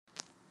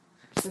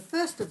So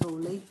first of all,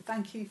 Lee,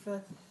 thank you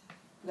for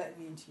letting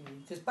me interview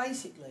you, because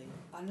basically,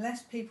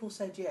 unless people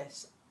said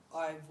yes,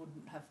 I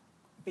wouldn't have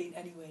been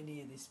anywhere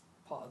near this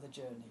part of the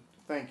journey.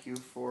 Thank you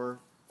for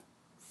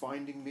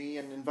finding me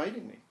and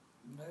inviting me.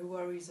 No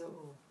worries at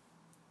all.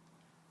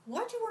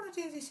 Why do you want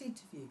to do this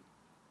interview?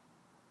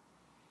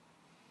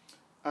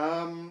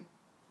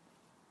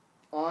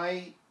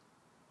 I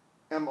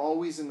am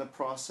always in the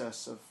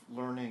process of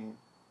learning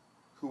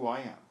who I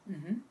am.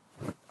 Mm-hmm.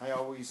 I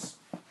always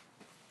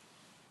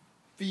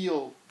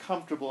feel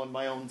comfortable in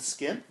my own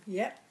skin.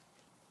 Yep.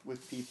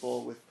 With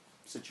people, with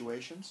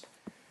situations.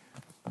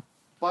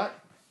 But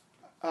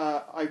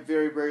I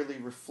very rarely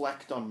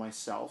reflect on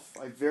myself.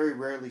 I very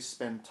rarely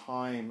spend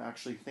time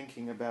actually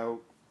thinking about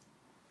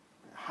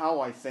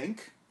how I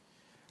think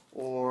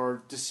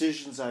or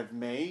decisions I've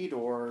made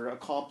or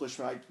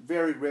accomplishment. I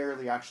very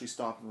rarely actually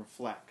stop and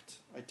reflect.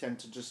 I tend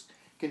to just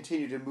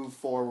continue to move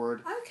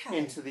forward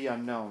into the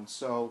unknown.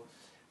 So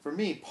for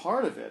me,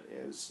 part of it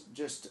is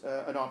just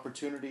an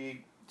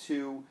opportunity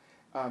to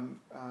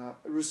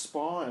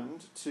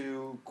respond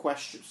to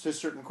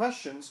certain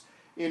questions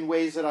in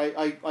ways that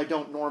I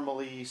don't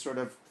normally sort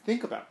of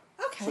think about.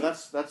 Okay. So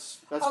that's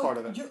part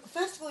of it.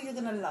 First of all, you're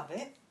going to love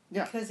it.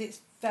 Yeah. Because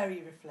it's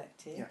very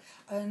reflective. Yeah.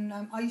 And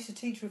I used to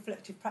teach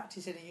reflective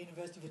practice in a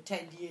university for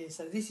 10 years,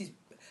 so this is...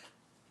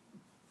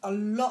 A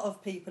lot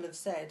of people have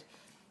said,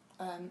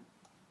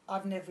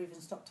 I've never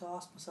even stopped to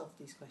ask myself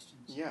these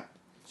questions. Yeah.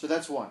 So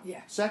that's one.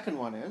 Yeah. Second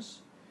one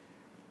is,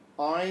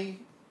 I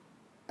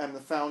am the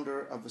founder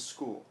of a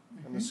school,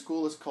 and the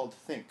school is called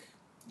THNK.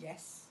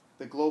 Yes.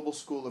 The Global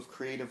School of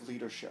Creative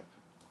Leadership.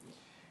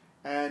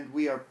 And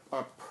we are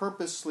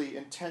purposely,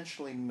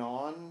 intentionally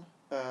non-diploma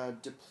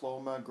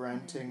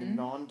granting,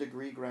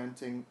 non-degree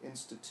granting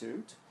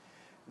institute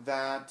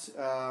that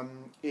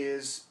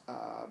is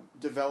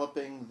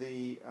developing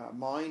the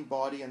mind,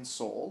 body, and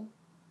soul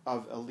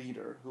of a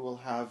leader who will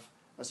have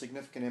a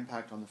significant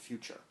impact on the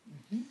future.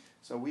 Mm-hmm.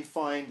 So we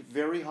find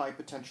very high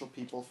potential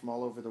people from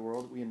all over the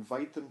world. We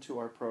invite them to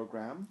our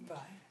program. Right.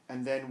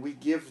 And then we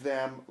give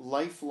them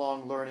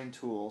lifelong learning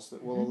tools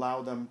that will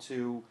allow them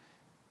to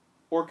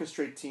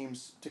orchestrate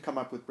teams to come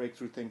up with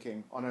breakthrough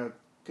thinking on a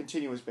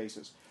continuous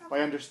basis by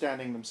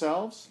understanding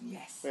themselves,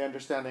 by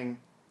understanding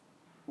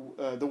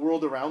the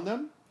world around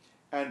them,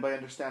 and by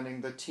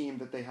understanding the team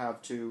that they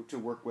have to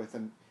work with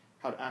and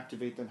how to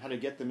activate them, how to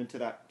get them into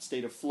that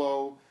state of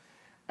flow,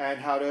 and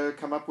how to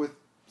come up with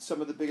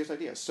some of the biggest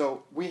ideas.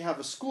 So we have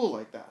a school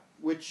like that,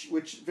 which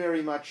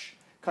very much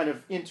kind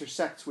of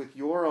intersects with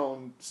your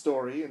own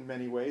story in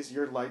many ways,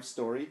 your life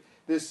story,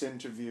 this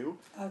interview.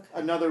 Okay.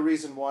 Another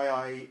reason why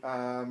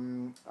I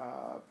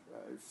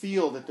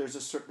feel that there's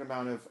a certain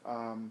amount of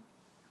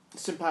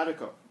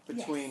simpatico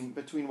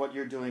between what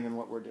you're doing and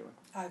what we're doing.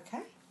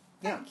 Okay,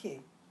 thank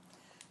you.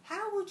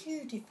 How would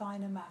you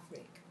define a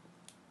maverick?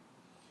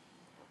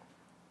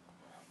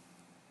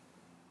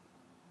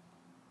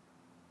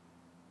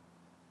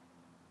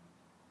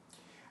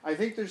 I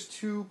think there's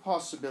two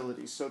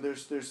possibilities. So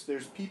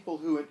there's people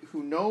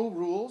who know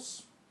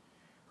rules,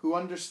 who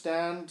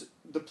understand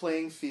the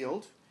playing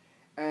field,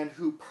 and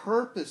who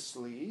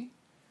purposely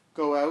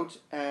go out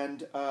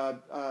and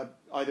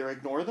either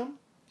ignore them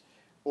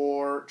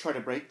or try to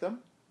break them.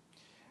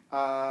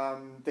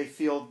 They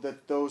feel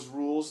that those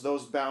rules,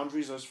 those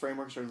boundaries, those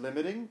frameworks are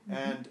limiting,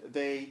 and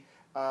they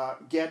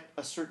get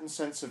a certain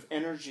sense of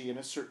energy and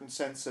a certain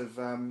sense of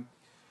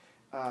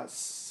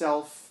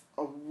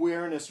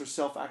self-awareness or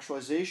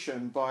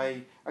self-actualization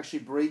by actually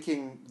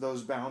breaking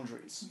those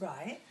boundaries.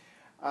 Right.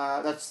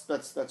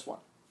 That's one.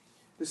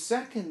 The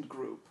second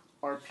group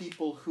are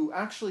people who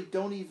actually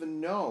don't even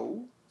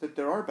know that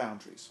there are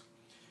boundaries.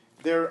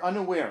 They're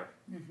unaware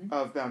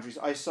of boundaries.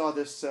 I saw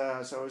this,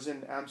 so I was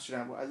in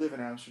Amsterdam. I live in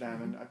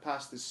Amsterdam, and I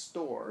passed this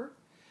store,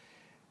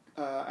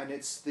 and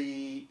it's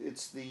the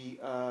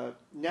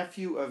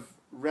nephew of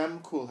Rem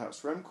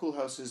Koolhaas. Rem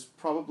Koolhaas is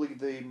probably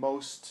the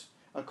most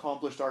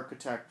accomplished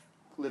architect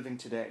living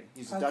today.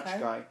 He's a Dutch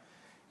guy.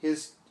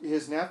 His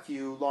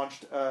nephew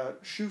launched a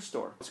shoe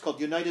store. It's called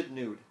United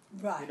Nude.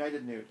 Right.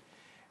 United Nude.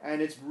 And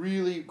it's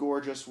really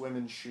gorgeous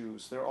women's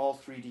shoes. They're all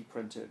 3D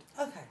printed.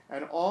 Okay.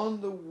 And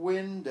on the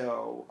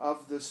window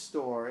of the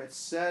store, it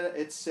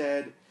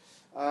said,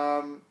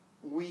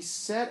 we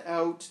set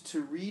out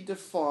to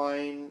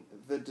redefine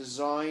the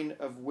design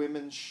of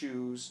women's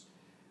shoes,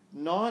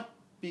 not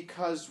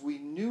because we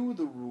knew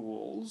the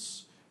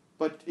rules,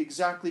 but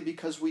exactly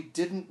because we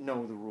didn't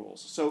know the rules.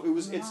 So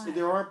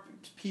there are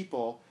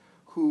people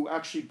who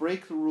actually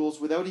break the rules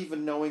without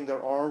even knowing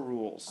there are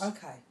rules.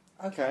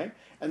 Okay.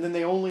 And then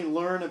they only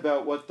learn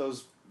about what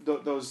those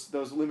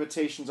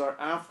limitations are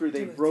after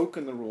they've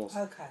broken the rules.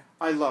 Okay.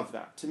 I love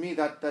that. To me,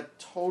 that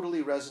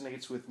totally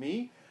resonates with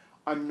me.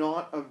 I'm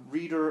not a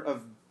reader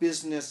of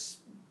business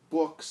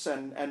books,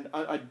 and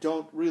I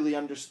don't really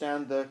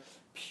understand the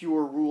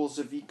pure rules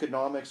of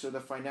economics or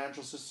the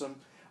financial system.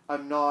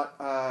 I'm not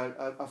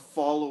a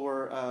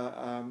follower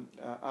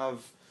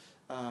of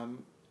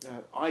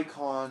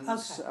icons.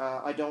 Okay.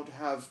 I don't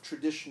have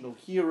traditional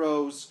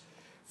heroes.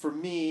 for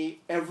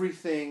me,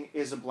 everything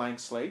is a blank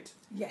slate.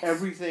 Yes.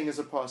 Everything is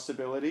a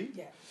possibility.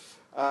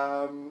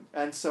 Yeah.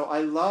 And so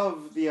I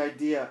love the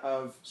idea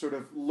of sort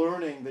of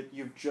learning that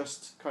you've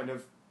just kind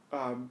of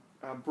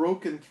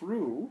broken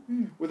through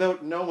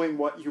without knowing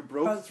what you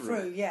broke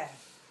through. Yeah.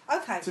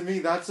 Okay. To me,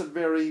 that's a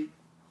very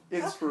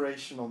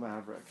inspirational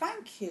maverick.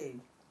 Thank you.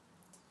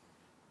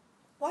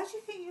 Why do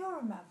you think you're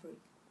a maverick?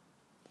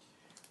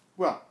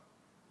 Well,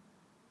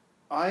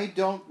 I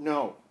don't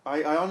know.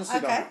 I honestly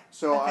don't know.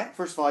 So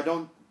first of all,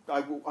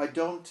 I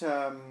don't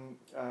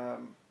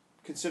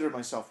consider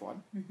myself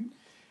one.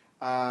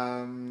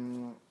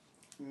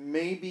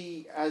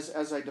 Maybe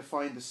as I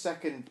define the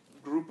second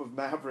group of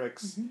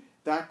mavericks,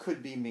 that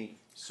could be me.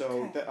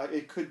 So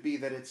it could be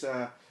that it's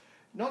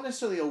not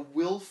necessarily a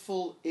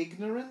willful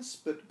ignorance,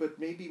 but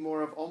maybe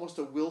more of almost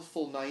a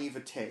willful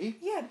naivete.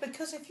 Yeah,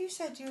 because if you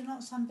said you're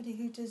not somebody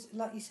who does,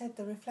 like you said,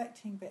 the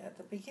reflecting bit at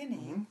the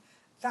beginning,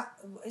 that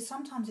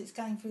sometimes it's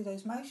going through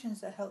those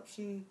motions that helps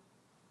you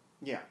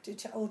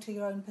to alter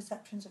your own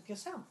perceptions of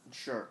yourself.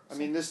 Sure. I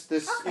mean,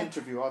 this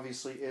interview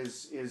obviously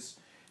is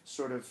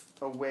sort of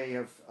a way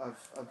of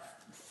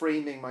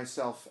framing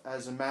myself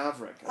as a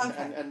maverick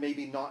and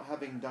maybe not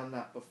having done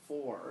that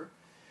before.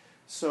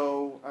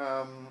 So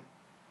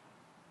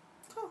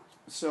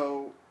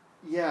so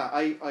yeah,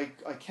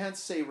 I can't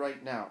say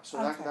right now. So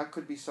that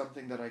could be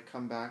something that I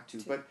come back to.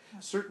 But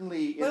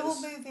certainly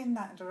we'll move in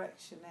that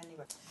direction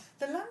anyway.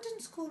 The London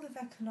School of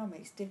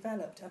Economics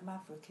developed a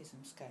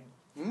maverickism scale.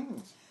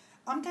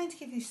 I'm going to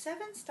give you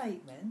 7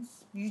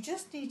 statements. You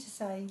just need to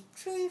say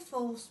true,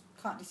 false,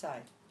 can't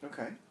decide.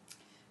 Okay.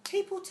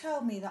 People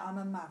tell me that I'm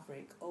a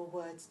maverick, or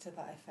words to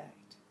that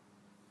effect.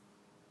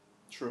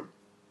 True.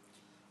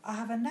 I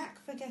have a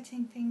knack for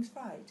getting things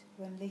right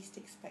when least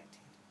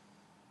expected.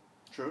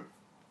 True.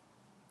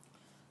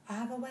 I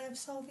have a way of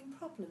solving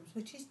problems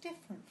which is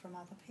different from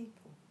other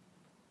people.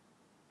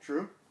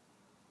 True.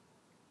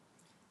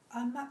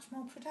 I'm much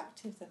more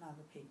productive than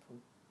other people.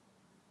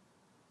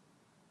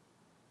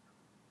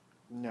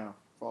 No,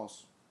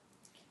 false.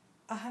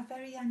 I have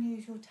very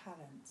unusual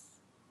talents.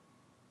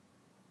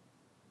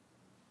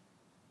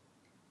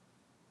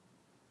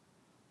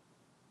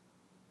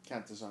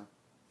 Can't decide.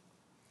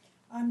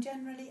 I'm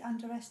generally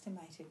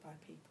underestimated by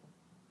people.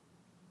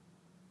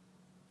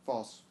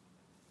 False.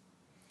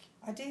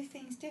 I do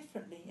things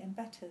differently and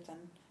better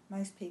than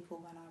most people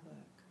when I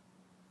work.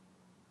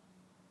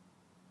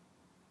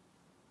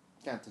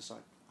 Can't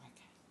decide.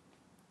 Okay.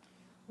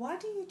 Why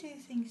do you do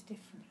things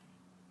differently?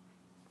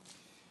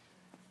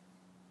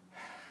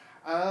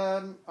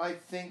 I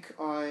think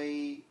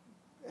I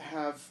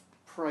have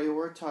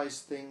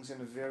prioritized things in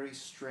a very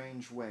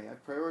strange way. I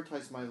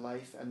prioritize my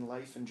life and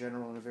life in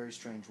general in a very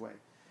strange way.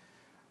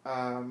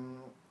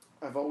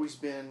 I've always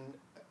been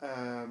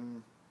a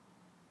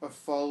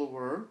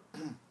follower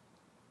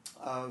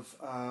of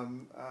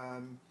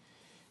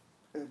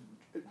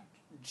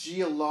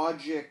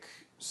geologic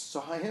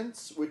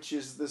science, which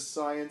is the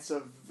science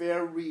of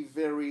very,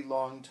 very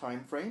long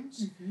time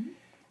frames.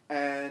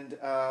 And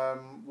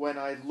when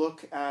I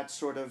look at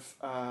sort of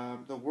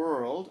the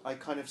world, I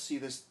kind of see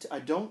this.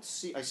 I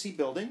see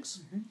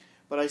buildings,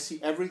 but I see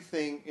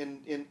everything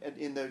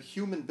in the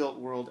human-built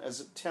world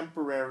as a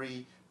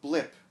temporary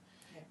blip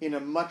in a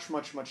much,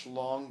 much, much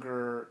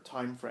longer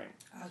time frame.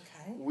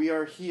 Okay. We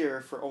are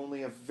here for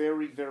only a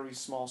very, very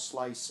small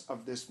slice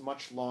of this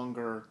much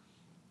longer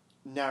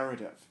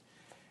narrative.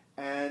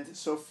 And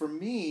so for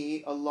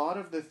me, a lot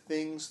of the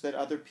things that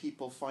other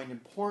people find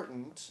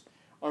important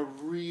are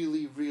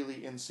really,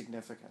 really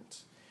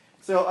insignificant.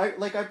 So I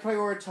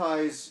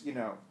prioritize,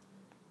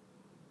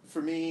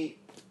 for me,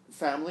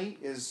 family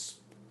is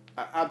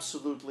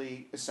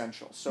absolutely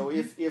essential. So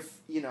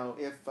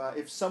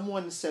if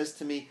someone says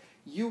to me,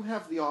 you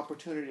have the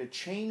opportunity to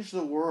change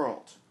the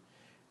world,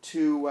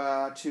 to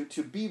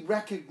be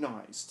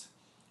recognized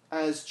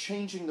as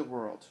changing the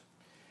world.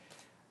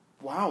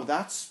 Wow,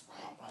 that's,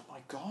 oh my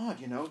God,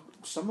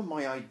 some of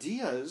my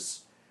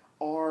ideas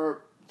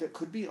are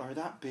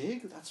that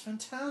big? That's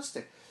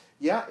fantastic.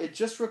 Yeah, it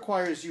just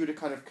requires you to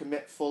kind of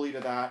commit fully to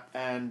that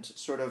and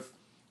sort of,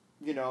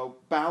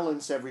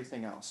 balance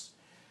everything else.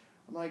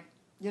 I'm like,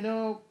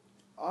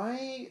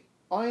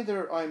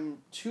 I'm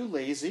too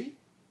lazy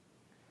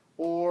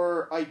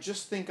or I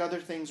just think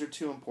other things are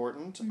too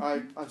important.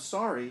 I'm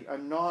sorry,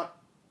 I'm not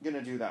going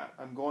to do that.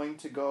 I'm going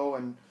to go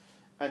and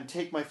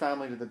take my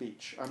family to the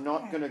beach. I'm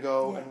not going to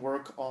go and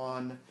work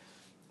on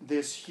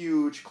this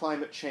huge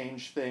climate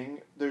change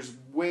thing. There's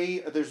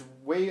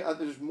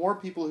more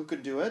people who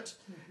can do it.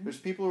 There's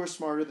people who are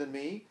smarter than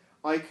me.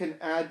 I can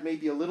add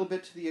maybe a little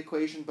bit to the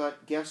equation,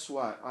 but guess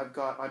what?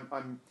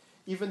 I'm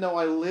even though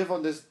I live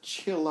on this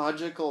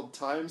geological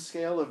time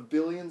scale of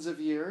billions of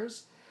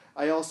years,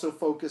 I also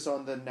focus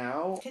on the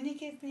now. Can you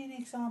give me an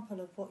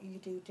example of what you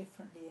do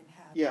differently and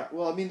how? Yeah,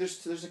 well, I mean,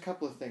 there's a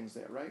couple of things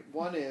there, right?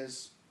 One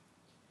is,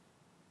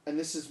 and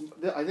I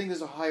think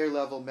there's a higher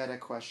level meta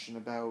question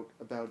about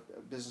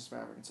business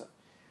maverick and stuff.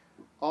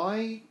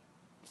 I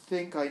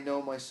think I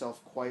know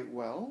myself quite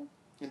well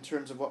in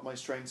terms of what my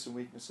strengths and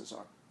weaknesses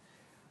are.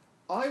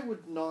 I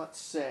would not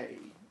say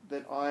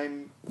that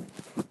I'm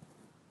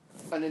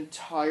an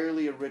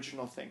entirely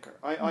original thinker.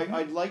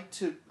 I'd like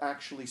to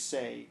actually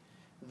say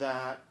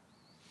that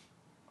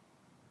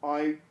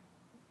I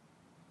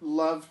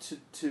love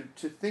to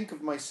think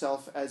of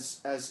myself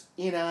as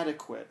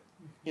inadequate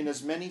in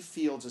as many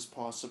fields as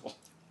possible.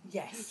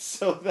 Yes.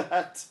 So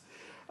that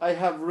I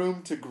have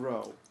room to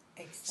grow.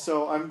 Exactly.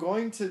 So I'm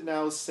going to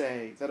now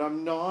say that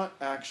I'm not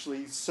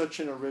actually such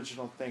an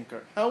original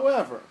thinker.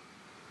 However,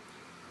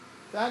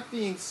 that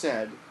being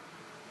said,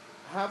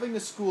 having a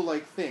school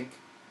like THNK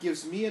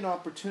gives me an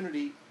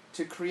opportunity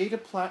to create a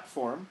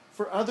platform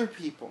for other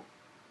people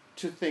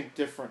to think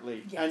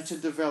differently and to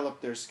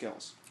develop their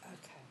skills.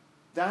 Okay.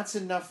 That's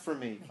enough for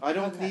me. I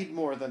don't need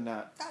more than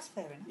that. That's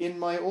fair enough. In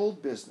my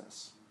old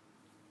business,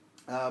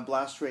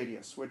 Blast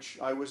Radius, which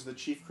I was the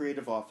chief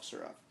creative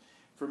officer of,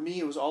 for me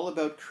it was all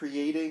about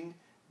creating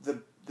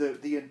the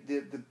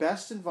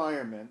best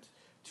environment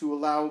to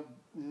allow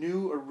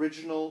new,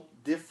 original,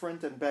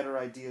 different, and better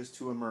ideas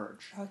to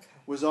emerge. Okay.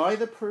 Was I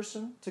the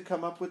person to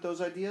come up with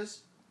those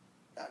ideas?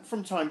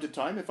 From time to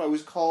time, if I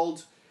was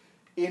called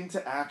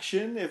into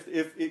action,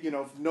 if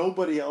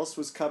nobody else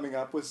was coming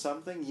up with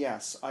something,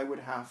 yes, I would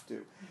have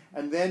to.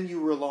 And then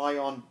you rely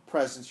on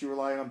presence, you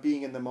rely on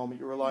being in the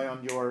moment, you rely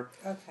on your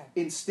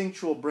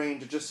instinctual brain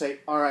to just say,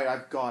 all right,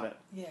 I've got it,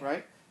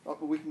 right?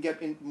 We can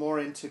get more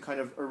into kind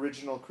of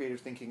original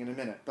creative thinking in a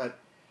minute, but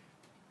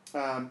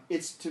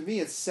it's, to me,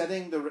 it's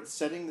setting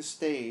the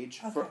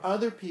stage for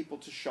other people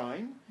to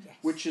shine,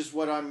 which is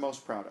what I'm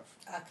most proud of.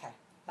 Okay,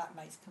 that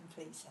makes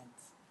complete sense.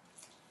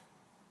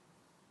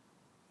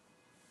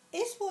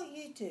 Is what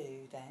you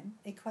do then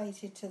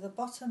equated to the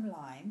bottom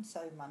line,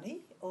 so money,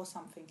 or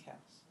something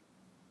else?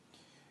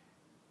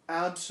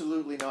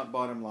 Absolutely not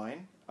bottom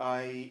line.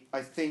 I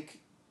think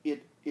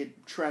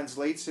it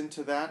translates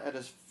into that at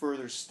a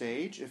further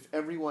stage. If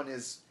everyone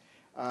is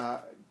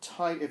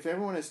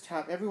everyone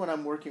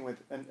I'm working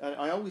with, and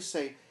I always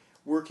say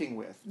working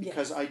with,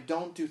 because I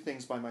don't do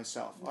things by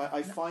myself.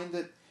 I find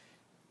that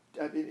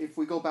if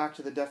we go back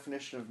to the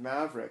definition of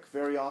Maverick,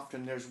 very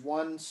often there's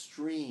one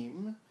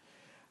stream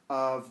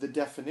of the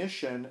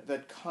definition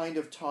that kind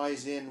of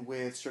ties in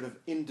with sort of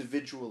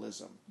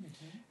individualism.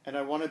 And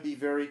I want to be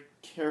very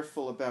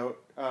careful about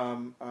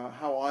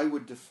how I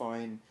would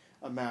define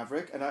a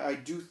maverick. And I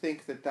do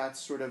think that that's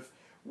sort of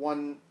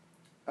one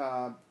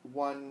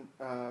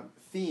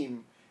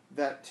theme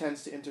that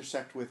tends to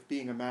intersect with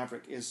being a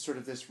maverick, is sort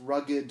of this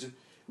rugged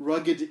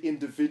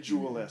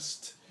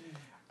individualist.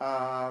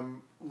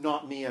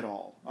 Not me at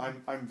all.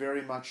 I'm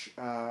very much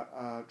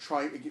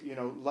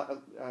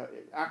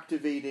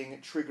activating,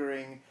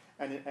 triggering,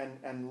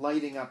 and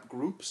lighting up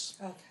groups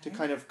to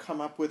kind of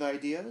come up with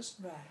ideas.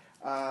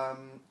 Right.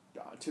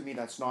 To me,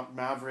 that's not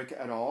maverick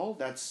at all.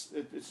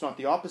 It's not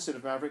the opposite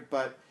of maverick,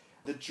 but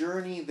the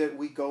journey that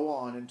we go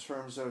on in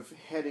terms of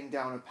heading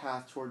down a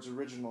path towards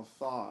original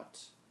thought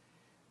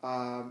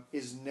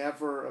is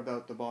never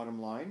about the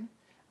bottom line.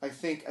 I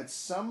think at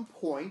some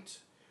point,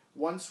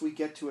 once we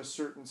get to a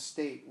certain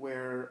state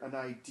where an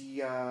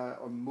idea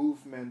or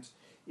movement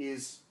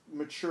is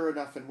mature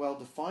enough and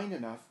well-defined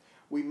enough,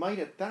 we might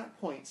at that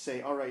point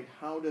say, all right,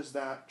 how does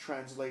that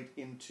translate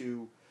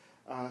into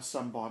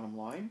some bottom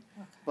line?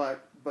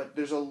 But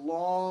there's a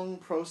long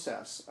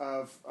process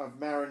of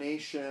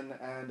marination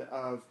and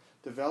of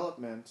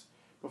development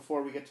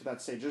before we get to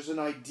that stage. There's an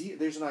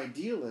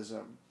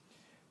idealism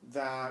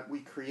that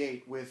we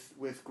create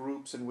with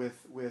groups and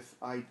with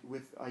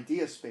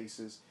idea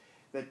spaces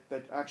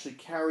that actually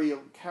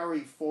carry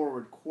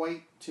forward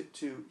quite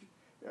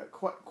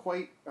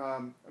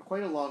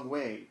a long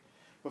way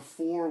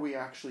before we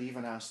actually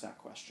even ask that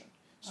question.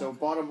 So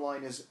bottom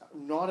line is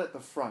not at the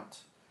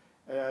front,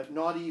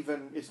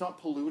 it's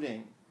not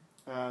polluting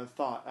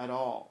thought at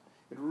all.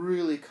 It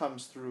really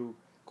comes through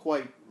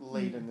quite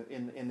late in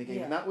the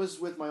game, and that was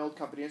with my old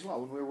company as well.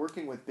 When we were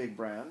working with big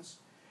brands,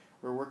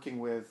 we were working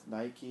with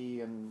Nike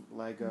and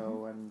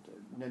Lego and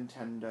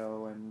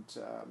Nintendo and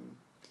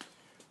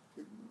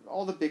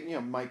all the big,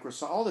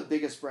 Microsoft, all the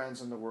biggest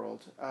brands in the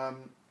world,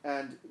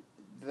 and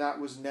that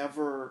was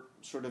never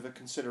sort of a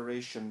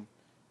consideration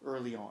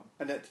early on,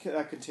 and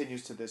that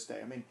continues to this day.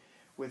 I mean,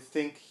 with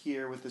THNK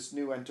here, with this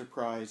new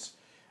enterprise,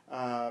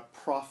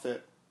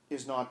 profit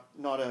is not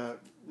a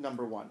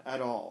number one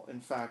at all.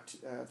 In fact,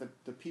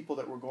 the people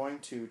that we're going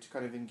to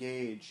kind of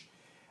engage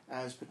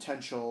as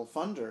potential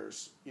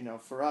funders,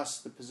 for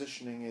us, the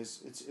positioning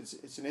is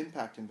it's an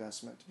impact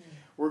investment.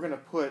 We're going to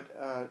put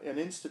an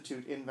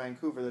institute in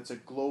Vancouver that's a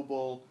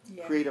global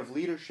creative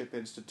leadership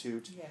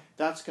institute.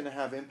 That's going to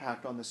have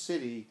impact on the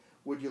city.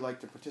 Would you like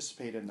to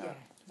participate in that?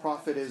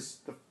 Profit is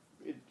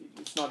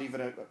it's not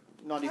even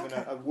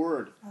a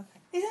word. Okay.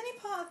 Is any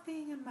part of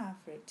being a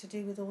maverick to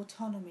do with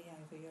autonomy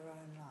over your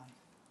own life?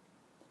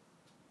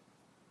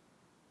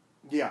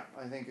 Yeah,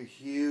 I think a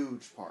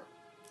huge part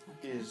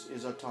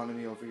is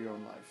autonomy over your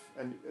own life.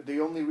 And the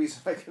only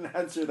reason I can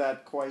answer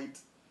that quite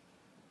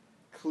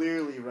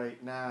clearly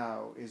right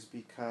now is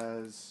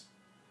because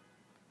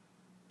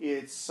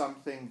it's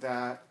something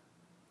that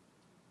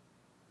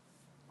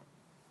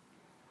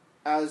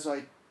as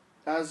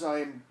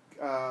I'm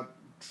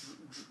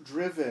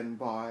driven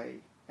by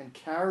and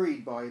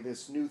carried by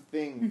this new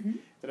thing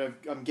that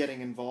I'm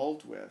getting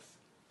involved with,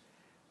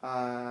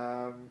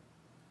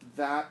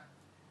 that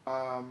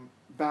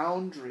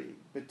boundary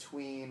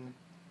between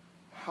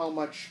how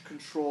much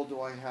control do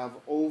I have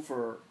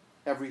over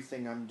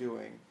everything I'm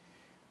doing,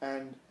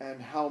 and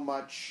how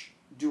much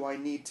do I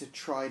need to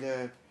try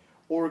to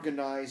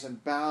organize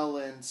and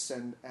balance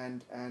and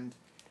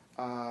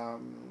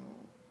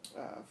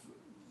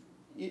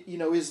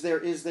is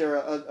there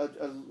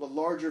a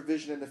larger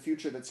vision in the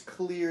future that's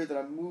clear that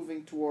I'm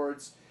moving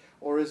towards,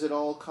 or is it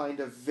all kind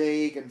of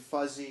vague and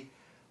fuzzy?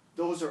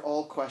 Those are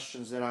all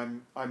questions that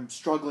I'm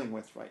struggling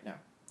with right now.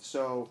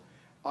 So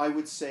I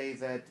would say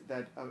that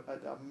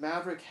a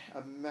maverick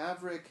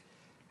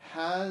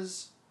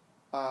has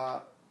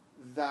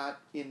that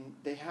in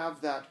they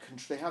have that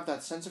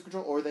sense of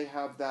control, or they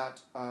have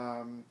that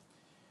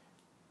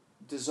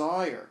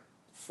desire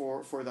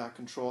for that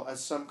control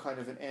as some kind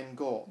of an end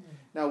goal.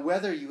 Now,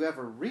 whether you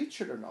ever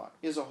reach it or not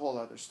is a whole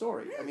other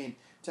story. I mean,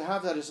 to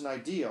have that as an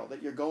ideal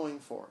that you're going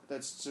for,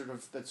 that's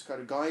kind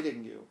of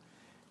guiding you,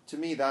 to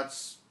me,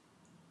 that's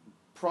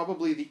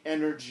probably the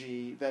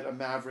energy that a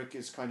maverick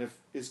is kind of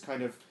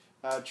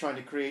trying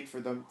to create for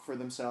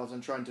themselves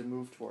and trying to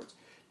move towards.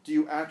 Do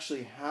you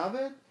actually have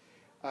it?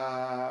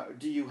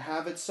 Do you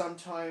have it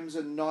sometimes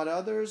and not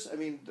others? I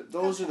mean,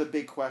 those are the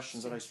big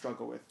questions that I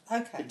struggle with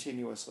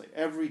continuously.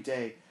 Every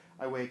day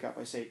I wake up,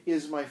 I say,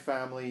 is my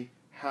family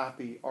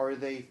happy? Are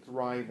they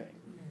thriving?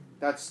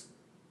 That's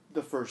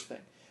the first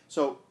thing.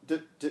 So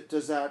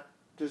does that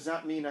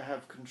mean I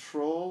have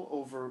control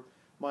over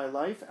my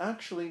life?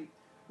 Actually,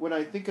 when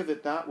I think of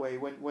it that way,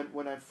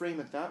 when I frame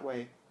it that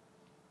way,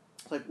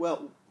 it's like,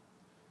 well,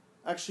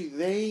 actually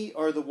they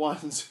are the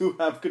ones who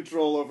have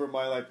control over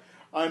my life.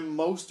 I'm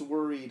most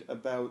worried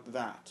about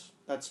that.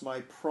 That's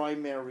my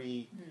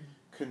primary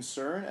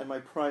concern and my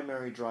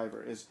primary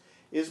driver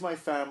is my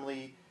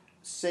family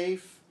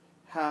safe,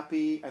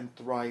 happy, and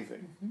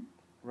thriving,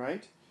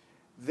 right?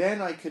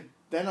 Then I could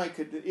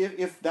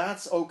if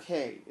that's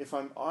okay, if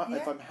I'm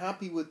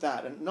happy with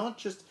that, and not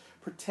just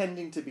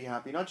pretending to be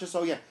happy, not just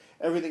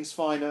everything's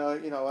fine, I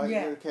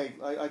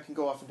can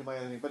go off and do my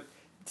other thing, but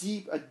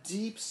a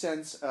deep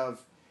sense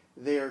of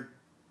they're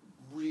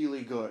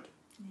really good.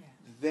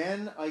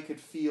 Then I could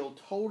feel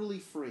totally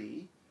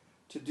free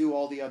to do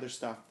all the other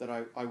stuff that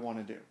I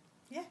want to do.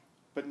 Yeah.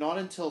 But not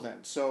until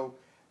then. So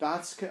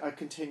that's a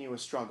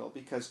continuous struggle,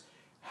 because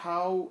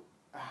how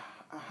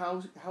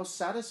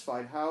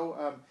satisfied,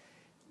 how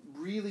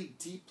really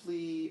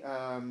deeply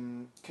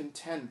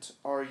content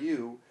are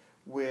you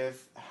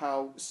with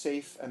how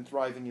safe and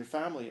thriving your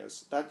family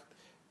is?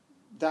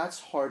 That's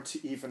hard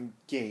to even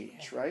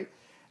gauge, right?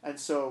 And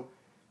so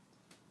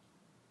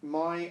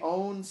my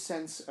own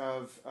sense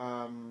of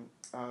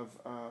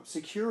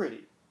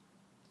security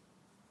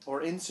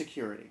or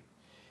insecurity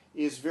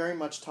is very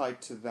much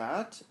tied to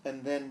that.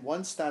 And then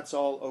once that's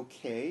all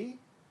okay,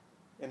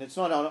 and it's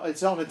on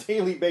a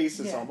daily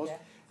basis almost,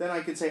 then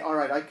I can say, all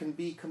right, I can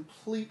be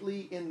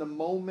completely in the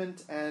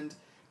moment and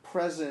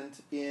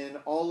present in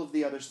all of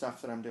the other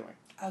stuff that I'm doing.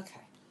 Okay.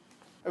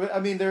 I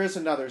mean, there is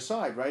another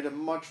side, right? A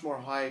much more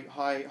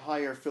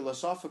higher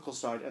philosophical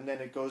side, and then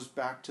it goes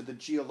back to the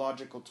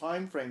geological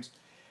time frames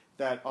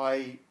that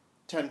I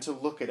tend to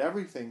look at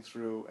everything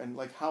through, and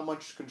like, how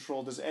much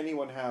control does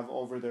anyone have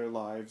over their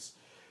lives?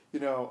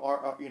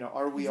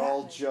 Are we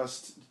all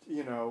just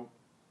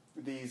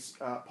these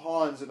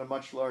pawns in a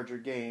much larger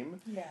game?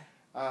 Yeah.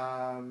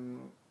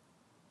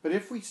 But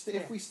if we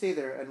stay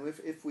there, and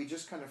if we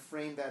just kind of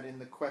frame that in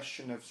the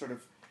question of sort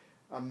of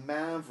a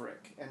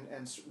maverick,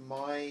 and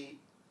my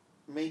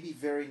maybe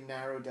very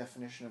narrow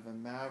definition of a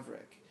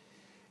maverick,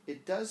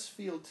 it does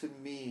feel to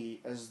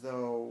me as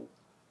though,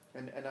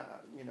 and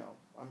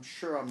I'm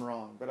sure I'm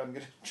wrong, but I'm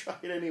going to try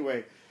it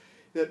anyway,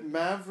 that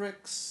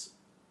mavericks,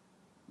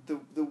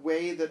 the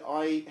way that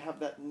I have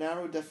that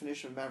narrow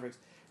definition of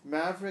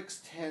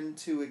mavericks tend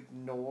to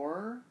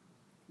ignore,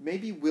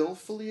 maybe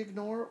willfully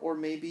ignore, or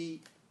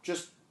maybe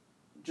just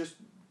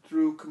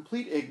through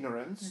complete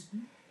ignorance,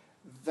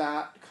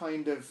 that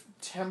kind of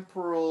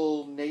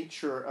temporal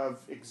nature of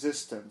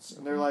existence.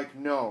 And they're like,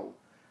 no,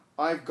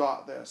 I've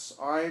got this.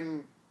 I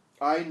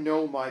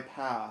know my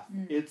path.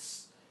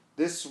 It's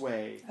this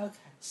way. Okay.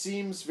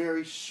 Seems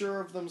very sure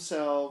of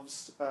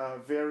themselves,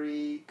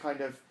 very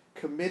kind of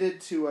committed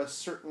to a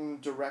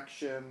certain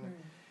direction,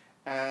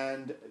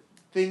 and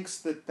thinks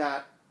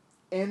that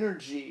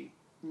energy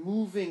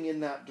moving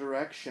in that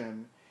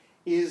direction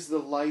is the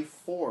life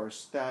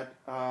force that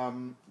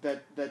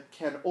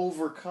can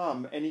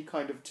overcome any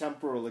kind of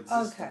temporal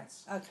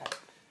existence. Okay.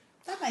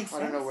 That makes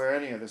sense. I don't know where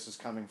any of this is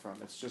coming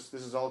from. It's just,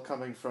 this is all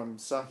coming from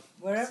some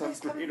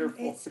greater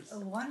force. It's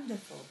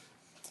wonderful.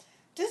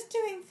 Does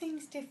doing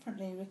things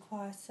differently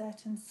require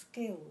certain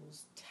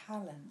skills,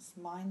 talents,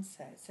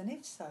 mindsets? And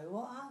if so,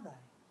 what are they?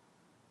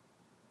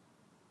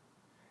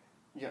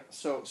 Yeah,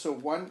 so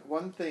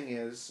one thing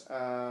is,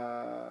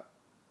 I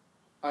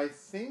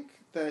think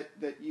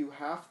that you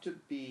have to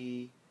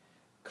be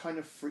kind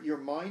of free, your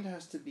mind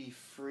has to be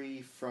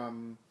free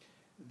from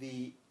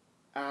the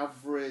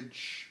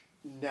average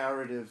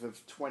narrative of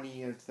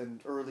 20th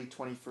and early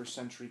 21st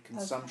century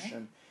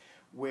consumption,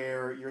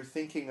 where you're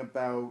thinking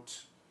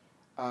about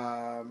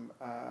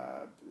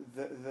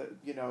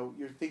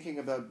you're thinking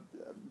about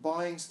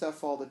buying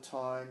stuff all the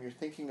time. You're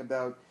thinking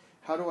about,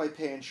 how do I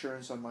pay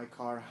insurance on my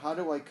car? How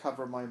do I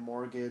cover my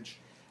mortgage?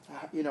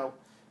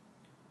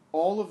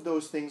 All of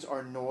those things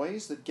are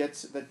noise that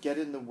get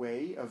in the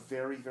way of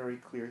very, very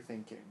clear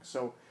thinking.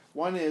 So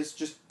one is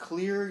just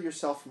clear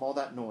yourself from all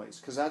that noise,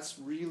 because that's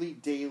really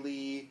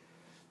daily,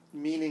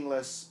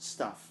 meaningless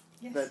stuff.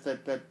 Yes.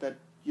 that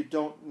you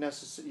don't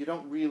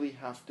really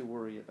have to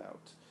worry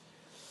about.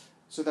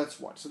 So that's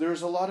one. So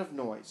there's a lot of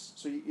noise.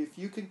 So if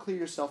you can clear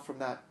yourself from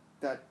that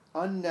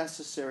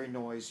unnecessary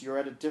noise, you're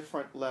at a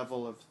different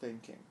level of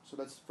thinking. So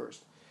that's the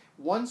first.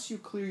 Once you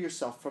clear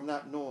yourself from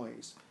that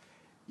noise,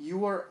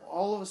 you are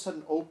all of a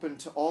sudden open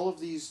to all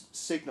of these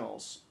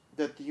signals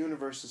that the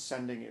universe is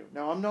sending you.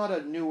 Now, I'm not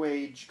a New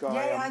Age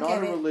guy. I'm not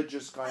a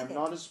religious guy. I'm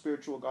not a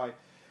spiritual guy.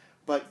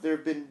 But there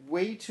have been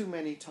way too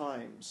many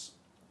times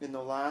in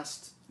the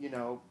last,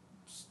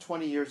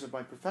 20 years of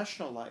my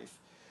professional life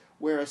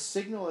where a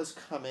signal has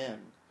come in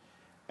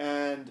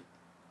and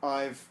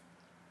I've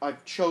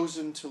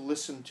chosen to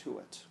listen to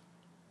it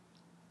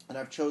and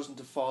I've chosen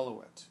to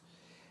follow it.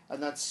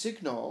 And that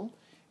signal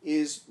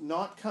is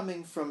not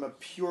coming from a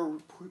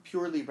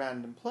purely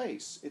random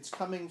place. It's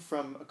coming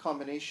from a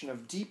combination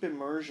of deep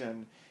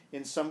immersion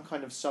in some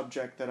kind of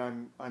subject that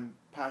I'm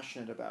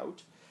passionate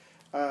about,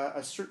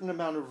 a certain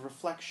amount of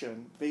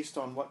reflection based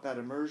on what that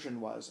immersion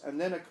was,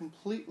 and then a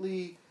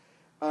complete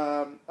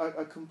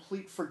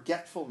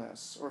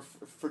forgetfulness or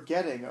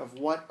forgetting of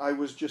what I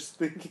was just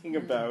thinking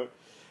about.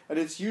 And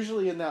it's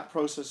usually in that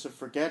process of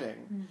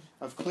forgetting,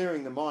 of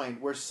clearing the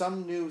mind, where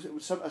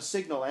a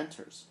signal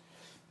enters.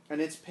 And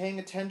it's paying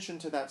attention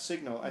to that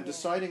signal and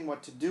deciding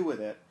what to do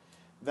with it.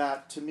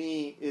 That, to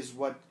me, is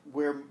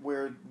where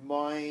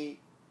my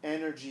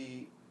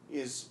energy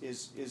is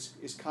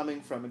coming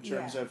from in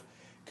terms of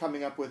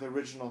coming up with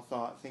original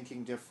thought,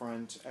 thinking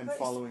different, and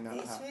following that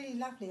path. It's really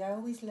lovely. I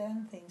always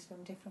learn things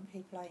from different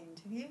people I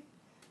interview.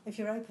 If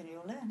you're open,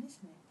 you'll learn,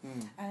 isn't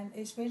it? And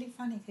it's really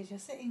funny because you're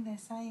sitting there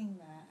saying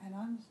that, and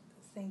I'm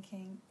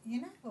thinking,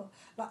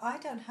 I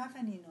don't have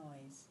any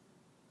noise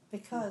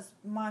because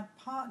my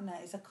partner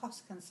is a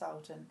cost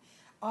consultant.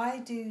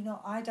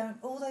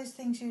 All those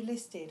things you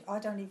listed, I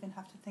don't even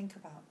have to think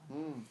about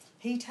them.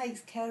 He takes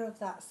care of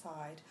that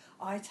side.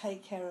 I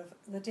take care of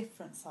the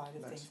different side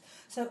of things.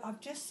 So I've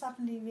just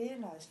suddenly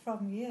realised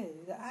from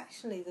you that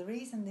actually the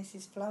reason this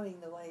is flowing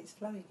the way it's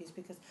flowing is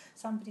because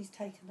somebody's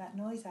taken that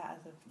noise out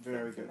of the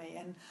thing for me.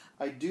 And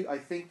I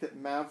think that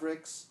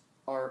mavericks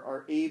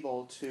are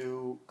able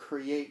to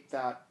create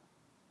that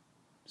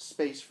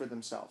space for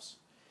themselves.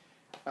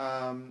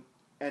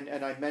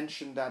 And I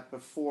mentioned that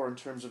before in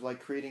terms of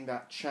like creating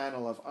that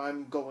channel of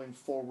I'm going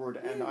forward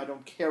and I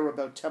don't care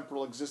about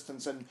temporal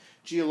existence and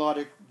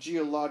geologic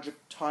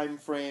time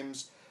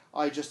frames.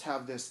 I just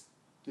have this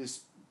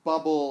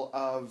bubble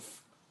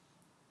of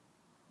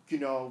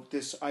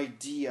this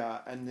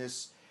idea and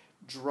this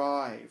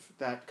drive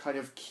that kind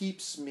of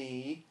keeps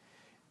me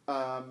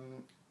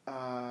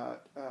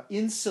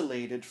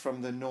insulated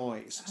from the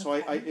noise. So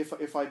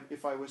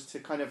if I was to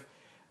kind of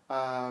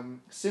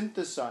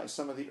synthesize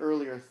some of the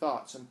earlier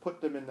thoughts and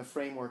put them in the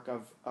framework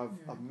of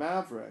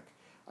Maverick,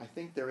 I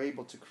think they're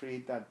able to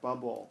create that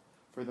bubble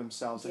for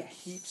themselves that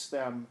keeps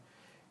them,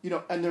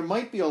 and there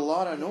might be a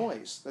lot of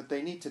noise that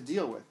they need to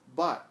deal with,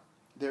 but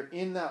they're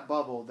in that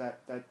bubble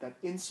that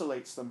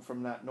insulates them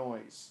from that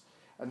noise,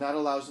 and that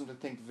allows them to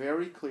think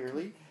very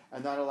clearly,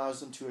 and that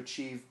allows them to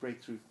achieve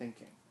breakthrough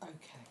thinking.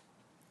 Okay.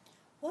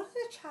 What are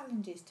the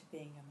challenges to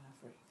being a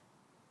maverick?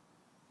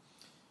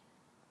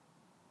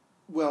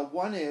 Well,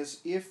 one is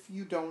if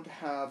you don't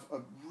have a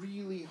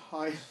really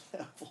high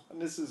level,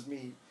 and this is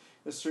me,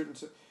 if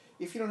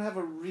you don't have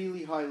a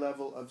really high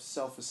level of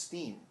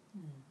self-esteem,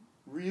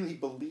 really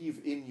believe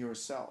in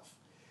yourself,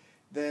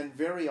 then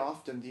very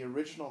often the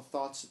original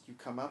thoughts that you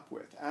come up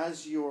with,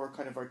 as you're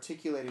kind of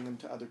articulating them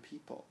to other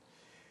people,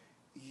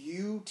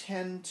 you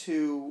tend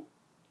to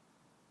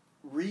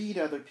read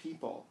other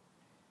people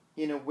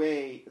in a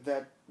way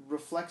that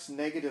reflects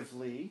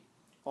negatively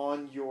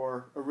on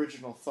your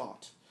original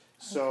thought.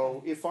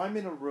 So if I'm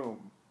in a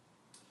room,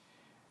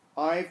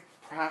 I've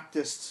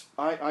practiced,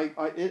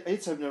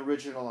 it's an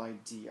original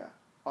idea.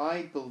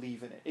 I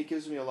believe in it. It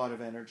gives me a lot of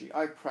energy.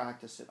 I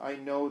practice it. I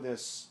know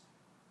this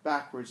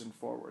backwards and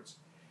forwards.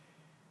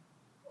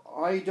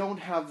 I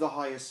don't have the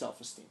highest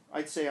self-esteem.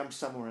 I'd say I'm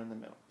somewhere in the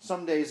middle.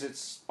 Some days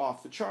it's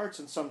off the charts,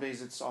 and some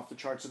days it's off the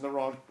charts in the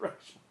wrong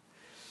direction.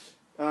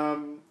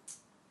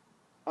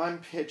 I'm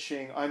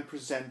pitching, I'm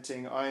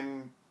presenting,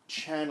 I'm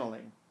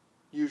channeling.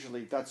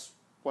 Usually that's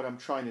what I'm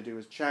trying to do,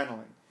 is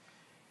channeling.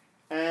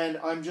 And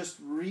I'm just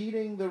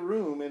reading the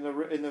room in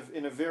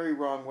a very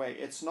wrong way.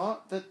 It's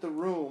not that the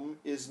room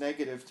is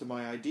negative to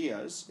my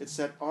ideas. It's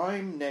that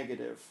I'm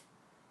negative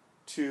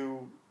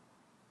to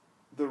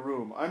the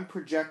room. I'm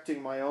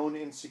projecting my own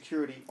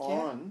insecurity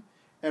on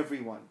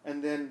everyone.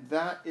 And then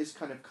that is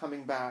kind of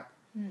coming back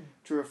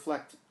to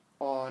reflect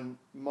on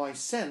my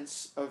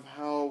sense of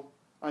how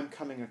I'm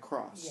coming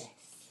across. Yes.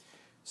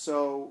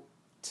 So,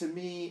 to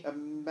me, a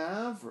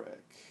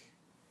maverick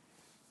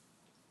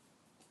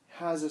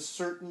has a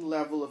certain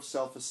level of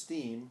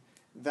self-esteem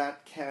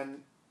that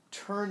can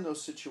turn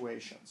those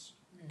situations,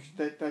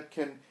 that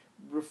can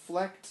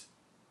reflect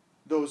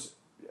those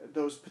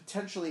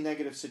potentially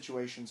negative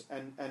situations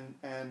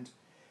and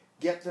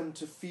get them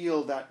to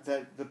feel that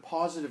the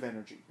positive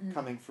energy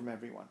coming from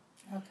everyone,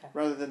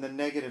 rather than the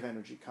negative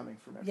energy coming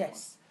from everyone.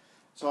 Yes.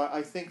 So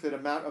I think that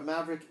a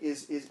maverick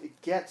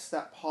it gets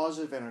that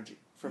positive energy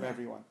from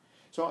everyone.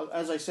 So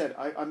as I said,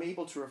 I'm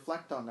able to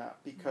reflect on that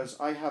because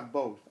I have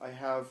both.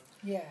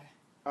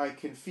 I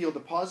can feel the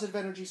positive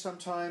energy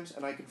sometimes,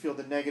 and I can feel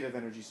the negative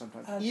energy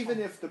sometimes. Okay.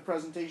 Even if the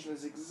presentation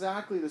is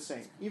exactly the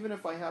same, even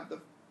if I have the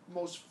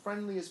most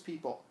friendliest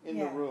people in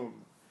the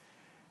room,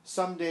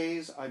 some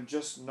days I'm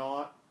just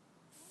not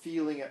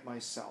feeling it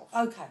myself.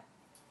 Okay.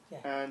 Yeah.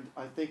 And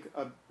I think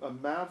a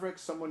maverick,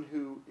 someone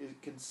who can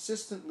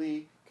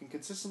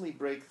consistently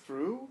break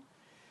through,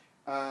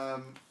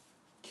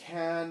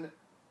 can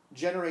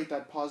generate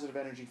that positive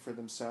energy for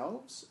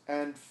themselves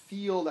and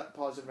feel that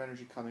positive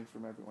energy coming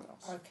from everyone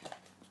else. Okay.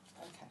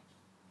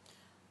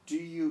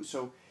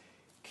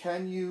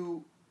 Can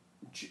you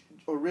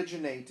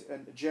originate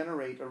and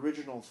generate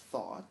original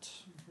thought?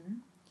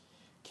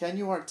 Can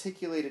you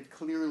articulate it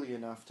clearly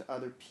enough to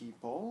other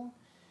people?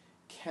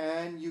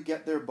 Can you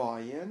get their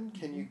buy-in?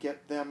 Can you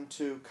get them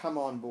to come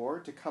on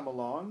board, to come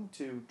along,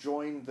 to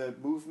join the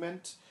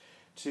movement,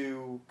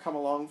 to come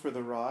along for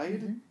the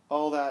ride?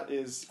 All that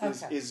is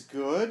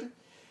good.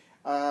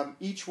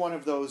 Each one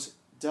of those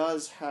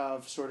does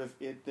have sort of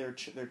their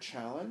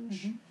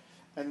challenge,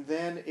 and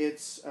then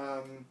it's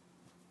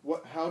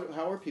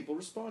how are people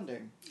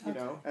responding? You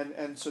know,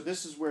 and so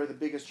this is where the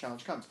biggest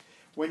challenge comes.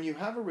 When you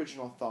have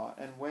original thought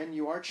and when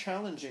you are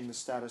challenging the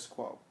status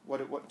quo,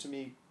 what to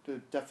me the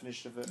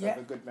definition of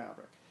a good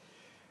maverick.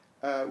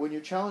 When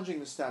you're challenging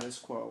the status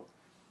quo,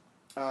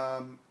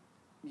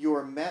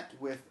 you're met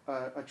with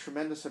a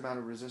tremendous amount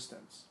of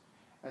resistance.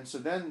 And so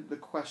then the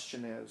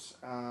question is,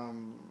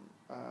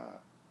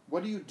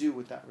 what do you do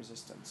with that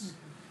resistance?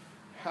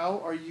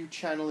 How are you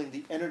channeling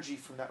the energy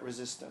from that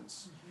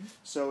resistance?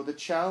 So the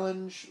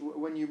challenge,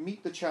 when you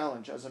meet the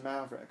challenge as a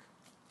maverick,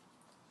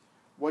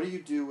 what do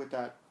you do with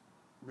that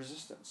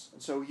resistance?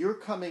 And so you're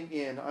coming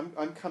in,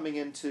 I'm coming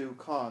into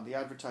Cannes, the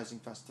advertising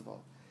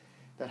festival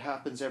that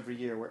happens every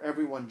year where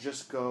everyone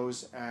just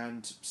goes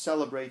and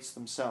celebrates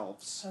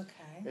themselves.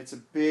 It's a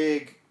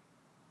big,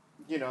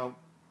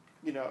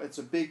 it's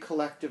a big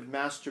collective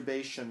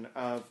masturbation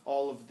of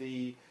all of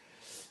the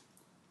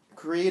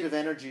creative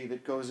energy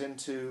that goes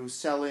into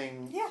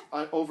selling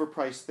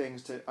overpriced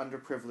things to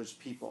underprivileged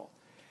people.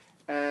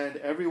 And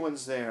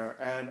everyone's there,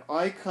 and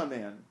I come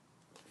in,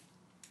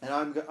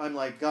 and I'm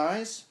like,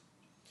 guys,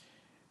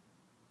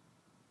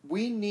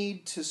 we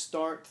need to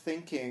start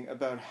thinking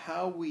about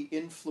how we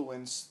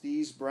influence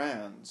these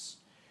brands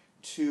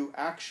to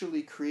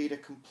actually create a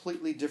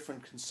completely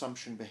different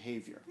consumption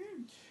behavior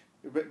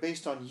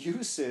based on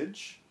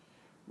usage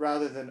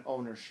rather than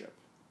ownership.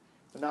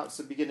 And that's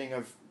the beginning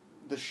of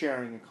the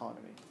sharing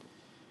economy.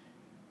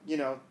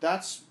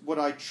 That's what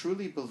I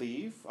truly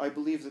believe. I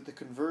believe that the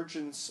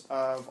convergence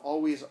of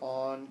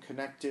always-on,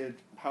 connected,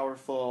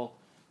 powerful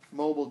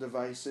mobile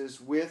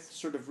devices with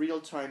sort of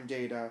real-time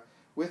data,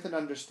 with an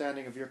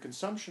understanding of your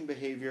consumption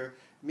behavior,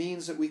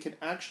 means that we can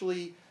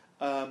actually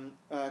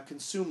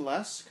consume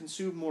less,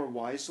 consume more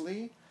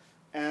wisely,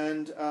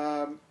 and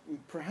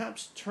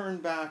perhaps turn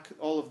back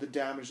all of the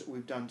damage that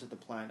we've done to the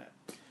planet.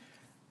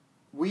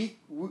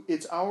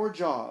 It's our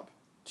job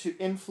to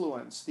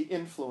influence the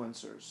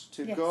influencers,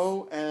 to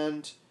go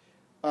and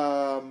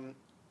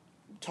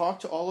talk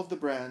to all of the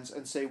brands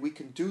and say, we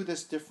can do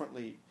this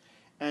differently,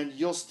 and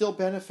you'll still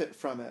benefit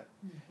from it.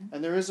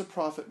 And there is a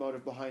profit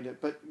motive behind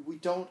it, but we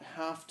don't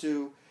have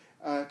to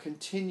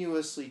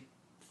continuously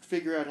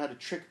figure out how to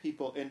trick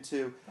people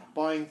into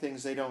buying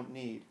things they don't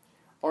need.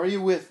 Are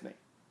you with me?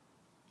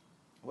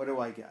 What do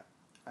I get?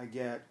 I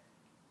get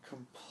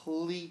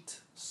complete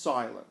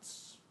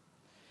silence.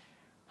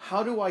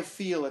 How do I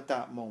feel at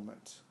that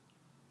moment?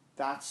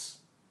 That's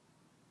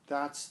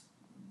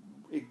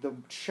the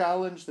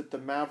challenge that the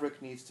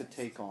maverick needs to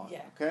take on.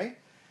 Okay?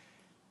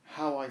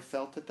 How I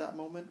felt at that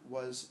moment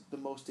was the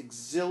most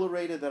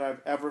exhilarated that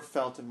I've ever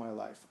felt in my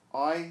life.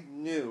 I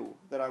knew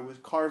that I was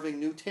carving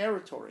new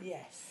territory.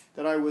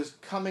 That I was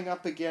coming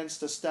up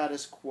against a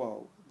status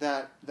quo.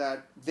 That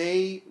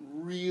they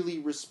really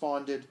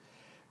responded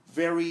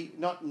very,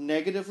 not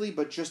negatively,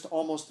 but just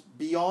almost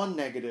beyond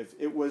negative.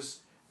 It was,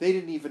 they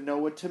didn't even know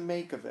what to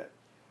make of it.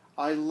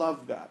 I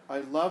loved that. I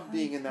loved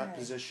being in that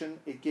position.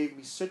 It gave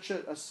me such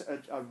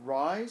a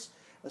rise,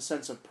 a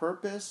sense of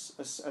purpose,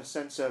 a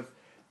sense of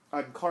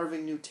I'm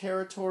carving new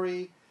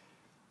territory.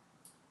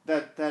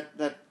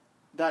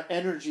 That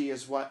energy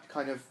is what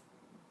kind of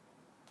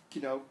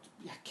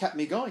kept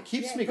me going,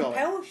 keeps me going.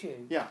 Propels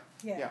you. Yeah.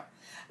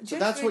 So Just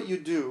that's what you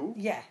do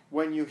Yeah.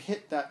 when you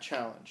hit that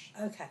challenge.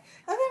 Okay. Are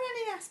there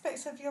any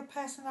aspects of your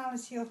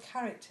personality or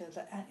character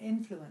that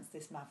influence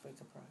this maverick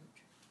approach?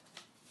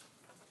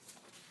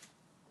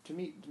 To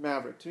me,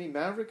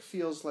 Maverick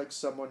feels like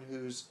someone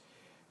who's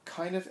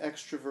kind of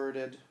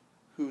extroverted,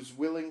 who's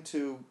willing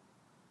to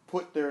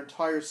put their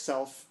entire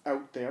self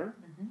out there,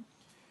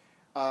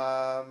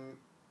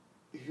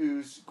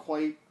 who's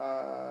quite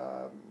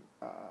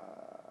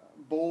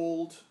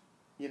bold,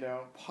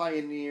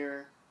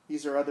 pioneer.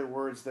 These are other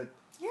words that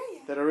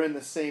that are in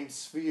the same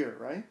sphere,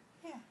 right?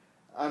 Yeah.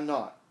 I'm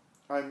not.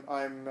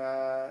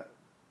 I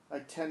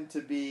tend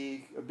to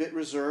be a bit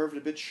reserved,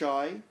 a bit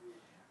shy.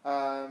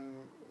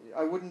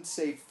 I wouldn't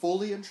say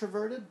fully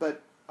introverted,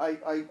 but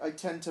I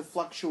tend to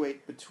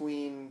fluctuate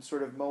between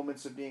sort of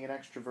moments of being an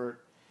extrovert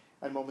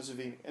and moments of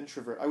being an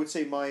introvert. I would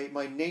say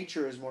my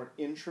nature is more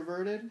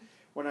introverted.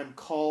 When I'm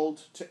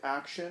called to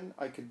action,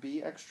 I could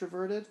be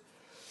extroverted.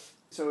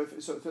 So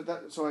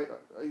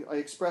I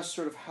express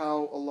sort of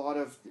how a lot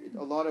of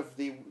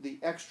the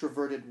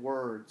extroverted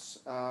words,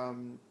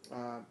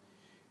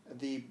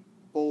 the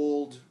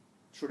bold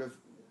sort of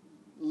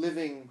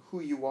living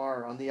who you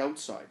are on the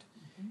outside,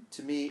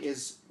 to me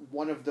is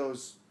one of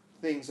those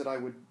things that I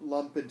would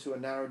lump into a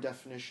narrow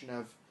definition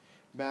of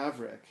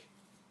maverick.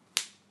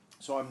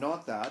 So I'm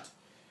not that.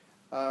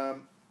 I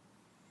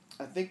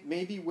think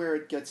maybe where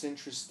it gets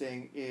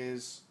interesting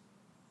is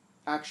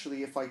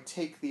actually if I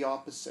take the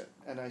opposite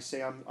and I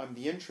say I'm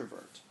the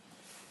introvert,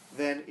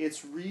 then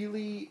it's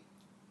really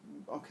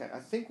okay. I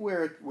think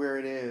where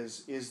it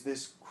is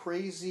this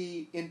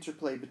crazy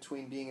interplay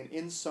between being an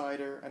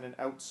insider and an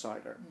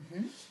outsider.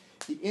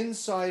 The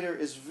insider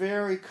is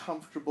very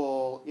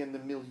comfortable in the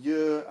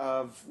milieu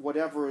of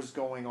whatever is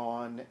going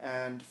on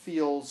and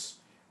feels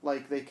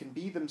like they can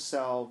be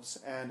themselves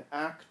and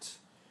act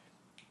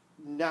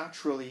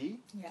naturally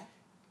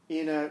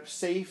in a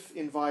safe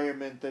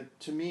environment that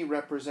to me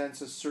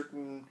represents a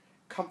certain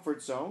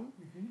comfort zone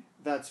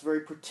that's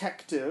very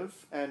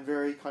protective and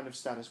very kind of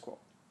status quo.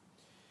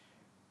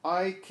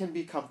 I can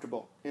be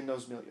comfortable in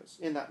those milieus,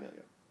 in that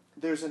milieu.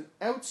 There's an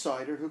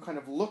outsider who kind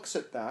of looks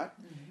at that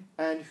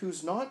and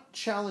who's not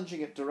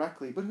challenging it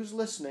directly, but who's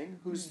listening,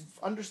 who's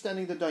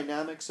understanding the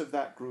dynamics of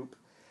that group,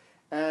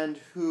 and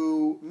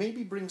who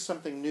maybe brings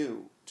something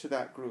new to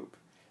that group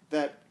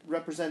that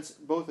represents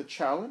both a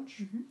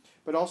challenge,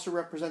 but also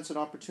represents an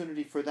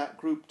opportunity for that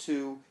group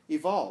to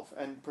evolve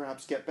and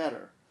perhaps get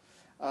better,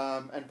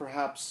 and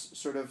perhaps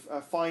sort of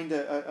find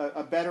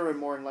a better and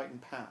more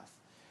enlightened path.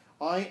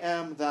 I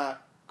am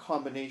that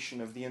combination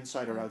of the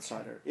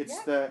insider-outsider. It's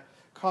the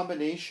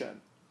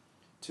combination,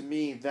 to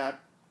me,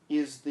 that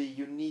is the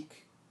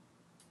unique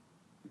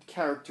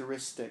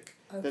characteristic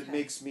that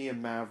makes me a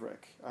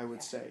maverick, I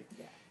would say,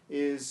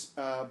 is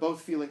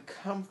both feeling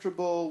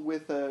comfortable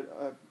with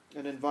an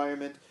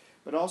environment,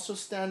 but also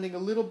standing a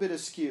little bit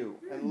askew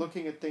and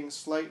looking at things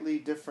slightly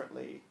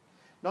differently.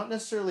 Not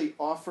necessarily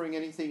offering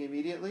anything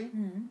immediately,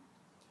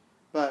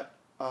 but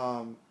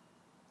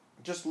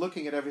just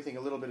looking at everything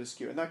a little bit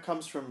askew. And that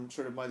comes from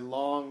sort of my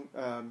long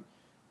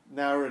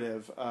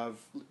narrative of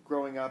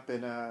growing up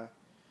in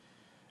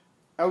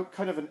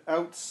kind of an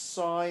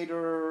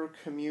outsider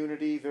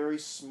community, very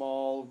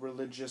small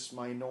religious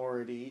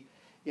minority,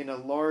 in a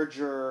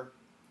larger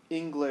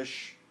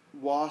English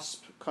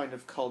WASP kind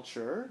of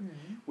culture,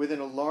 within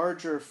a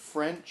larger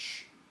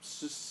French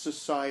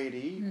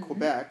society,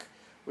 Quebec,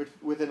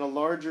 within a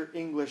larger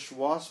English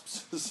WASP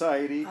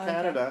society,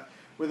 Canada,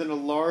 within a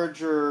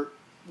larger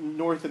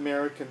North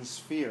American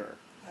sphere.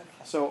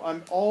 So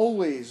I'm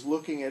always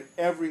looking at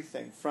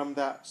everything from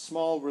that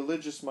small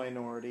religious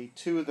minority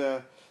to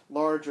the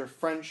larger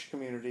French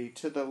community,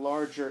 to the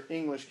larger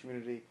English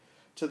community,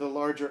 to the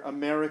larger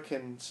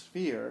American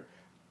sphere.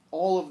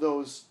 All of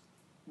those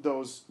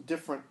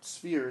different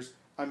spheres,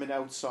 I'm an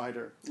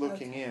outsider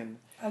looking in,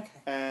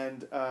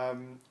 and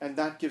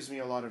that gives me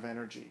a lot of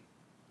energy.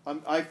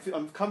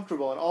 I'm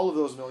comfortable in all of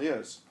those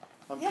milieus.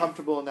 I'm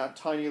comfortable in that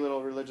tiny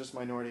little religious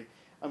minority.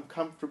 I'm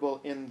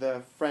comfortable in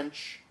the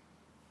French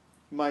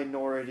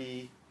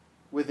minority,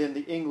 within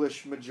the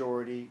English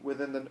majority,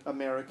 within the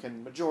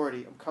American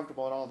majority. I'm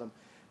comfortable in all of them,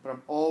 but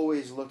I'm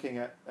always looking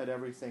at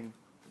everything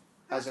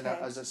as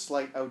a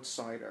slight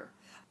outsider.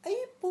 Are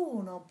you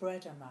born or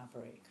bred a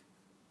maverick?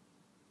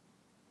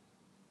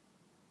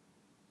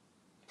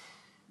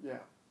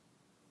 Yeah.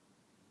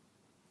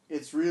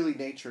 It's really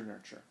nature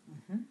nurture.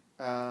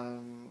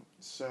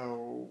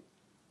 So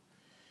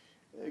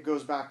it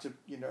goes back to,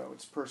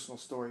 its personal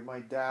story. My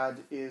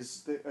dad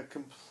is a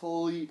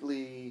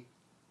completely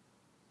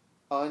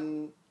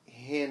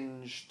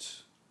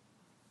unhinged,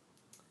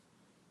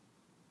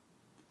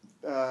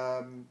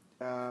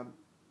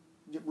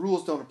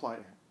 rules don't apply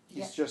to him.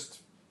 He's just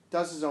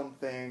does his own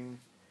thing,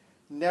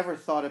 never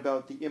thought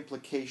about the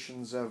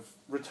implications of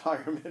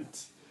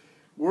retirement,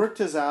 worked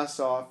his ass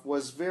off,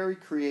 was very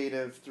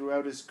creative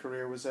throughout his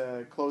career, was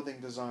a clothing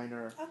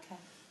designer.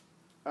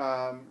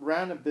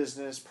 Ran a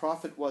business.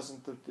 Profit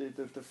wasn't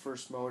the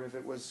first motive.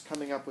 It was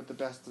coming up with the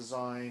best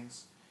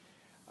designs.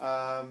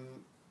 And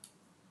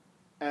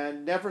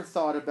never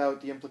thought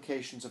about the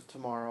implications of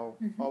tomorrow.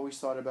 Always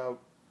thought about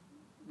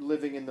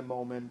living in the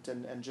moment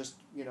and just,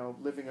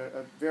 living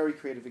a very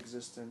creative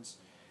existence.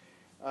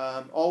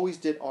 Always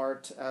did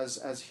art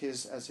as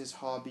his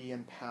hobby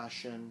and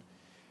passion.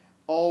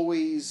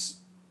 Always,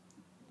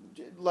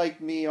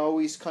 like me,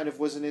 always kind of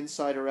was an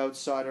insider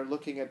outsider,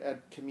 looking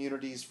at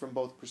communities from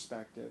both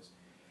perspectives.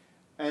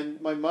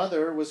 And my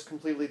mother was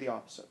completely the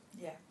opposite.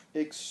 Yeah.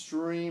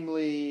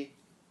 Extremely,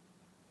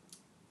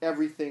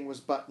 everything was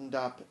buttoned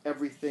up,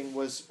 everything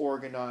was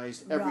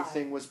organized,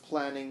 everything was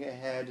planning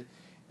ahead,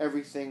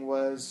 everything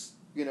was,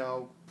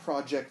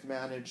 project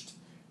managed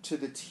to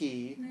the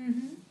T.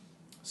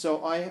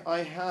 So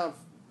I have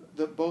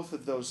both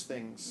of those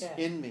things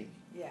in me.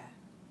 Yeah.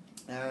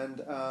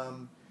 And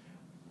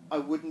I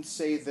wouldn't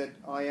say that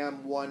I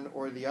am one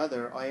or the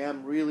other. I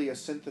am really a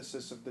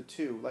synthesis of the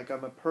two. Like,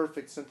 I'm a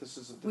perfect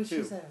synthesis of the two. Which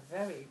is a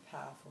very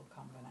powerful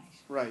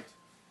combination. Right.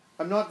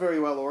 I'm not very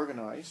well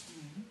organized,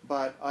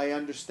 but I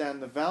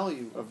understand the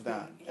value of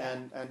that.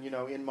 And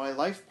in my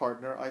life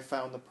partner, I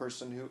found the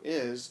person who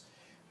is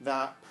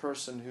that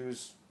person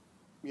who's,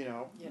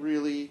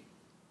 really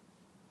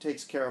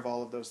takes care of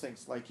all of those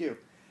things, like you.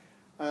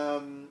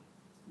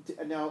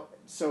 Now,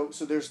 so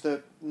there's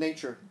the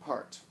nature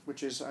part,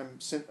 which is I'm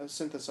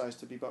synthesized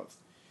to be both.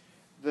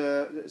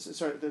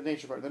 The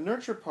nature part. The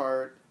nurture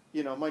part,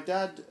 my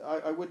dad,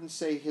 I wouldn't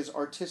say his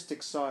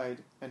artistic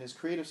side and his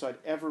creative side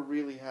ever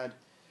really had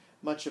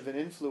much of an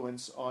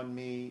influence on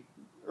me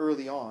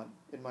early on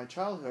in my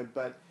childhood,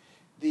 but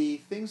the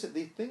things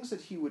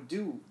that he would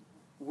do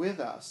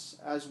with us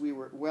as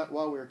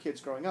while we were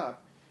kids growing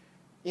up,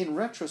 in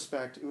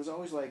retrospect, it was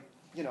always like,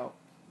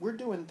 we're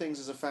doing things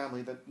as a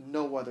family that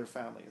no other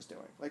family is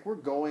doing. Like, we're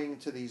going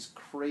to these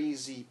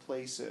crazy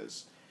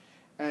places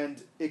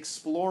and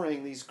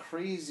exploring these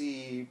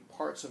crazy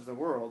parts of the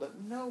world that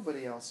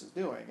nobody else is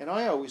doing. And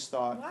I always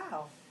thought,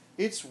 wow,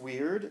 it's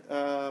weird.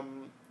 Why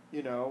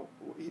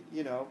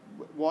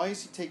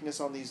is he taking us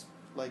on these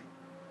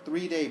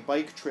 3-day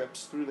bike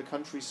trips through the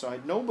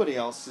countryside? Nobody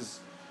else is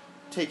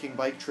taking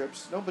bike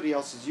trips. Nobody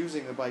else is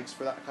using the bikes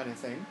for that kind of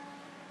thing.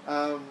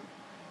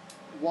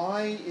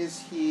 Why is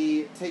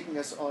he taking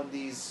us on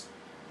these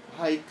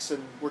hikes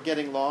and we're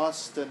getting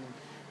lost and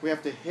we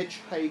have to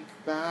hitchhike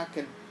back?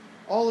 And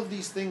all of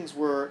these things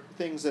were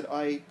things that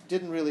I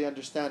didn't really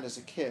understand as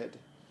a kid.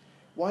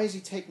 Why is he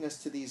taking us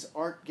to these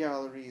art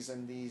galleries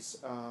and these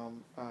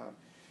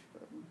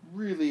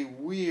really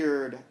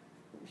weird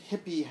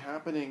hippie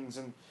happenings?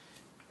 And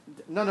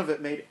none of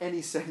it made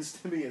any sense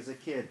to me as a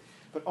kid.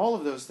 But all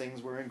of those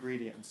things were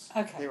ingredients.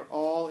 Okay. They were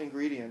all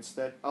ingredients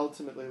that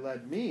ultimately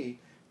led me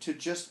to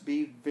just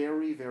be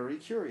very, very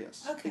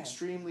curious. Okay.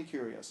 Extremely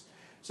curious.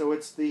 So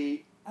it's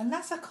the... And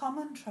that's a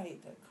common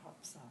trait that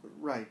crops up.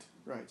 Right.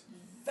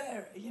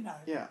 Very,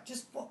 Yeah.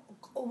 just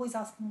always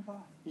asking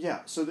why.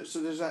 Yeah, so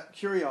there's that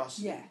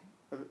curiosity, Yeah.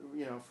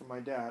 From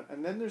my dad.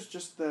 And then there's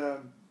just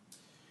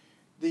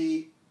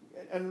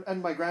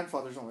and my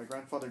grandfather's on. My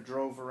grandfather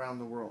drove around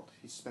the world.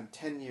 He spent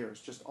 10 years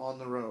just on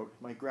the road.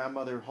 My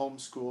grandmother road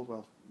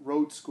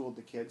schooled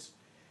the kids.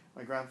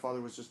 My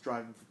grandfather was just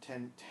driving for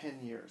 10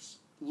 years,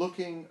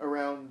 looking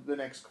around the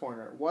next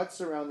corner.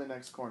 What's around the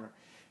next corner?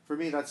 For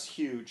me, that's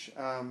huge.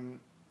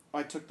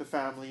 I took the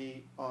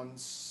family on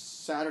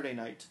Saturday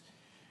night,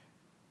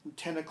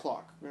 10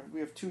 o'clock. We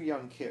have 2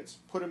 young kids.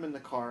 Put them in the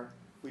car.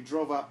 We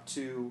drove up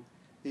to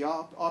the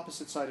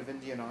opposite side of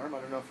Indian Arm. I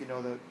don't know if you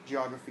know the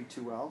geography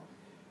too well.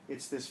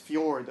 It's this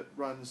fjord that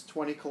runs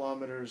 20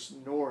 kilometers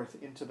north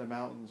into the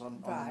mountains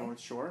on the North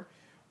Shore.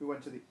 We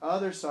went to the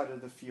other side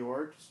of the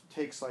fjord. It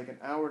takes like an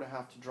hour and a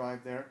half to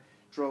drive there.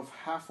 Drove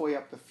halfway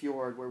up the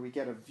fjord where we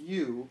get a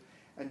view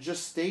and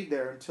just stayed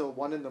there until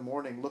 1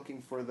 a.m.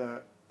 looking for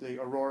the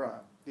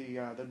aurora,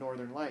 the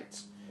northern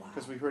lights,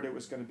 because we heard it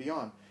was going to be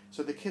on.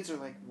 So the kids are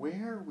like,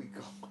 where are we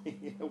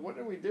going? What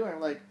are we doing?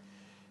 I'm like,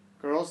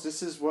 girls,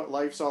 this is what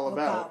life's all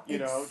about.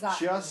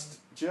 Exactly.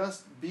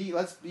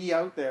 Let's be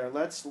out there.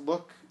 Let's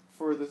look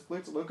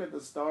at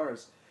the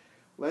stars.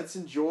 Let's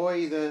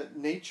enjoy the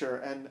nature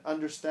and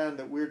understand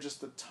that we're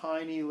just a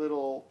tiny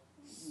little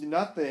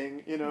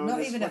nothing,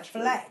 Not even a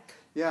fleck.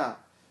 Yeah.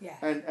 Yeah.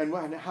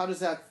 And how does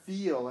that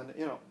feel? And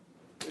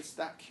it's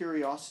that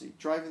curiosity.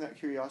 Driving that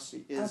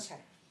curiosity is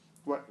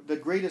what the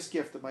greatest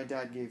gift that my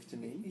dad gave to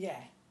me. Yeah.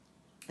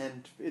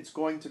 And it's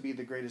going to be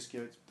the greatest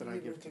gift that I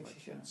give to my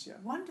kids. Yeah.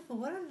 Wonderful.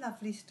 What a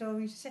lovely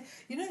story to say.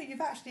 You've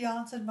actually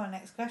answered my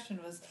next question,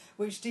 was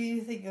which do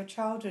you think your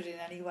childhood in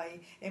any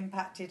way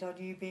impacted on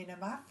you being a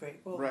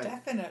maverick? Well,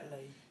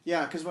 definitely.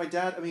 Yeah, because my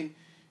dad,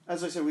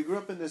 as I said, we grew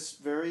up in this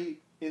very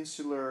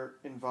insular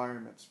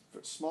environment.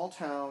 Small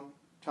town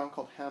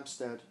called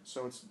Hampstead.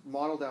 So it's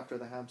modeled after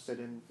the Hampstead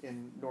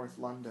in North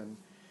London.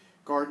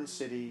 Garden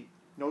City,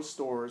 no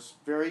stores,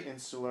 very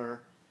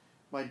insular.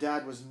 My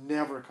dad was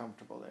never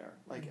comfortable there.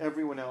 Like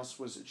everyone else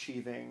was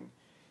achieving.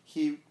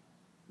 He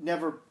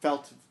never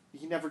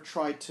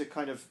tried to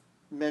kind of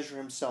measure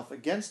himself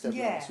against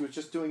everyone else. He was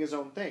just doing his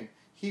own thing.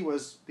 He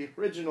was the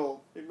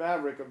original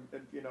maverick of,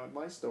 in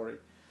my story.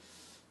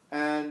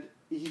 and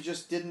he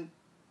just didn't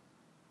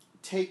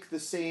take the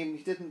same.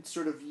 He didn't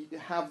sort of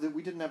have the.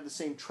 We didn't have the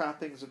same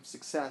trappings of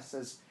success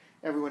as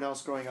everyone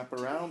else growing up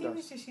around us. He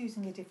was just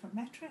using a different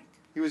metric.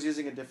 He was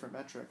using a different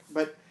metric,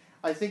 but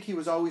I think he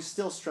was always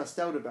still stressed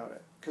out about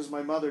it, because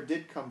my mother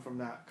did come from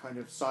that kind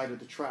of side of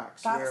the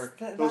tracks where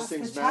those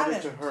things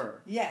mattered to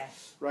her.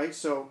 Yes. Right?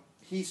 So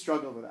he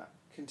struggled with that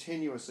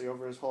continuously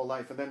over his whole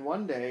life. And then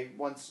one day,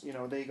 once,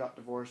 they got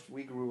divorced,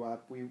 we grew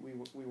up, we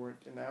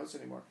weren't in the house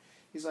anymore.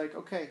 He's like,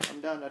 okay, I'm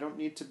done. I don't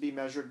need to be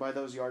measured by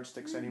those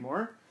yardsticks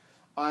anymore.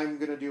 I'm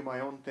going to do my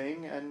own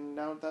thing, and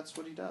now that's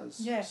what he does.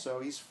 Yeah.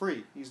 So he's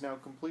free. He's now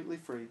completely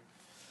free.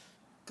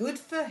 Good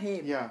for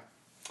him. Yeah.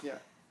 Yeah.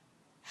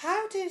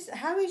 How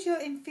is your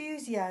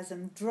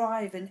enthusiasm,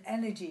 drive, and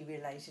energy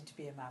related to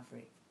be a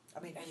maverick? I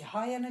mean, are you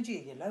high energy?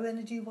 Are you low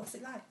energy? What's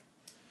it like?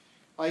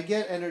 I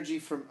get energy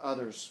from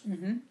others,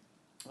 and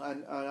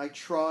I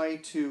try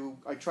to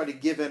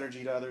give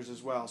energy to others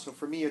as well. So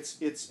for me,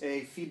 it's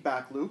a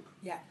feedback loop.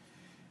 Yeah.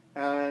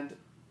 And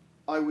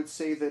I would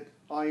say that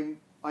I'm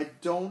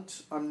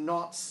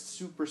not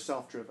super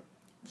self-driven.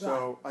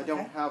 So I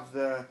don't have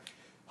the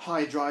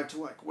high drive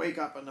to wake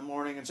up in the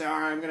morning and say, all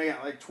right, I'm going to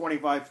get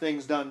 25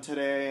 things done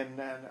today,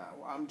 and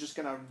I'm just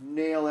going to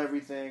nail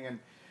everything, and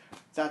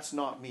that's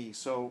not me.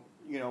 So,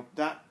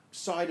 that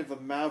side of a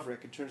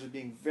maverick in terms of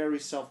being very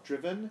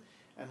self-driven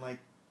and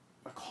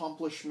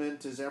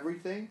accomplishment is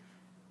everything,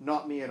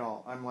 not me at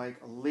all. I'm like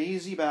a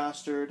lazy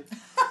bastard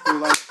who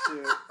likes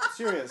to,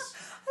 serious.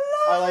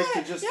 I like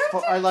to just.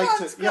 I like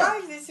to.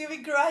 Yeah. This would be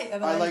great.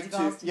 I like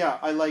to. Yeah.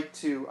 I like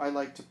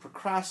to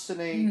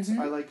procrastinate.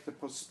 I like to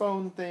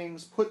postpone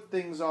things, put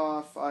things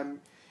off.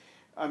 I'm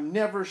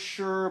never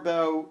sure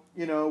about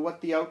what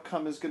the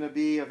outcome is going to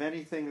be of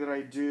anything that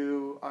I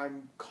do.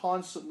 I'm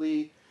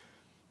constantly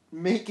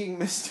making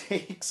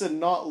mistakes and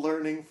not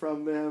learning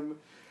from them.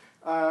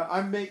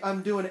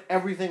 I'm doing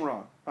everything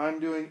wrong.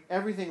 I'm doing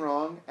everything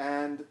wrong,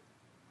 and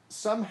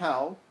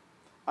somehow,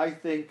 I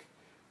think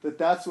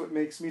that's what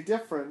makes me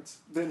different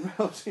than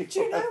most people. Do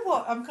you know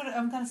what? I'm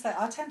gonna say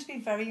I tend to be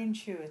very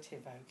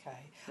intuitive, okay?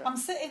 Yeah. I'm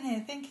sitting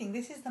here thinking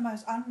this is the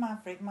most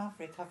maverick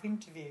I've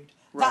interviewed.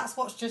 Right. That's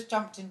what's just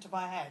jumped into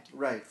my head.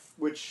 Right.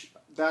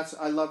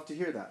 I love to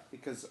hear that,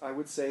 because I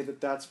would say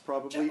that's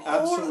probably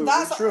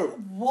absolutely true.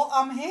 What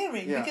I'm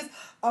hearing, because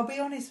I'll be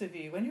honest with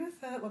you, when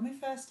we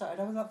first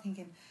started, I was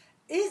thinking,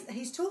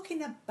 he's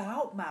talking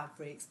about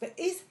mavericks, but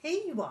is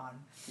he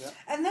one? Yeah.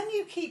 And then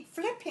you keep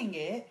flipping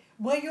it,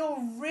 where you're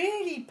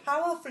really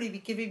powerfully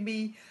giving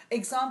me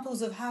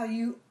examples of how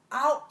you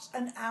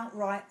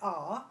outright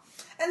are,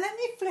 and then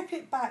you flip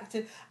it back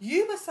to,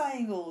 you were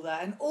saying all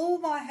that, and all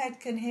my head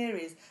can hear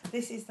is,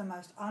 this is the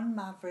most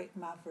maverick.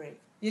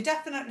 You're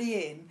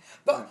definitely in,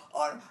 but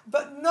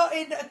not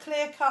in a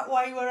clear-cut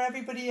way where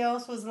everybody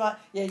else was like,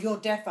 yeah, you're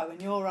defo,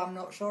 and I'm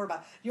not sure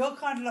about. You're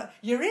kind of like,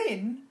 you're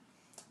in,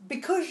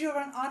 because you're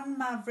an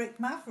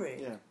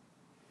maverick. Yeah.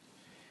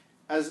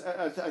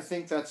 I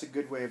think that's a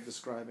good way of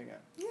describing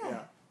it. Yeah.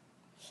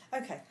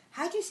 Okay.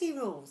 How do you see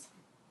rules?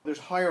 There's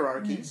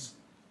hierarchies,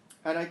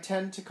 and I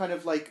tend to kind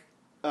of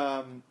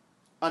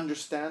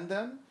understand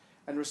them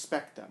and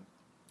respect them.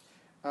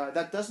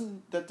 That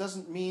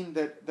doesn't mean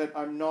that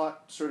I'm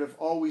not sort of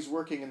always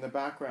working in the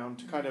background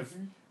to kind of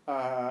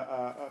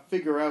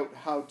figure out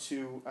how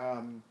to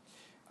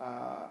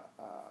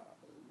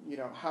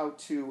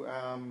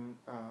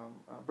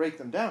break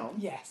them down.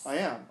 Yes, I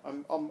am.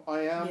 I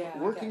am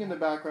working in the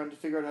background to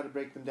figure out how to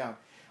break them down.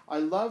 I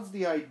love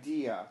the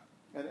idea,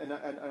 and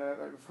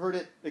I've heard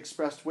it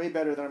expressed way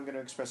better than I'm going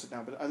to express it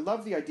now. But I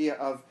love the idea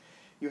of,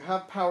 you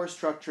have power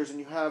structures and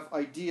you have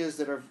ideas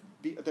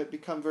that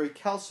become very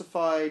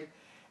calcified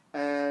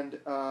and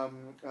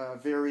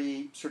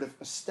very sort of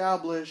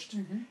established,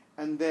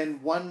 and then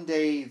one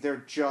day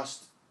they're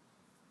just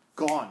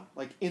gone,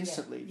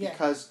 instantly,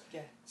 because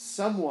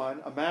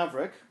someone, a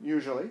maverick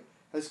usually,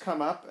 has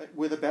come up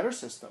with a better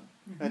system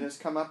and has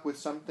come up with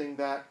something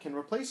that can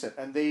replace it,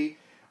 and they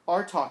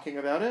are talking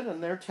about it,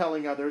 and they're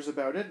telling others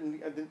about it,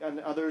 and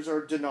others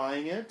are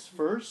denying it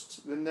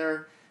first, then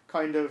they're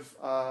kind of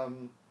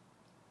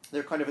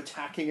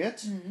attacking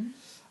it,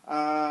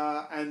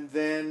 and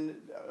then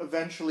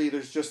eventually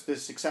there's just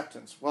this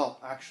acceptance. Well,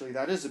 actually,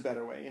 that is a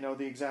better way.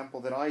 The example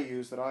that I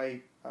use, that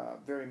I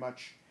very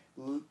much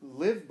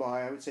live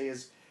by, I would say,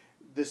 is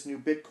this new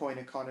Bitcoin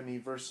economy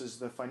versus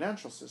the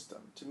financial system.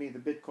 To me, the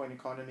Bitcoin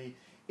economy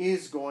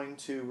is going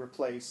to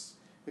replace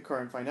the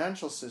current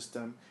financial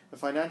system. The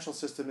financial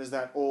system is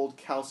that old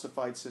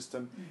calcified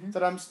system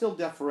that I'm still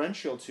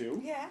deferential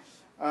to. Yeah.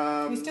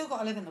 We still got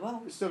to live in the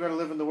world. We still got to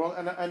live in the world,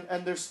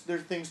 and there's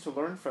things to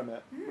learn from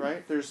it,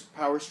 right? There's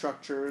power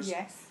structures.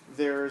 Yes.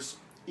 There's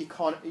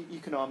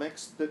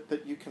economics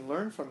that you can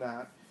learn from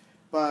that.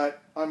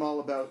 But I'm all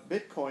about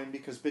Bitcoin,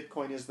 because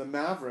Bitcoin is the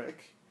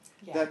maverick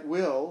that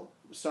will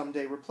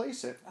someday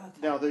replace it. Okay.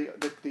 Now,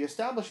 the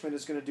establishment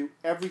is going to do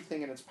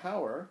everything in its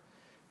power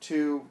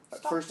to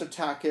first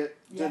attack it,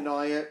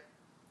 deny it,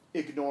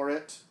 ignore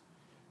it,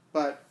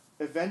 but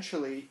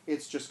eventually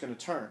it's just going to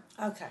turn.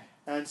 Okay.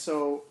 And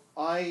so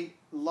I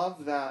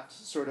love that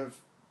sort of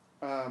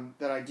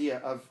that idea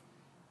of,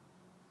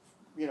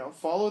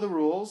 follow the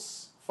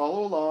rules,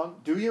 follow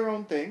along, do your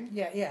own thing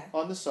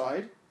on the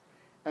side,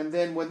 and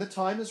then when the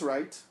time is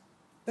right,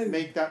 Boom.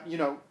 make that,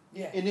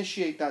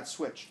 initiate that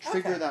switch,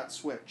 trigger that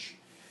switch.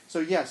 So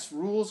yes,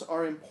 rules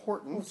are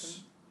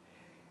important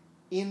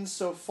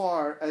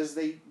insofar as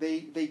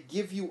they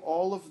give you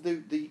all of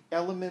the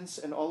elements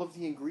and all of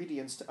the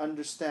ingredients to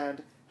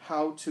understand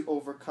how to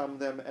overcome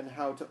them and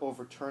how to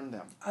overturn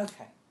them.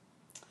 Okay.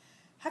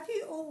 Have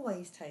you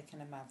always taken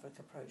a maverick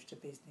approach to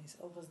business,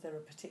 or was there a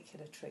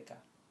particular trigger?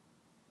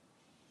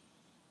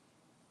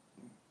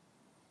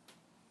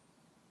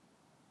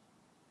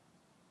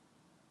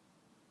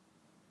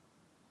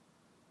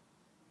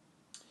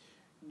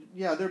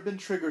 Yeah, there have been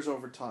triggers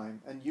over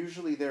time, and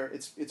usually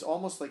it's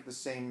almost like the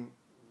same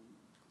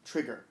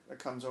trigger that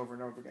comes over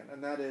and over again,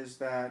 and that is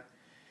that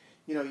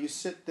you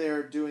sit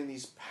there doing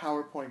these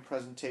PowerPoint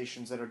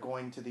presentations that are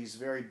going to these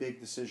very big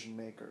decision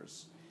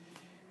makers,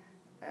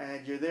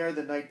 and you're there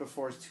the night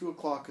before. It's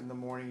 2:00 in the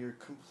morning. You're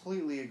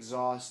completely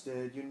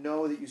exhausted. You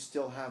know that you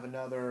still have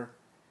another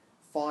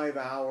 5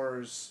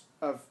 hours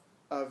of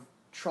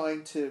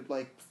trying to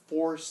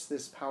force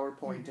this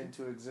PowerPoint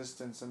into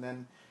existence, and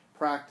then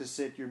practice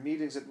it. Your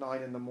meeting's at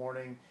 9 in the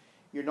morning.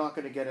 You're not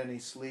going to get any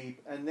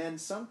sleep, and then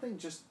something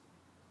just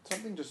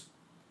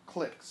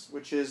clicks,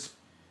 which is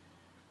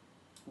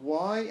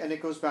why, and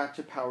it goes back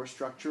to power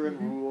structure and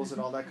rules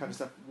and all that kind of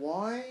stuff.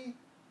 Why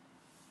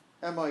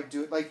am I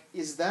doing,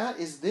 is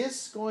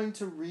this going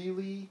to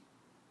really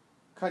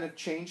kind of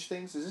change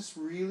things? Is this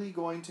really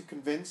going to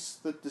convince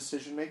the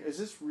decision maker? Is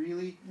this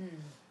really,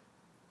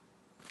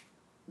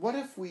 what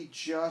if we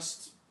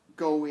just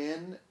go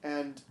in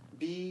and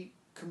be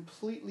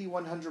completely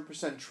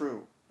 100%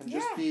 true and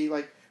just be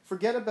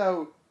forget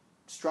about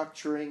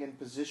structuring and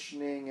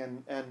positioning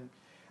and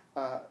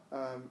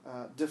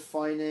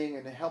defining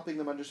and helping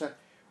them understand.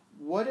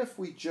 What if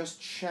we just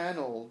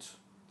channeled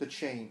the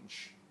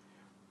change?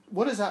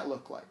 What does that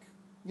look like?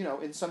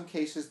 In some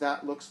cases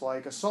that looks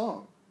like a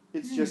song.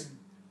 It's just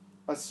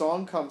a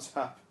song comes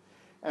up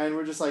and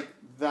we're just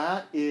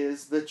that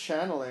is the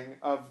channeling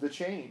of the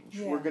change.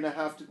 We're gonna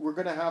have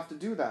to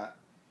do that.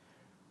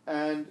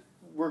 And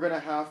we're gonna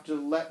have to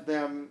let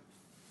them,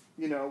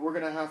 we're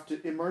gonna have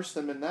to immerse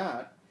them in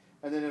that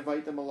and then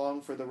invite them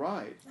along for the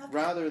ride.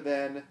 Rather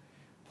than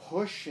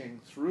pushing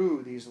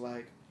through these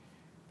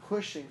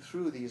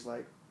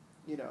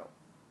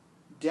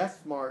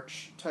death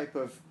march type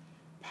of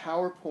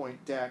PowerPoint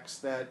decks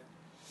that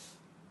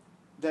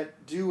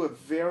do a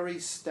very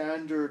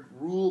standard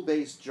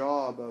rule-based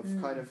job of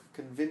kind of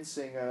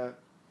convincing a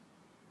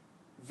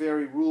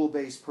very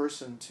rule-based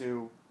person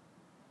to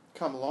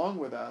come along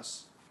with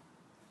us.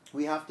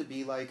 We have to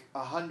be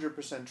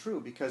 100% true,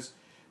 because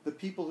the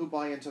people who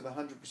buy into the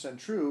 100%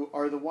 true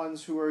are the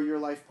ones who are your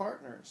life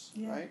partners,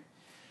 right?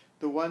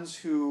 The ones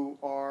who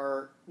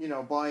are,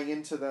 buying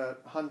into the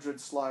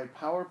 100-slide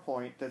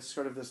PowerPoint that's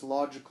sort of this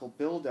logical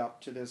build-up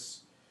to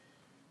this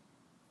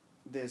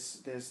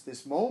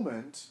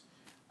moment.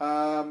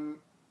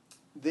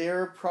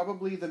 They're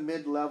probably the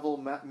mid-level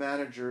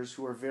managers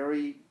who are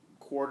very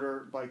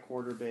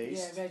quarter-by-quarter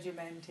based. Yeah,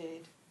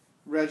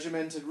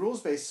 Regimented,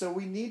 rules-based. So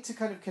we need to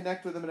kind of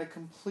connect with them at a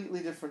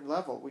completely different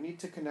level. We need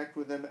to connect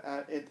with them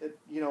at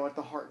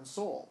the heart and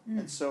soul.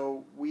 And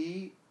so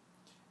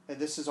and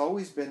this has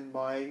always been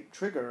my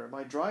trigger,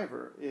 my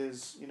driver,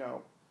 is,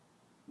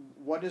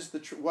 what is the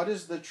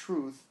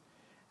truth,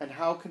 and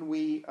how can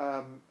we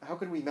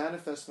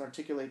manifest and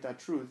articulate that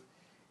truth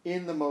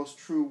in the most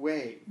true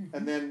way?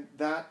 And then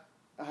that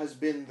has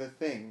been the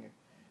thing.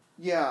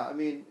 Yeah, I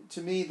mean,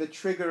 to me, the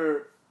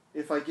trigger,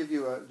 if I give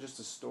you just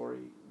a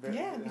story, it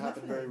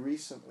happened very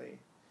recently.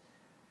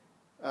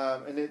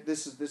 And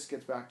this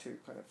gets back to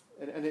kind of,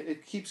 and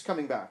it keeps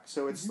coming back.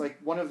 So it's like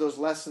one of those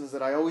lessons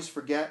that I always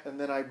forget, and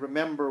then I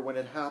remember when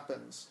it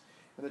happens.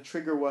 And the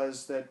trigger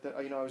was that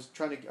I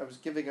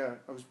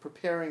was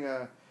preparing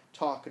a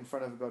talk in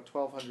front of about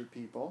 1,200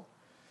 people,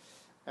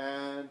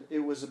 and it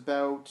was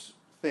about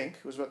THNK.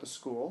 It was about the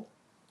school,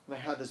 and I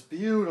had this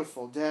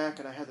beautiful deck,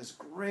 and I had this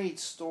great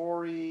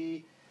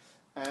story,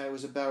 and it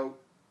was about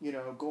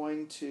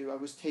I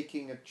was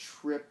taking a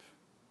trip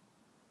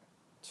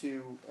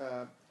to.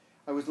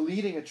 I was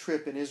leading a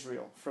trip in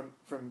Israel from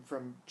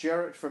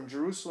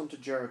Jerusalem to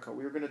Jericho.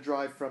 We were going to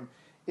drive from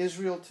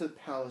Israel to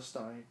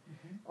Palestine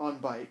on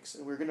bikes,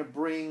 and we were going to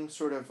bring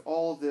sort of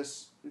all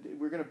this. We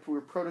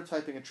were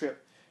prototyping a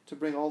trip to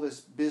bring all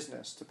this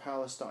business to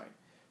Palestine,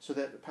 so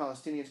that the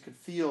Palestinians could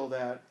feel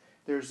that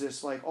there's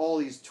this all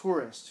these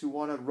tourists who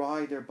want to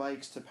ride their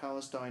bikes to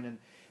Palestine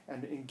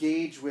and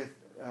engage with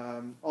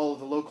all of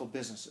the local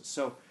businesses.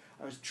 So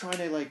I was trying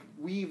to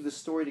weave the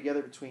story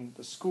together between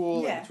the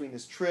school and between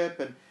this trip,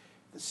 and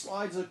the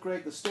slides looked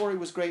great, the story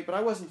was great, but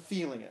I wasn't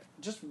feeling it.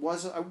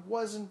 I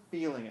wasn't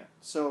feeling it.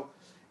 So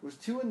it was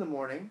 2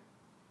 a.m.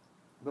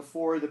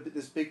 before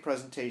this big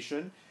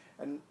presentation,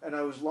 and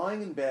I was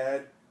lying in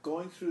bed,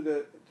 going through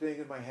the thing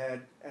in my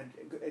head, and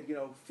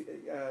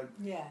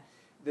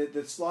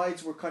the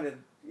slides were kind of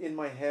in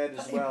my head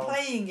as well.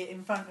 Playing it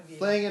in front of you.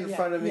 Playing it in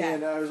front of me, yeah.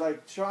 and I was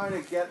like trying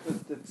to get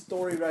the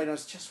story right. I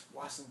was just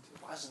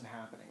it wasn't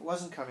happening. It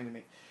wasn't coming to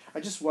me. I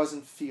just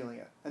wasn't feeling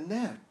it. And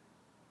then,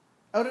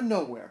 out of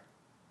nowhere,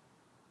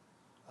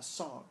 a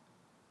song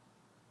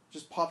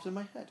just popped in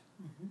my head.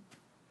 Mm-hmm.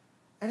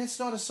 And it's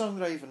not a song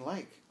that I even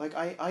like. Like,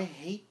 I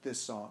hate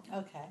this song.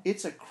 Okay.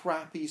 It's a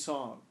crappy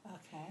song.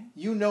 Okay.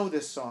 You know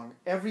this song.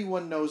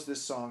 Everyone knows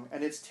this song.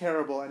 And it's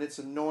terrible, and it's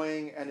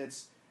annoying, and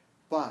it's...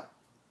 But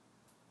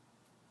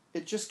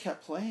it just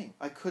kept playing.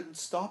 I couldn't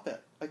stop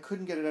it. I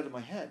couldn't get it out of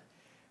my head.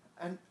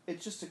 And it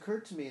just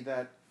occurred to me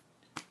that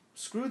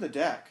screw the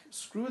deck.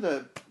 Screw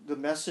the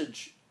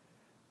message.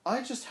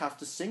 I just have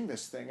to sing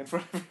this thing in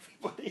front of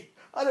everybody.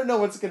 I don't know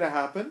what's going to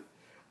happen.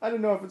 I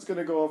don't know if it's going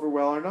to go over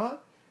well or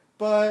not.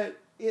 But...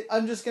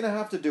 I'm just going to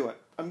have to do it.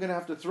 I'm going to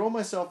have to throw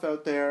myself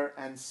out there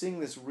and sing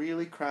this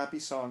really crappy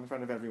song in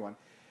front of everyone.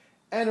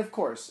 And of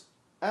course,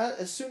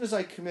 as soon as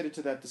I committed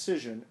to that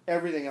decision,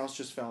 everything else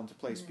just fell into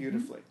place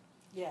beautifully.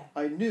 Yeah.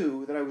 I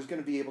knew that I was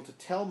going to be able to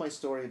tell my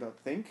story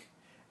about THNK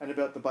and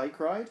about the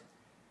bike ride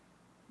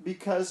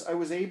because I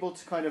was able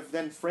to kind of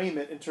then frame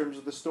it in terms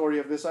of the story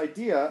of this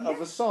idea of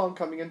a song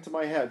coming into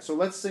my head. So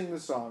let's sing the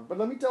song. But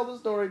let me tell the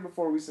story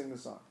before we sing the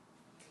song.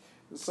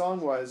 The song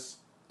was...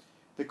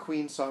 the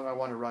Queen song, I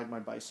Want to Ride My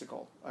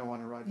Bicycle. I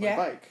Want to Ride My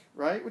Bike,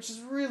 right? Which is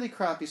a really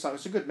crappy song.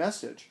 It's a good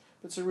message,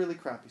 but it's a really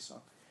crappy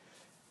song.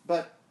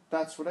 But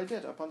that's what I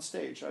did up on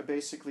stage. I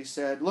basically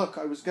said, look,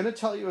 I was going to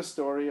tell you a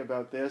story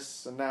about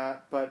this and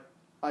that, but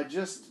I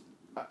just,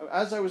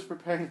 as I was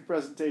preparing the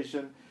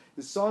presentation,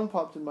 this song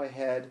popped in my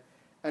head,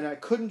 and I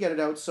couldn't get it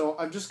out, so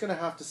I'm just going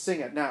to have to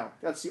sing it now.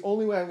 That's the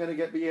only way I'm going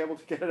to be able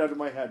to get it out of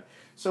my head.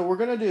 So we're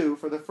going to do,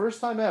 for the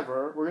first time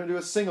ever, we're going to do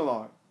a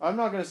sing-along. I'm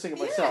not going to sing it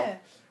myself.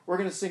 We're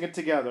going to sing it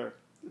together.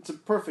 It's a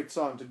perfect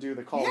song to do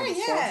the call and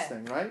response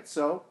thing, right?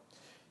 So,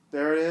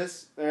 there it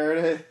is. There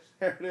it is.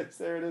 There it is.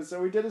 There it is.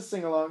 So we did a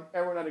sing-along.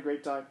 Everyone had a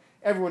great time.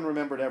 Everyone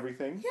remembered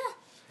everything. Yeah.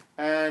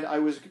 And I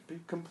was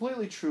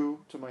completely true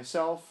to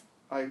myself.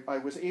 I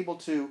was able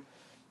to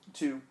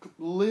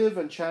live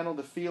and channel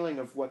the feeling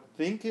of what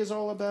THNK is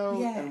all about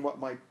and what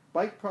my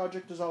bike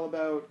project is all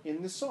about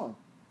in this song.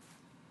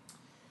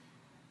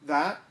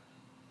 That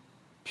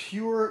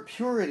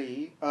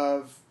purity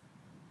of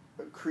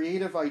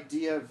creative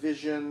idea,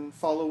 vision,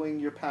 following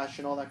your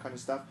passion, all that kind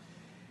of stuff,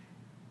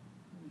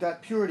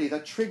 that purity,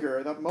 that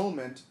trigger, that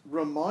moment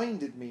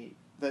reminded me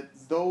that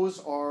those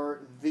are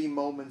the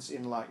moments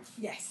in life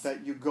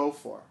that you go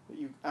for, that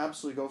you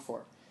absolutely go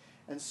for.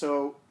 And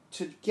so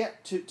to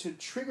get to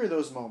trigger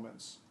those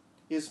moments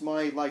is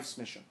my life's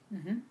mission.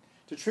 Mm-hmm.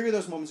 To trigger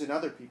those moments in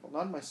other people,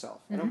 not myself.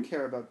 Mm-hmm. I don't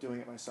care about doing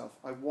it myself.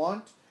 I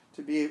want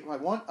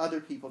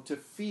other people to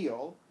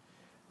feel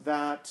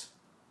that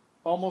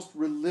almost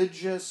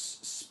religious,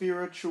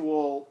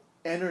 spiritual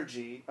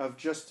energy of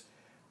just,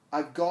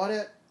 I've got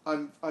it,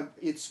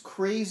 it's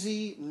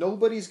crazy,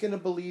 nobody's going to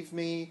believe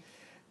me,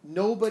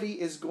 nobody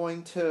is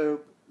going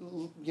to,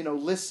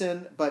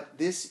 listen, but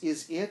this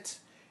is it,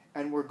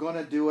 and we're going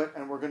to do it,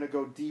 and we're going to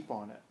go deep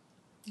on it.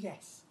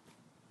 Yes.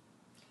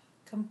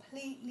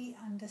 Completely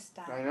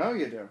understand. I know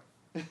you do.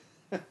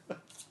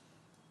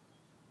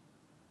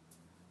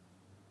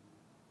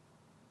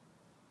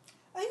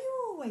 Are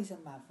you always a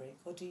maverick,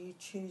 or do you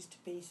choose to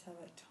be so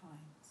at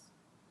times?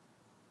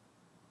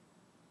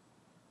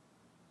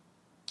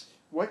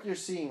 What you're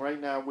seeing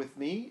right now with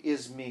me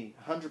is me,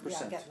 100%. Yeah,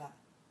 I get that.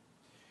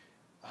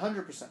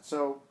 100%.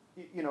 So,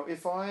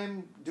 if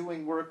I'm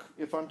doing work,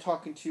 if I'm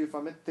talking to you, if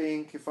I'm at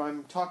THNK, if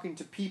I'm talking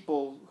to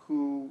people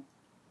who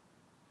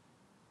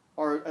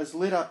are as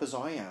lit up as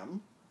I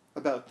am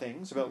about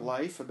things, about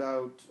life,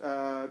 about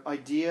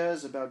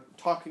ideas, about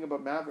talking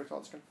about Maverick, all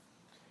this kind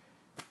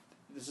of,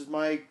 this is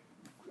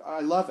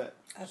I love it.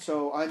 Okay.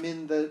 So I'm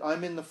in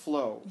the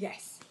flow.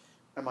 Yes.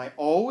 Am I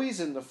always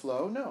in the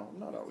flow? No, I'm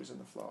not always in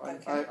the flow.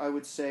 Okay. I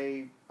would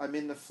say I'm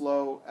in the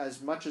flow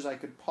as much as I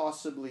could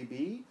possibly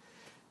be.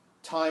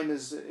 Time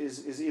is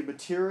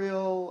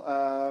immaterial.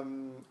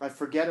 I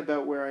forget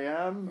about where I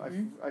am.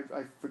 Mm-hmm.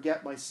 I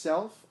forget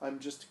myself. I'm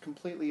just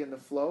completely in the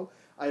flow.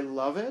 I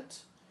love it.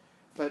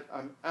 But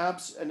I'm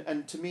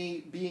and to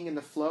me, being in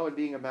the flow and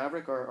being a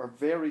maverick are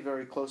very,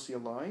 very closely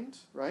aligned,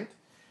 right?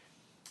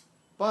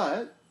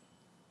 But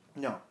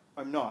no,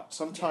 I'm not.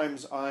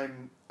 Sometimes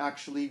I'm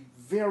actually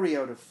very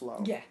out of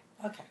flow. Yeah,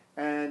 okay.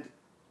 And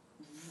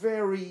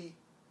very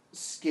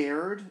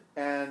scared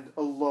and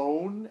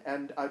alone,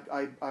 and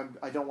I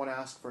don't want to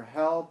ask for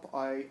help.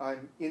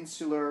 I'm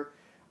insular.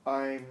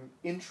 I'm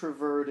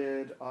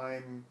introverted.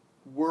 I'm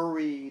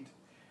worried.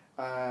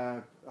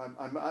 I'm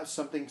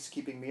something's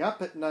keeping me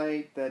up at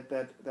night. And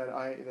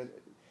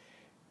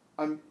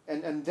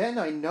then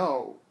I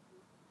know,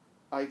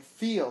 I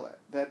feel it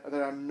that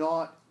I'm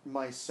not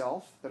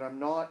myself, that I'm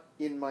not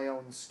in my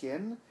own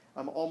skin.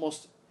 I'm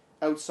almost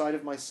outside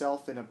of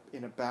myself in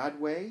a bad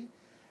way.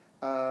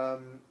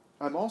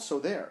 I'm also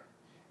there.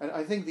 And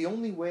I think the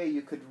only way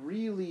you could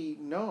really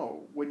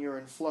know when you're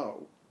in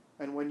flow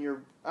and when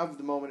you're of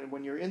the moment and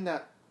when you're in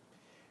that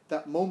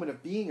moment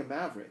of being a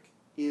maverick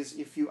is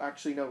if you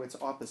actually know its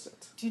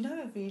opposite. Do you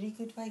know a really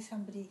good way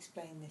somebody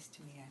explained this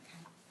to me,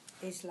 okay?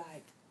 It's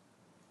like,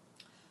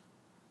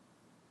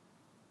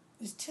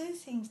 there's two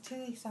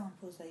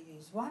examples they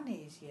use. One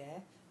is,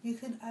 you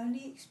can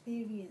only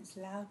experience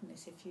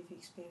loudness if you've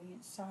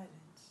experienced silence.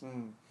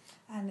 Mm.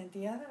 And then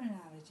the other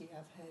analogy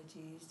I've heard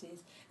used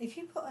is, if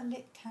you put a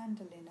lit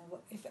candle in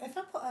if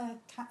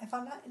I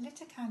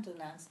lit a candle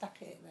now and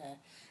stuck it there,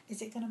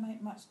 is it going to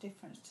make much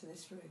difference to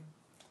this room?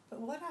 But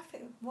what if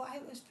it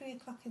was 3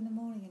 o'clock in the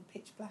morning and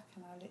pitch black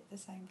and I lit the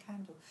same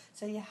candle?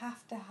 So you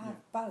have to have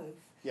both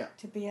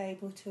to be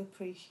able to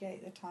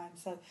appreciate the time.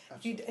 So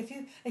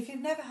if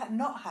you've never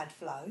not had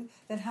flow,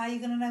 then how are you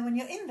going to know when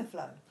you're in the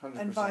flow? 100%.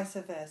 And vice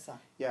versa.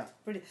 Yeah.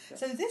 Brilliant. Yeah.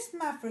 So this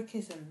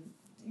maverickism,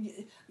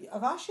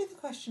 I've asked you the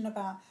question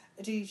about,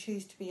 do you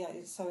choose to be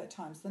so at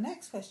times? The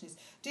next question is,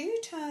 do you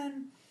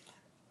turn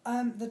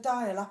the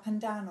dial up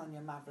and down on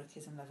your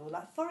maverickism level?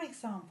 Like, for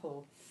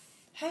example,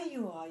 here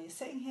you are, you're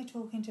sitting here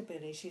talking to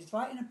Billy, she's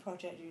writing a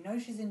project, you know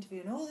she's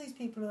interviewing all these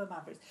people who are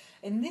mavericks.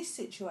 In this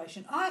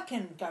situation, I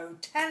can go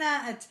 10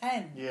 out of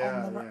 10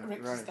 on the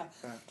Richter scale.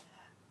 Yeah.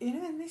 You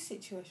know, in this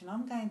situation,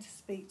 I'm going to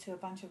speak to a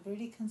bunch of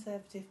really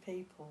conservative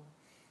people.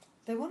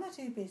 They want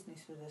to do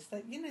business with us.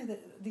 That, you know,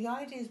 the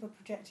ideas we're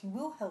projecting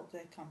will help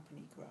their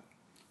company grow.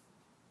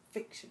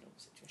 Fictional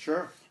situation.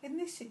 Sure. In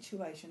this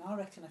situation, I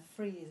reckon a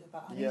 3 is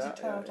about, I need to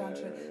trail down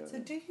to it. So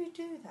do you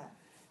do that?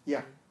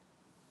 Yeah.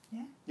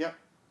 Yeah? Yep.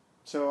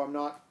 So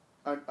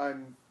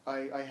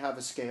I have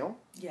a scale.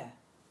 Yeah.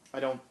 I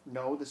don't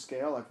know the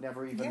scale. I've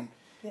never even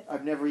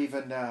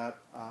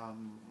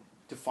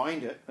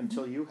defined it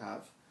until you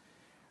have.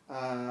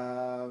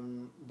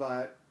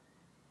 But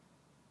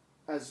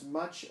as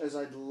much as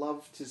I'd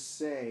love to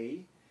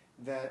say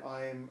that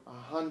I'm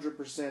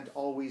 100%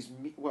 always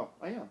me, well,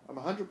 I am. I'm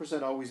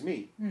 100% always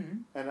me.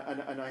 Mm-hmm. And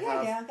I I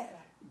have get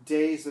that.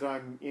 days that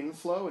I'm in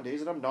flow and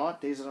days that I'm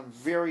not, days that I'm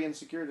very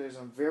insecure, days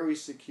I'm very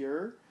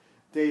secure,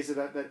 days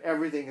that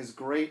everything is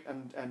great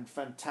and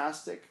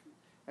fantastic,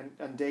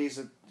 and days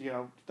that, you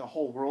know, the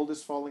whole world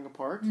is falling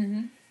apart.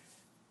 Mm-hmm.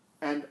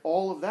 And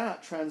all of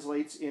that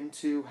translates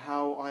into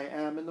how I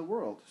am in the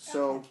world.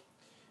 So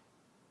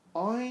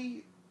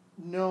I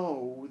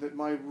know that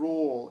my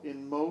role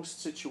in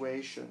most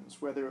situations,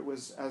 whether it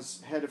was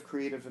as head of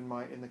creative in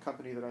the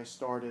company that I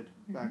started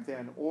back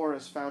then, or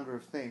as founder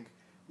of THNK,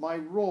 my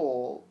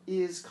role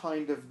is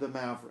kind of the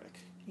maverick.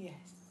 Yes.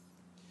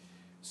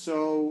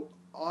 So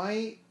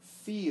I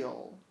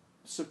feel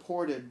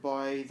supported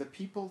by the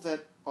people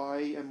that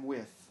I am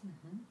with,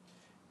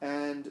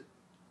 and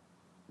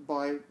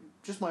by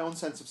just my own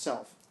sense of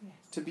self,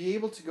 to be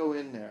able to go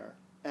in there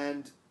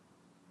and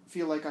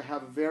feel like I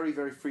have a very,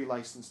 very free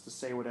license to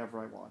say whatever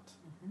I want.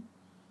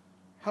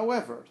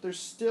 However,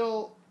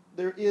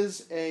 there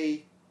is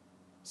a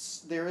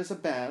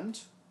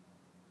band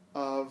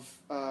of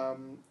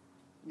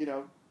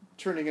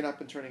turning it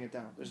up and turning it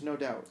down. There's no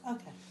doubt.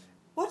 Okay.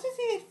 What are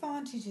the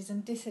advantages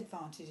and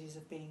disadvantages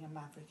of being a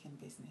maverick in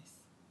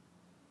business?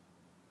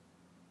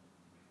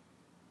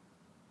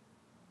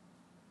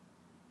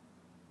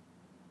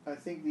 I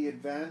think the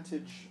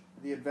advantage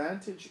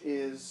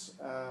is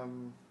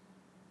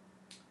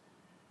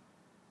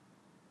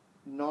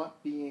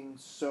not being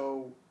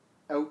so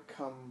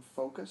outcome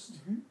focused,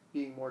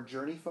 being more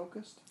journey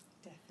focused.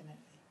 Definitely.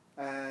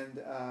 And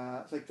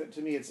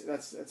to me,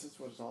 that's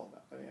what it's all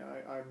about. I mean,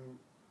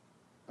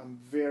 I'm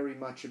very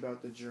much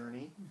about the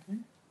journey.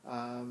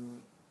 I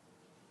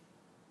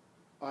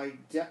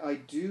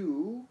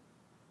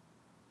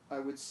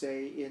would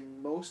say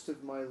in most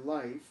of my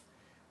life,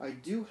 I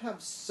do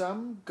have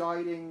some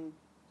guiding.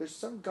 There's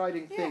some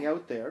guiding thing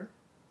out there.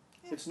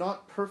 Yeah. It's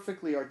not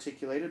perfectly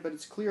articulated, but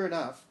it's clear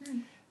enough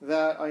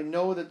that I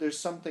know that there's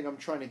something I'm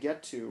trying to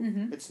get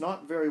to. It's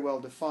not very well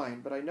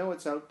defined, but I know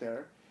it's out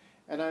there,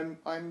 and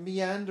I'm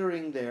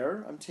meandering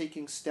there. I'm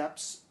taking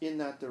steps in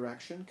that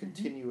direction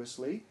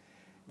continuously,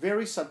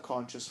 very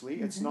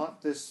subconsciously. It's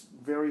not this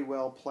very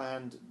well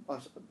planned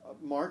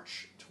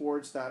march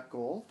towards that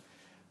goal.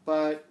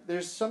 But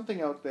there's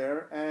something out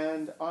there,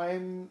 and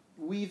I'm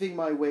weaving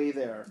my way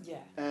there.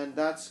 Yeah. And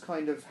that's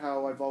kind of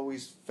how I've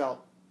always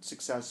felt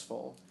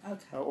successful,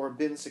 or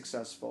been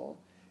successful,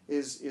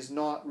 is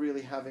not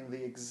really having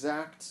the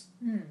exact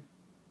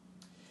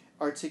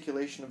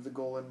articulation of the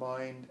goal in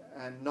mind,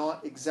 and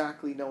not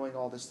exactly knowing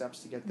all the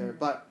steps to get there.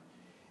 But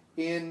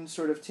in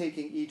sort of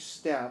taking each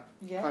step,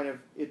 kind of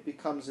it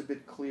becomes a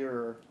bit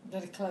clearer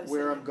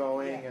where I'm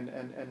going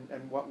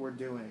and what we're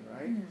doing,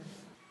 right?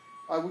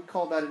 I would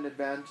call that an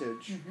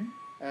advantage,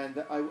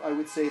 and I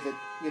would say that,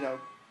 you know,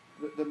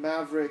 the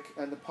maverick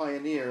and the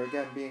pioneer,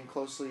 again, being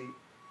closely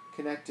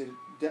connected,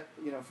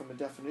 from a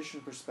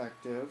definition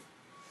perspective,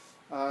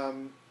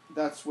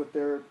 that's what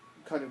they're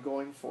kind of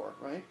going for,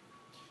 right?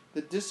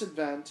 The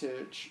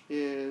disadvantage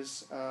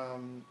is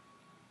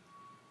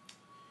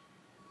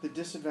the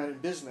disadvantage in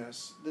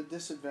business. The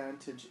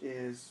disadvantage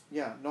is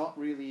not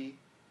really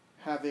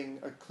having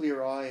a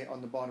clear eye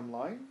on the bottom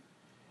line,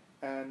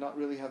 and not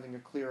really having a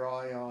clear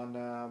eye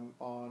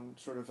on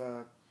sort of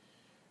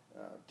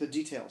the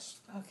details.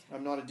 Okay.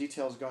 I'm not a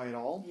details guy at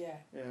all. Yeah.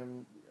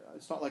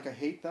 It's not like I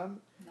hate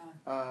them.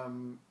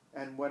 No.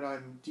 And when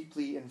I'm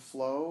deeply in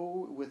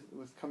flow with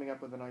coming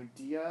up with an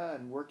idea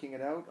and working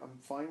it out, I'm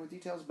fine with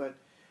details, but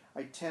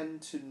I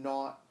tend to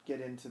not get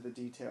into the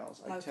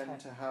details. I tend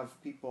to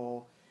have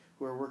people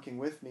who are working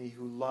with me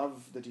who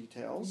love the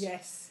details.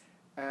 Yes.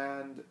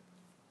 And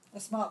a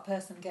smart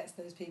person gets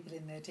those people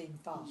in their team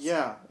fast.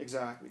 Yeah,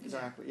 exactly.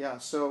 Yeah.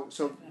 So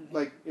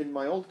like in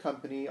my old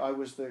company, I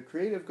was the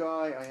creative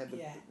guy. I had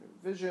the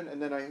vision, and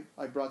then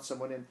I brought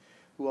someone in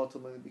who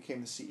ultimately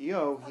became the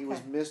CEO. He was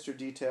Mr.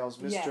 Details,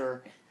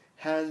 Mr.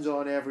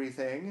 Hands-on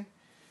everything,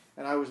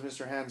 and I was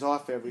Mr.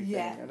 Hands-off everything,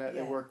 and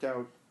it worked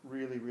out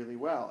really, really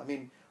well. I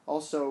mean,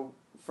 also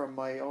from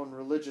my own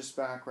religious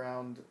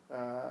background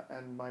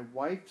and my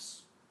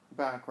wife's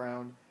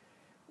background,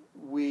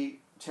 we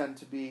tend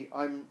to be,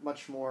 I'm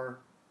much more,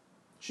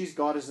 she's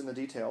God is in the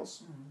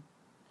details,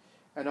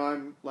 and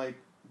I'm like,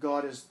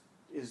 God is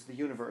the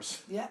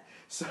universe. Yeah.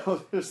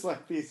 So there's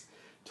like these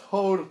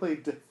totally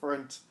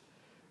different,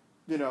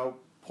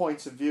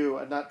 points of view,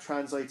 and that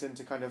translates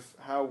into kind of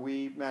how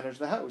we manage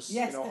the house.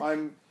 Yes.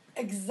 I'm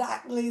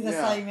exactly the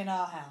same in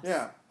our house.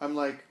 Yeah. I'm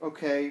like,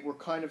 okay, we're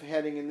kind of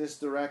heading in this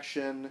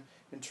direction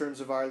in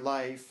terms of our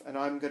life, and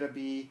I'm going to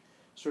be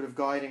sort of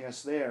guiding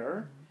us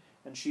there.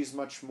 And she's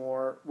much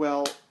more,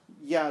 well,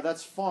 yeah,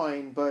 that's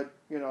fine, but,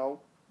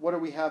 what are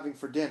we having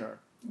for dinner?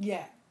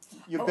 Yeah.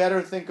 You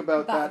better think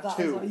about that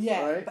too, well.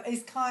 Yeah, right? But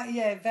it's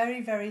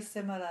very, very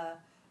similar.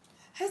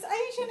 Has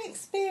Asian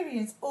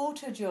experience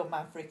altered your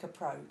Maverick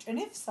approach? And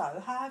if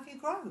so, how have you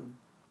grown?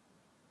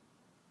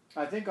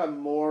 I think I'm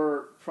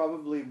more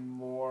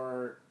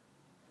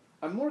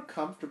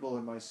comfortable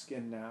in my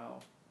skin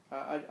now.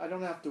 I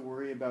don't have to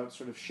worry about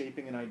sort of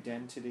shaping an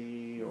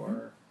identity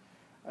or...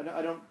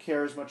 I don't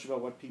care as much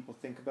about what people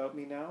think about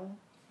me now,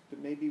 but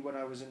maybe when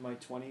I was in my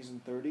 20s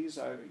and 30s,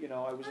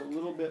 I was a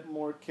little bit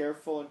more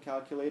careful and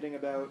calculating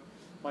about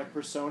my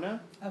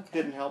persona.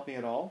 Didn't help me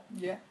at all.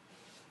 Yeah.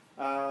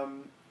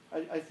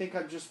 I think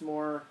I'm just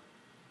more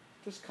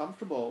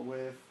comfortable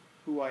with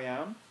who I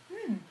am.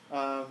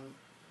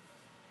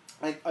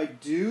 I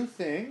do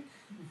think,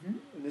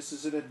 and this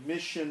is an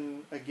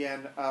admission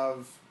again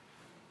of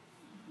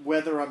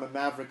whether I'm a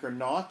maverick or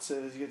not,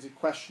 it's a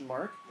question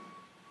mark.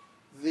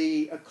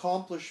 The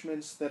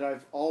accomplishments that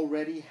I've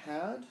already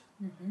had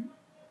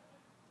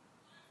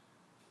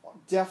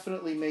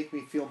definitely make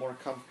me feel more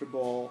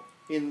comfortable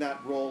in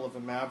that role of a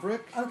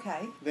maverick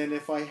than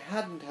if I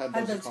hadn't had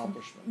those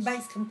accomplishments.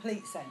 Makes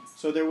complete sense.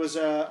 So there was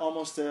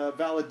almost a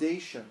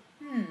validation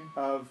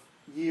of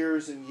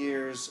years and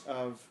years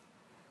of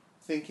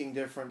thinking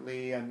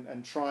differently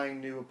and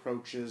trying new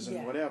approaches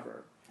and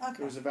whatever.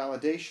 There was a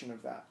validation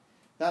of that.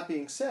 That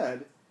being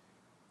said,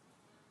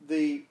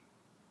 the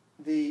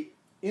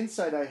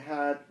insight I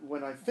had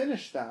when I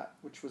finished that,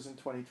 which was in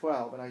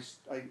 2012, and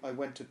I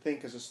went to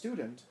THNK as a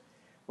student,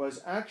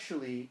 was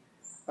actually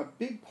a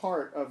big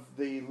part of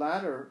the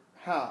latter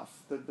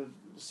half, the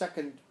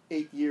second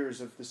 8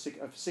 years of the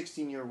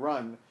 16-year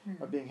run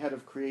of being head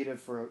of creative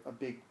for a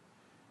big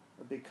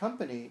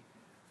company,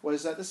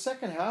 was that the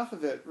second half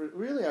of it,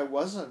 really I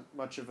wasn't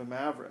much of a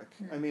maverick.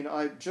 I mean,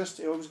 I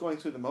was going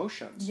through the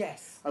motions.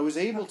 Yes. I was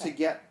able to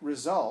get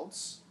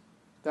results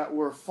that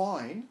were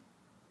fine,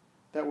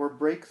 that were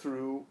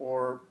breakthrough,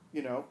 or,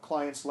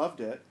 clients loved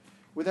it,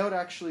 without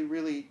actually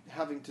really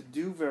having to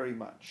do very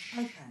much.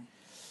 Okay.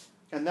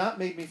 And that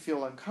made me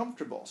feel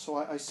uncomfortable. So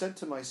I said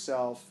to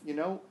myself, and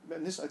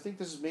I think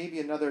this is maybe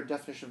another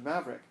definition of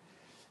maverick,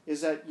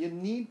 is that you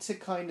need to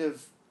kind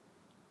of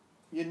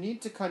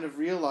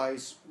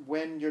realize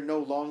when you're no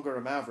longer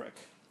a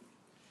maverick.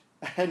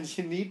 And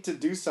you need to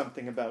do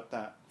something about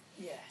that.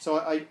 Yeah. So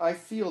I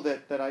feel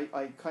that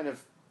I kind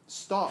of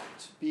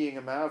stopped being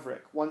a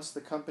maverick once the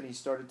company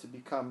started to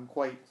become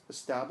quite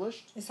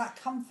established. It's that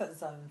comfort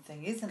zone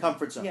thing, isn't it?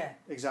 Comfort zone. Yeah.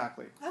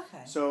 Exactly.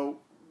 Okay. So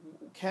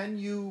can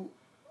you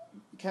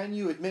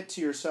admit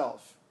to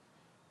yourself,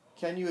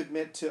 can you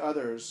admit to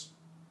others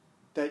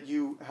that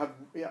you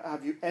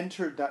have you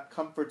entered that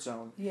comfort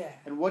zone? Yeah.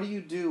 And what do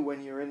you do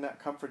when you're in that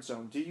comfort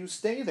zone? Do you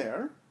stay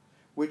there,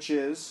 which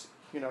is,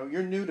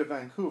 you're new to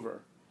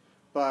Vancouver,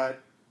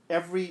 but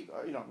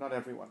not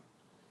everyone,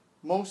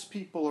 most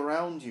people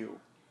around you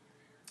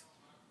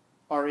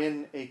are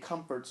in a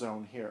comfort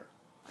zone here.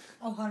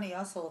 Oh, honey,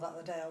 I saw that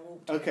the day I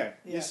walked in. Okay,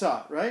 yeah. You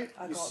saw it, right?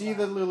 You see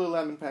the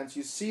Lululemon pants,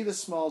 you see the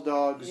small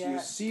dogs, you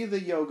see the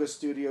yoga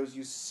studios,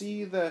 you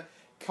see the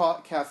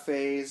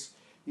cafes,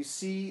 you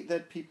see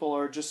that people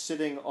are just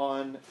sitting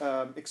on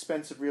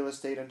expensive real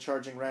estate and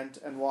charging rent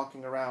and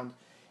walking around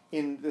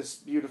in this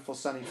beautiful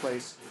sunny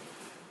place.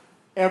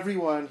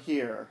 Everyone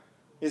here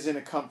is in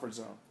a comfort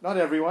zone. Not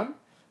everyone,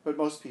 but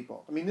most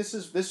people. I mean, this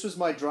was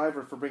my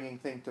driver for bringing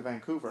THNK to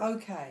Vancouver.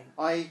 Okay.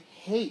 I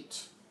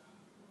hate,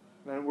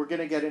 and we're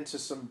going to get into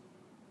some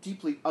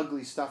deeply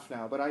ugly stuff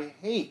now, but I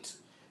hate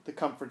the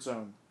comfort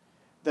zone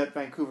that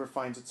Vancouver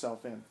finds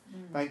itself in.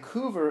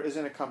 Vancouver is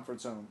in a comfort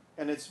zone,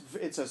 and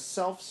it's a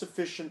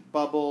self-sufficient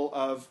bubble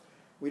of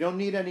We don't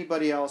need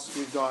anybody else.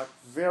 We've got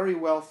very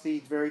wealthy,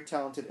 very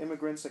talented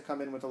immigrants that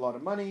come in with a lot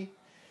of money.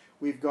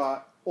 We've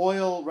got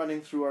oil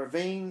running through our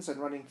veins and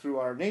running through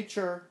our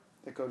nature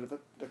that go to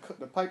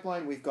the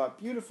pipeline. We've got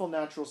beautiful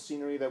natural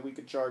scenery that we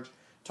could charge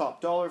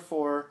top dollar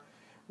for.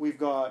 We've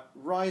got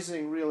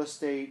rising real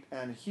estate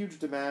and huge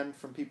demand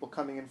from people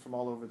coming in from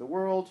all over the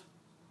world.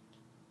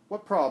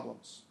 What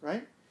problems,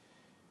 right?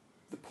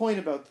 The point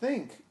about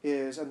THNK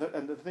is, and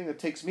the thing that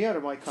takes me out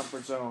of my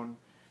comfort zone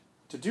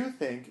to do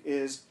THNK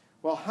is,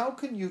 well, how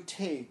can you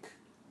take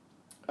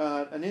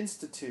an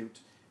institute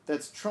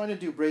that's trying to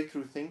do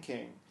breakthrough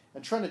thinking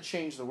and trying to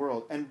change the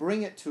world and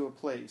bring it to a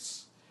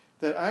place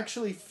that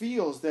actually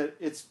feels that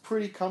it's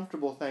pretty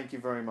comfortable, thank you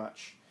very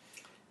much.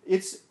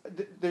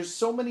 There's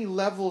so many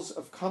levels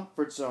of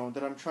comfort zone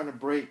that I'm trying to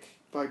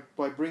break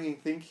by bringing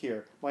THNK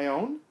here. My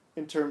own,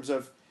 in terms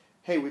of,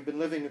 hey, we've been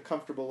living a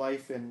comfortable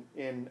life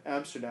in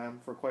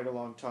Amsterdam for quite a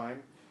long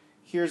time.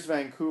 Here's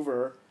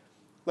Vancouver.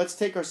 Let's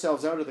take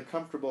ourselves out of the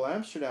comfortable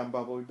Amsterdam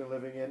bubble we've been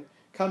living in,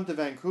 come to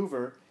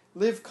Vancouver,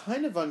 live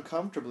kind of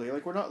uncomfortably,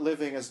 like we're not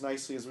living as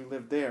nicely as we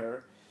lived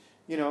there.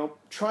 You know,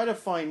 try to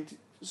find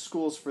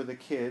schools for the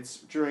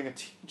kids during a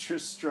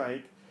teacher's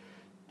strike.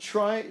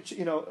 Try,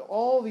 you know,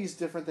 all these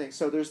different things.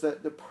 So there's the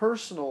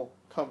personal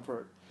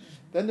comfort.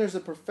 Then there's the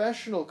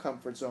professional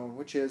comfort zone,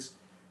 which is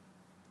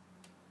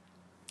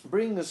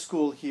bringing the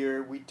school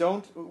here.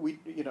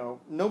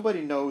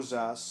 Nobody knows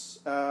us.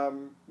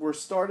 We're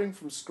starting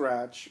from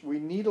scratch. We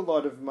need a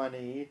lot of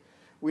money.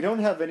 We don't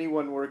have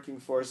anyone working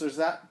for us. There's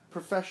that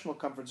professional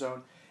comfort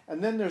zone.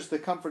 And then there's the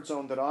comfort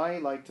zone that I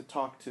like to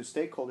talk to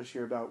stakeholders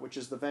here about, which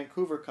is the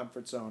Vancouver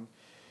comfort zone.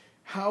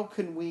 How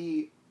can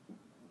we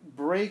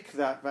break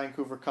that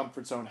Vancouver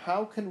comfort zone?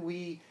 How can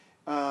we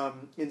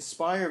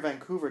inspire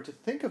Vancouver to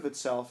think of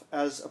itself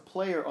as a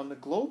player on the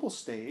global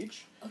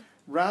stage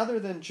rather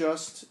than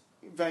just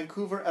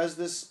Vancouver as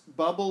this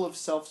bubble of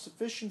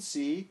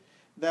self-sufficiency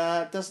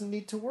that doesn't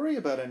need to worry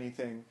about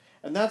anything?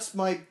 And that's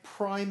my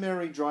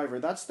primary driver.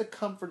 That's the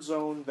comfort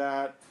zone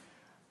that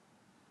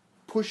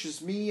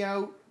pushes me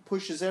out,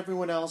 pushes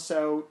everyone else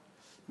out,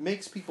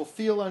 makes people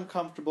feel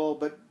uncomfortable,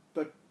 but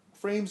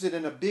frames it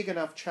in a big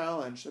enough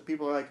challenge that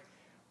people are like,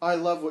 I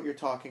love what you're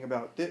talking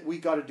about. We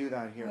got to do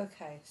that here.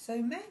 Okay,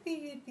 so maybe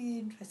you'd be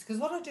interested.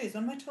 Because what I do is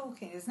when we're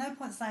talking, there's no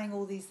point saying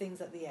all these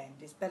things at the end.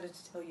 It's better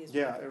to tell you as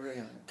well.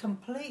 Yeah.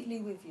 Completely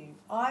with you.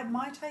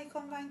 My take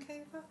on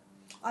Vancouver,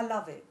 I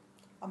love it.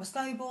 I'm a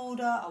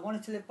snowboarder. I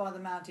wanted to live by the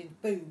mountain.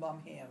 Boom,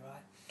 I'm here,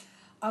 right?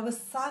 I was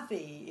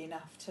savvy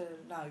enough to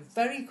know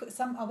very quick.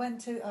 I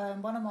went to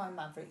one of my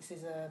mavericks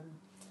is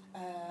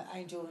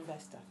angel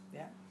investor,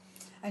 yeah.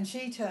 And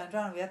she turned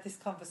around, we had this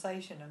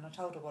conversation, and I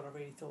told her what I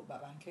really thought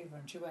about Vancouver,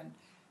 and she went,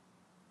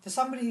 for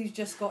somebody who's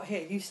just got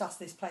here, you suss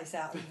this place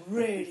out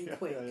really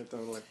quick. Yeah,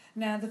 totally.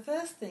 Now, the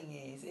first thing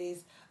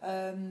is...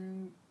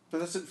 but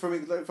that's it for me.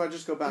 If I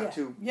just go back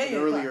to an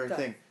earlier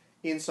thing,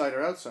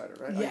 insider, outsider,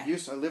 right? Yeah.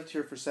 I lived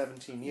here for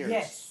 17 years.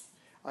 Yes.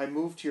 I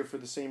moved here for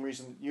the same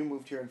reason you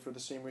moved here, and for the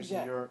same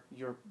reason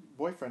your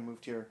boyfriend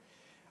moved here.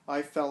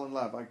 I fell in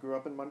love. I grew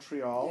up in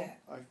Montreal.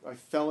 Yeah. I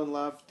fell in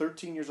love.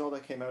 13 years old, I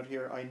came out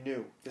here. I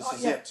knew this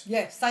is it.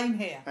 Yeah, same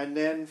here. And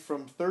then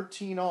from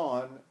 13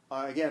 on,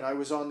 I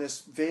was on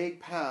this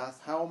vague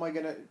path. How am I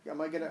gonna?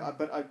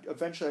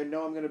 Eventually I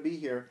know I'm gonna be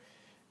here.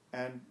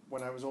 And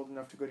when I was old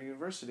enough to go to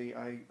university,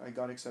 I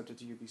got accepted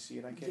to UBC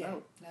and I came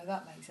out. No,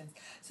 that makes sense.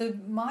 So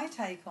my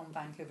take on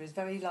Vancouver is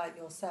very like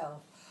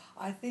yourself.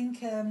 I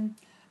think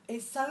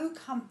it's so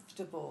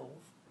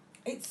comfortable.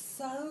 It's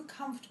so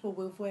comfortable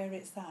with where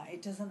it's at.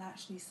 It doesn't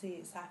actually see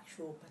its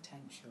actual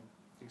potential.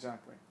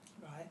 Exactly.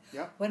 Right?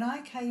 Yeah. When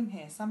I came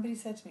here, somebody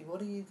said to me,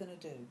 what are you going to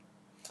do?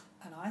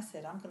 And I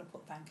said, I'm going to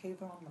put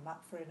Vancouver on the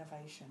map for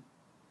innovation.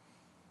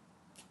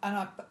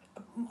 And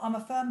I'm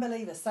a firm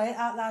believer. Say it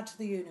out loud to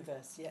the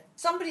universe. Yeah.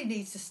 Somebody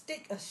needs to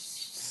stick a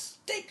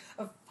stick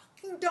of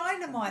fucking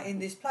dynamite in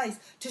this place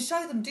to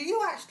show them, do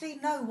you actually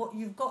know what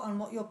you've got and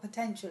what your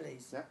potential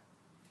is? Yeah.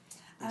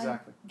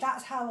 Exactly. And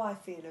that's how I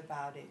feel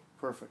about it.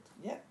 Perfect.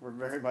 Yeah. We're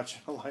very much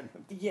in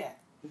alignment. Yeah.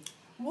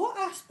 What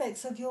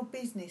aspects of your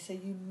business are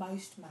you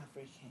most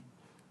mavericking?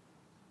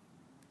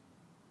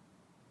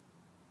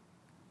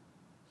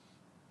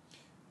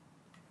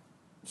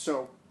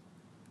 So,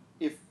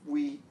 if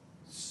we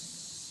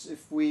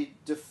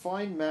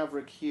define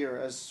Maverick here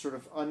as sort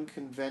of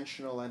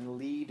unconventional and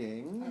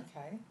leading,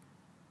 Okay.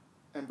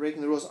 and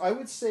breaking the rules, I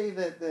would say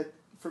that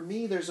for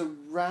me there's a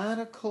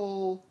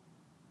radical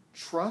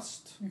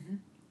trust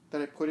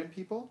that I put in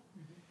people,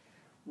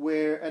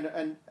 where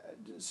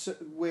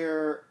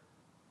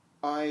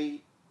I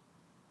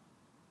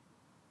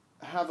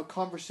have a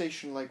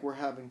conversation like we're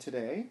having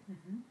today,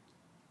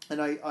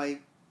 and I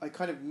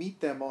kind of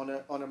meet them on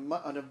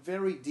a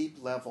very deep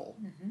level,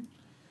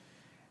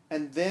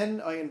 and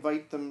then I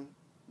invite them,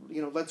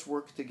 let's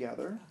work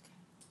together,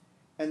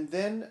 and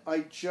then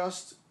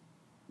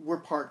we're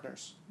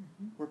partners,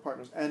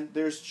 and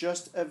there's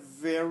just a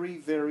very,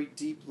 very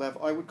deep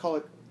level. I would call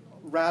it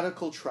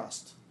radical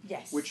trust.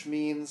 Yes. Which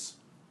means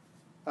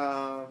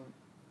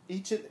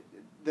each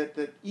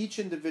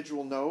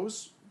individual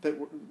knows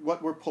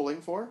what we're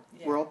pulling for.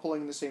 Yeah. We're all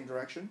pulling in the same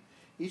direction.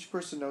 Each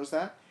person knows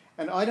that.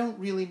 And I don't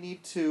really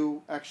need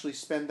to actually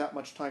spend that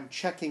much time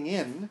checking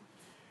in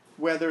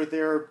whether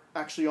they're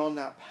actually on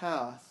that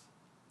path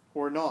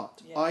or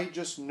not. Yeah. I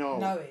just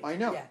know. I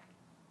know. Yeah.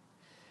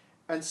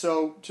 And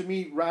so, to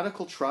me,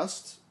 radical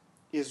trust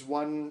is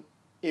one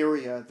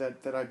area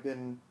that I've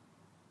been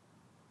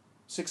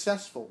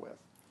successful with.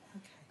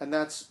 Okay. And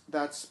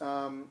that's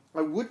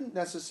I wouldn't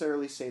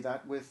necessarily say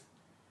that with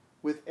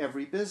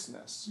every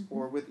business, Mm-hmm.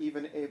 or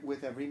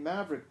with every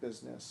Maverick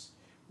business,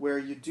 where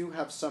you do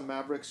have some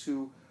Mavericks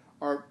who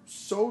are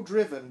so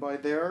driven by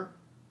their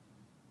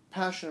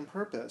passion and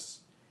purpose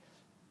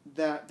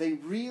that they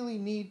really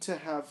need to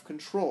have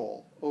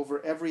control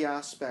over every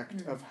aspect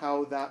Mm-hmm. of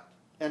how that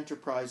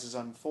enterprise is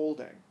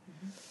unfolding.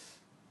 Mm-hmm.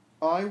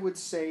 I would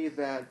say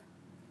that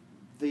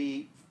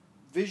the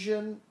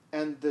vision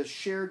and the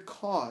shared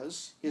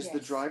cause is the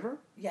Yes. driver,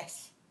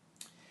 Yes.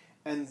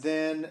 and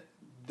then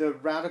the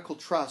radical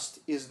trust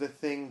is the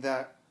thing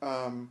that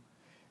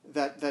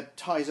that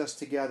ties us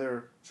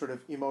together, sort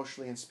of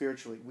emotionally and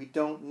spiritually. We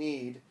don't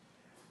need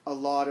a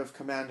lot of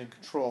command and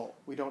control.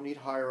 We don't need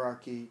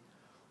hierarchy.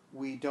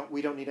 We don't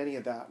need any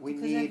of that.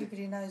 Because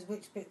everybody knows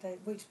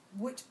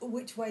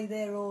which way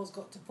their oars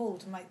got to pull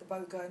to make the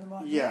boat go in the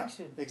right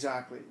direction. Yeah,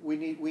 exactly. We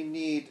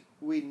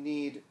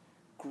need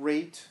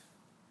great,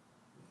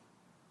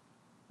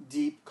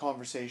 deep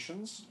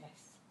conversations. Yes.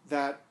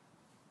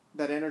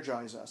 that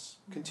energize us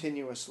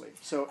continuously.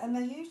 So, and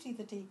they're usually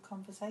the deep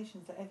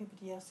conversations that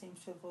everybody else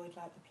seems to avoid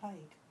like the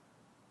plague.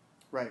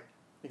 right,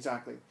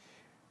 exactly.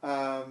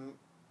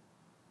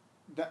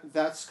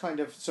 That's kind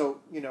of, so,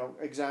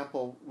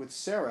 example with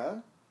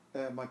Sarah,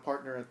 my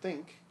partner at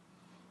THNK,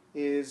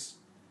 is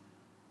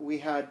we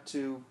had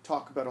to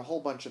talk about a whole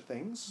bunch of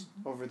things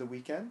over the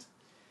weekend,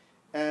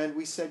 and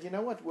we said, you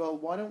know what? Well,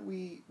 why don't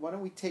we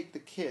take the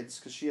kids,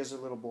 because she has a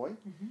little boy.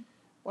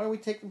 Why don't we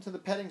take them to the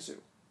petting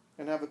zoo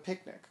and have a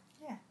picnic?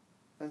 Yeah.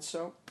 And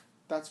so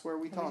that's where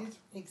we talked.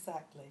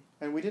 Exactly.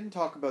 And we didn't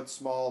talk about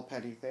small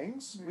petty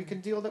things. We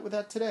can deal with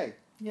that today.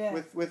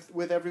 Yeah.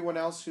 With everyone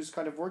else who's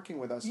kind of working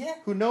with us. Yeah.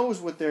 Who knows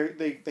what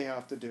they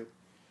have to do.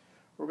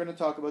 We're going to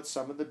talk about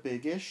some of the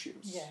big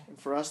issues. Yeah. And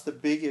for us, the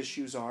big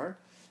issues are,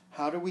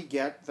 how do we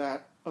get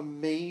that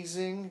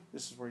amazing,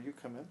 this is where you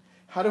come in,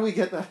 how do we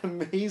get that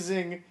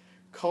amazing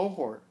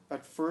cohort,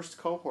 that first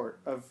cohort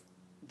of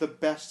the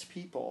best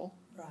people,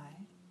 Right.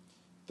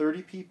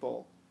 30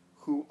 people,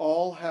 who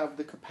all have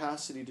the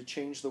capacity to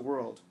change the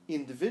world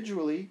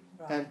individually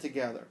and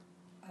together.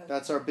 Okay.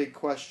 That's our big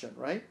question,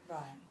 right?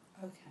 Right.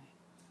 Okay.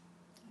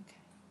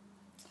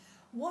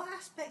 What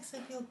aspects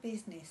of your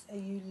business are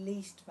you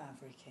least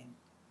maverick in?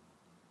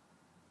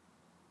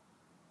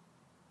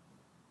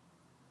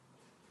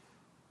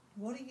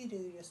 What do you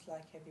do just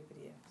like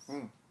everybody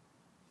else?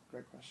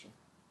 Great question.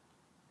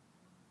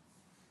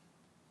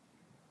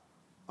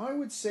 I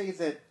would say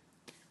that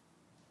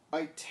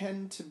I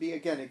tend to be,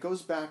 again, it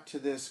goes back to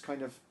this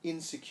kind of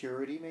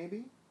insecurity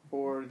maybe,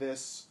 or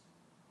this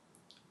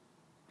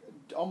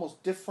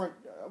almost different,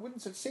 I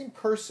wouldn't say same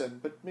person,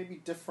 but maybe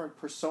different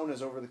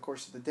personas over the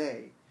course of the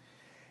day.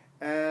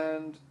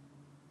 And,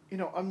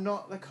 I'm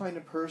not the kind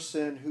of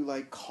person who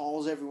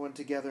calls everyone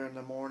together in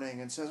the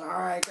morning and says, all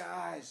right,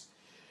 guys,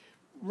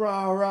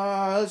 rah,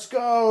 rah, let's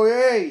go,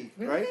 hey!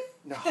 Really? Right?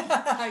 No.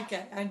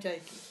 Okay, I'm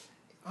joking.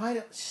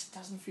 It just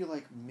doesn't feel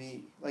like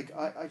me.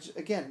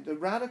 Again, the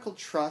radical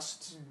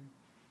trust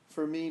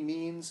for me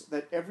means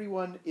that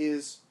everyone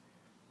is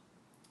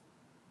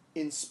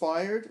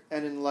inspired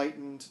and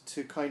enlightened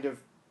to kind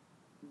of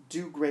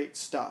do great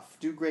stuff,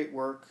 do great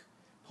work,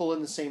 pull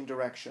in the same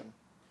direction.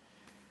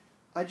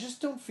 I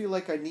just don't feel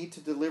like I need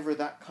to deliver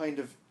that kind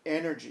of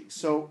energy.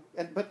 So,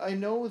 but I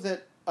know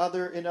that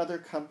in other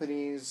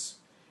companies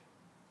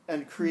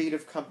and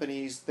creative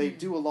companies, they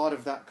do a lot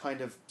of that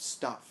kind of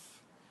stuff.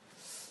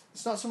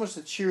 It's not so much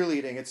the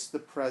cheerleading, it's the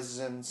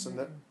presence and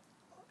the,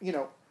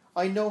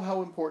 I know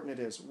how important it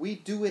is. We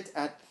do it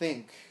at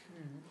THNK.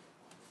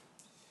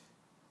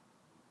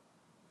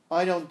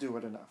 I don't do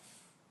it enough.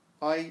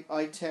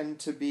 I tend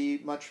to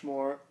be much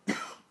more,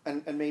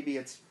 and maybe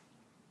it's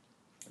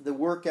the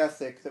work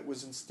ethic that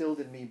was instilled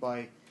in me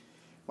by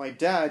my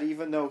dad,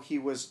 even though he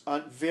was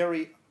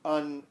very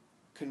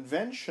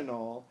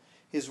unconventional,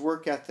 his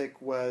work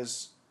ethic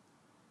was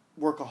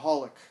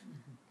workaholic.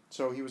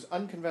 So he was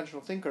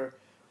unconventional thinker,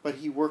 but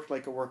he worked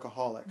like a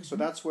workaholic. So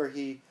that's where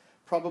he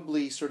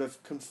probably sort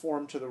of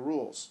conformed to the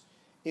rules.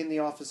 In the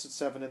office at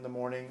 7 in the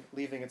morning,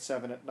 leaving at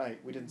 7 at night.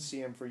 We didn't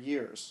see him for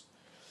years.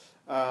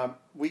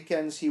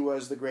 Weekends, he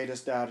was the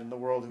greatest dad in the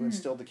world who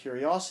instilled the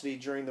curiosity.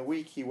 During the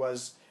week, he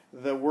was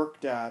the work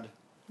dad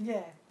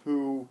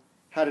who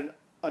had an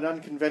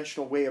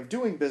unconventional way of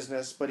doing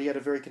business, but he had a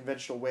very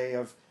conventional way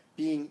of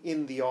being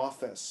in the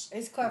office.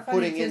 It's quite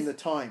funny putting in the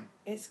time.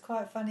 It's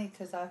quite funny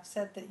because I've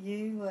said that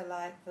you were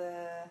like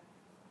the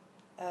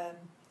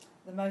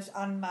most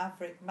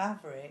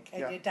maverick,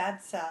 and your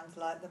dad sounds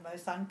like the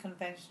most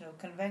unconventional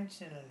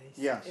conventionalist.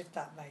 Yes. If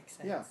that makes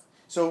sense. Yeah.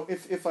 So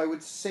if I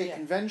would say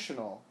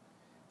conventional,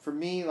 for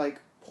me,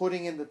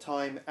 putting in the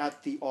time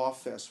at the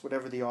office,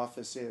 whatever the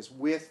office is,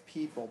 with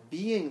people,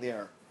 being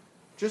there.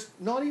 Just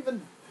not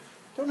even,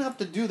 don't have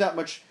to do that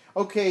much.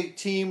 Okay,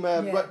 team,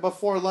 right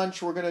before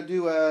lunch we're going to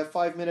do a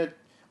 5-minute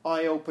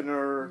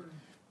eye-opener,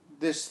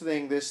 this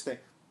thing.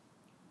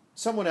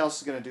 Someone else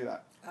is going to do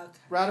that. Okay.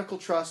 Radical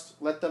trust,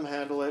 let them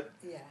handle it.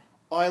 Yeah.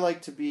 I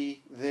like to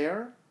be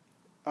there.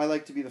 I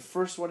like to be the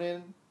first one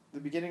in, the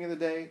beginning of the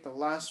day, the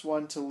last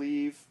one to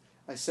leave.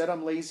 I said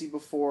I'm lazy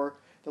before.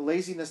 The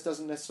laziness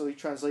doesn't necessarily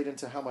translate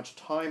into how much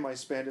time I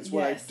spend. It's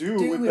what I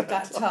do with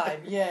that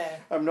time. Yeah.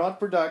 I'm not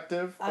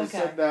productive. Okay. I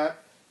said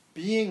that.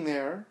 Being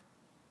there,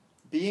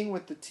 being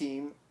with the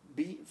team,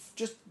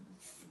 just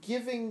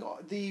giving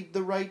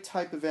the right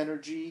type of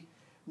energy,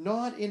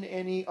 not in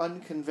any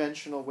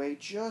unconventional way,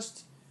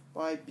 just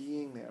by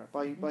being there,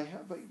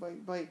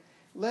 by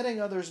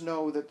letting others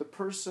know that the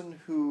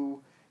person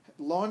who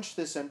launched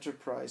this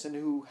enterprise and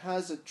who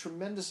has a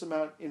tremendous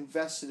amount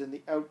invested in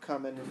the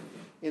outcome and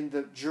in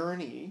the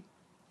journey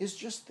is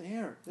just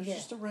there. They're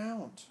just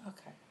around.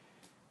 Okay.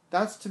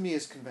 That's, to me,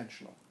 is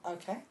conventional.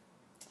 Okay.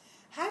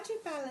 How do you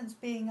balance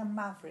being a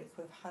maverick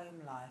with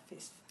home life?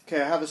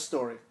 Okay, I have a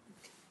story.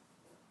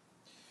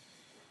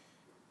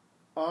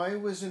 I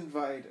was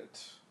invited,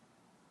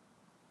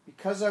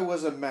 because I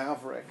was a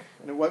maverick,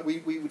 and what we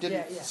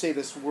didn't say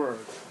this word,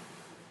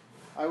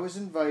 I was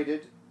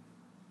invited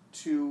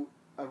to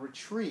a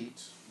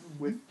retreat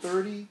with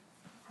 30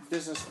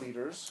 business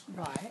leaders.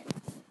 Right.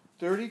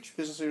 30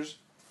 business leaders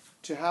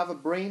to have a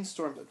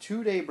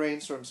 2-day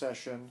brainstorm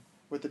session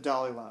with the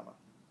Dalai Lama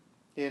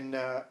in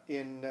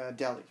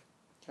Delhi.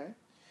 Okay,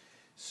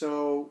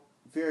 so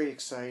very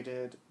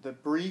excited. The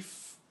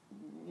brief,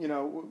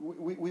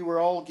 we were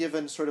all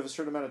given sort of a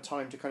certain amount of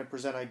time to kind of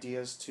present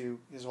ideas to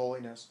His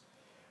Holiness.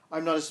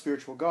 I'm not a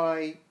spiritual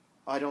guy.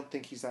 I don't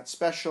think he's that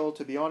special,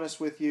 to be honest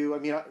with you. I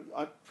mean,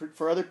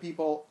 for other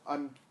people,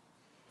 I'm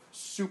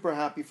super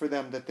happy for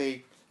them that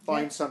they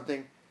find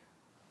something.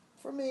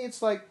 For me,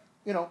 it's like,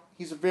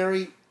 he's a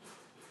very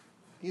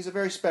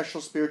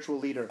special spiritual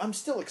leader. I'm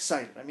still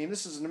excited. I mean,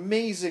 this is an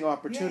amazing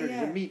opportunity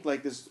to meet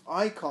like this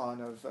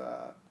icon of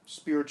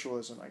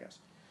spiritualism, I guess.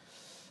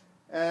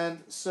 And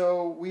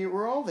so we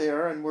were all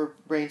there and we're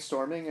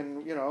brainstorming,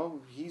 and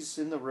he's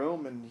in the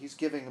room and he's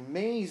giving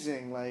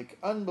amazing, like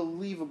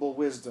unbelievable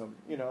wisdom,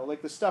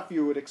 like the stuff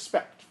you would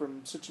expect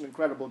from such an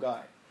incredible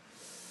guy.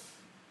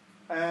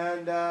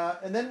 And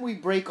then we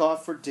break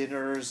off for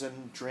dinners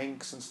and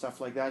drinks and stuff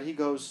like that. He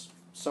goes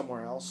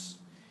somewhere else.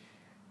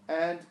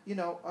 And,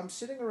 I'm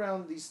sitting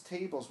around these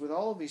tables with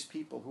all of these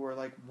people who are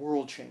like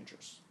world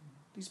changers.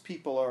 These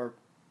people are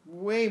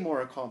way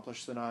more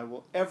accomplished than I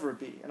will ever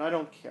be, and I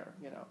don't care,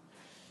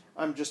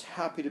 I'm just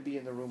happy to be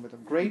in the room with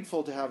them,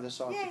 grateful to have this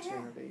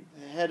opportunity.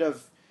 The head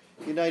of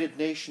United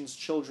Nations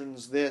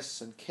Children's This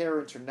and Care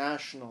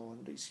International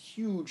and these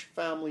huge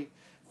family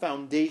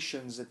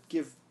foundations that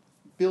give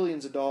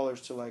billions of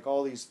dollars to like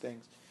all these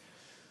things.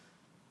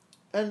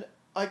 And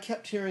I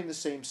kept hearing the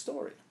same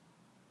story.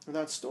 And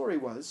that story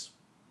was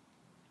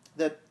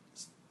that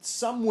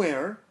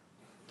somewhere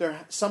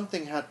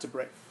something had to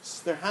break.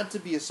 There had to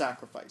be a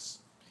sacrifice.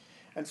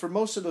 And for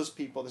most of those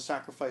people, the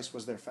sacrifice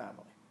was their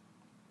family.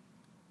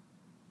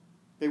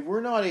 They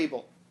were not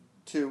able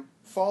to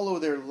follow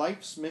their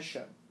life's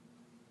mission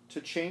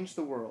to change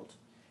the world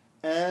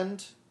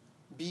and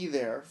be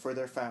there for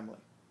their family.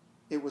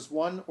 It was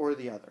one or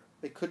the other.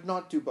 They could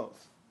not do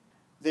both.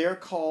 They're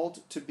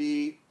called to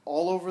be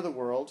all over the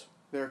world.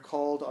 They're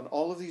called on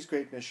all of these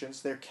great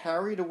missions. They're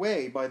carried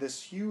away by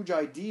this huge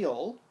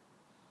ideal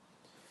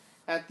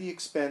at the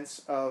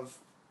expense of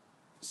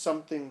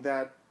something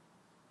that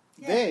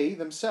they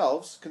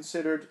themselves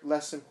considered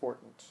less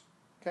important.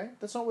 Okay?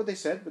 That's not what they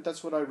said, but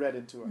that's what I read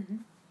into it. Mm-hmm.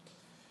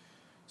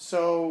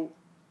 So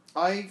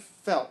I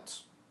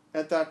felt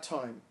at that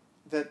time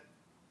that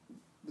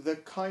the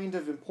kind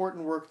of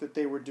important work that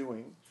they were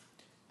doing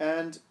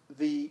and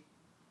the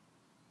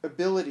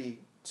ability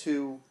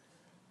to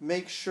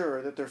make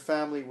sure that their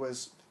family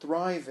was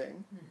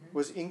thriving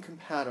was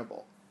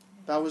incompatible.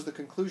 That was the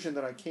conclusion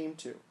that I came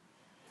to.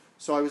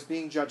 So I was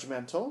being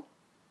judgmental,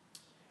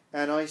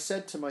 and I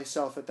said to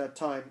myself at that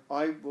time,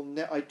 I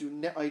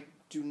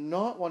do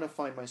not want to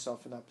find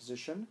myself in that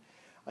position.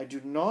 I do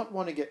not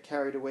want to get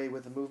carried away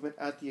with the movement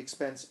at the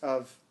expense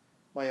of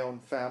my own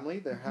family,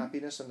 their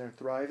happiness and their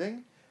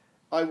thriving.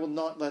 I will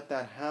not let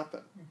that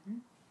happen.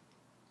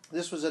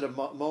 This was at a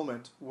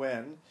moment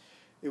when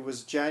it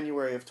was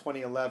January of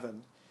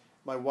 2011.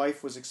 My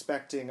wife was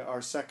expecting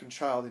our second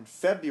child in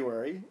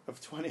February of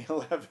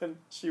 2011.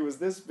 She was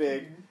this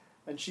big,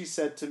 and she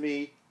said to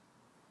me,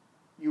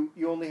 you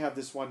only have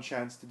this one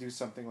chance to do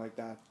something like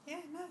that. Yeah,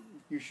 no.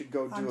 You should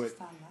go do it.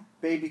 That.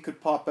 Baby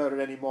could pop out at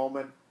any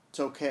moment. It's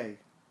okay.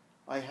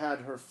 I had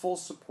her full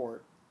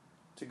support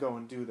to go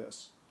and do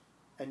this.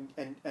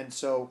 And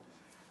so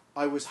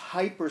I was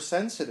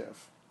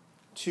hypersensitive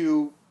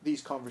to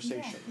these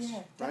conversations.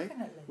 Right?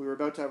 Definitely. We were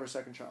about to have our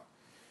second child.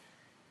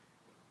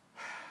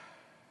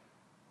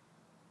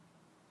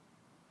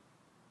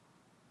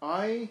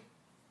 I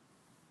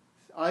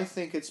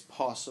think it's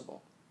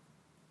possible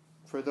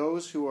for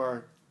those who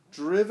are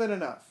driven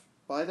enough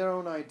by their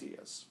own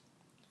ideas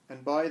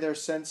and by their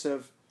sense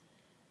of,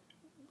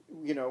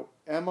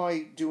 am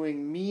I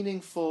doing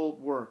meaningful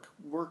work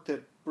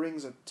that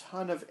brings a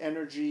ton of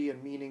energy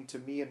and meaning to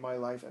me and my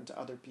life and to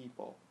other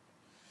people?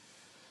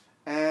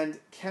 And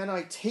can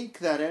I take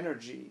that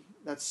energy,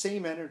 that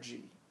same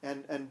energy,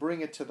 and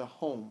bring it to the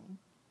home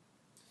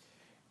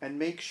and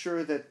make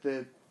sure that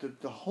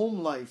the home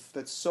life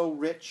that's so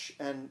rich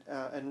and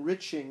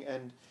enriching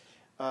and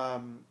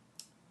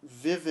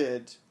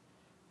vivid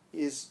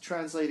is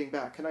translating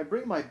back? Can I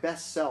bring my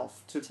best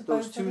self to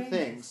those two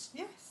things?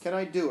 Yes. Can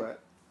I do it?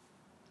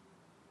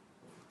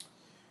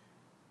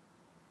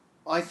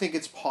 I think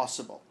it's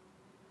possible.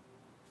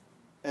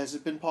 Has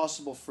it been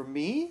possible for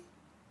me?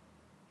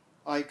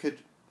 I could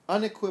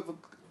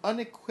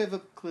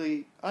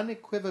unequivocally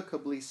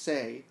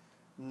say,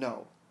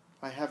 no,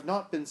 I have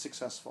not been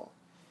successful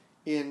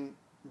in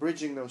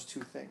bridging those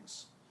two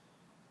things.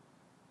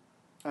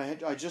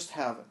 I just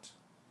haven't.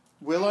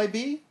 Will I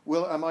be?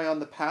 Am I on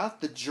the path?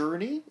 The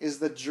journey? Is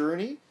the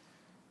journey?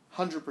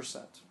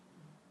 100%.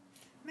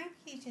 Maybe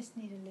you just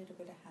need a little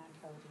bit of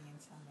hand-holding in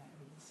some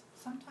areas.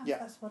 Sometimes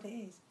that's what it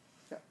is.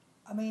 Yeah.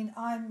 I mean,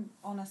 I'm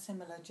on a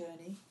similar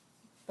journey,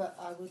 but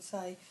I would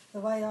say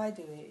the way I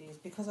do it is,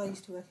 because I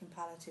used to work in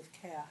palliative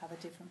care, I have a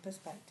different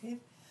perspective.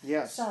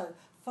 Yes. So,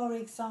 for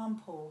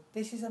example,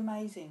 this is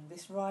amazing.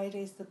 This ride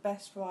is the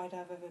best ride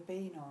I've ever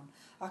been on.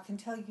 I can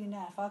tell you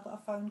now, if I got a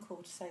phone call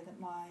to say that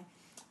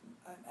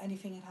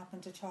anything had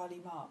happened to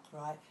Charlie Mark,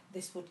 right,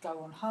 this would go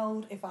on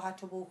hold. If I had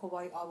to walk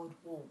away, I would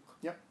walk.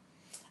 Yep.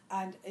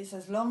 And it's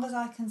as long as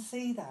I can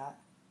see that,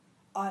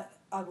 I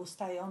will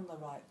stay on the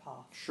right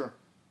path. Sure.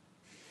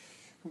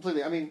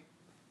 Completely. I mean,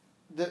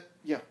 the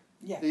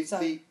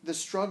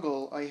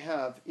struggle I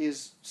have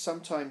is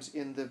sometimes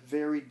in the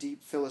very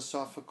deep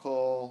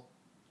philosophical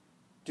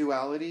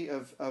duality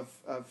of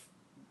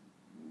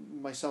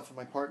myself and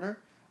my partner.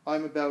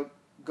 I'm about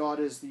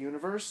God is the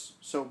universe,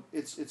 so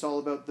it's all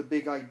about the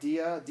big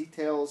idea.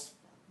 Details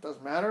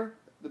doesn't matter.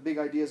 The big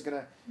idea is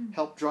going to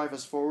help drive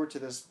us forward to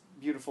this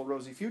beautiful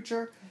rosy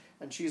future.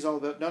 And she's all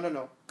about,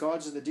 no,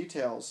 God's in the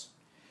details.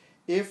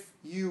 If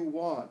you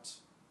want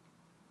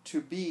to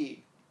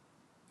be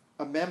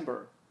a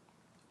member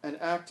and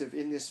active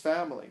in this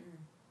family,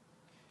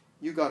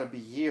 you got to be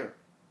here.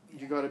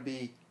 You got to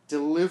be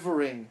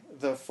delivering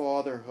the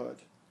fatherhood,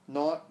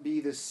 not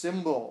be the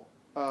symbol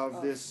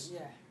of this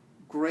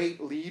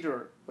great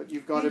leader, but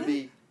you've got to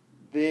be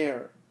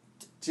there,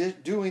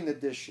 doing the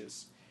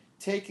dishes,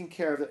 taking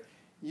care of it.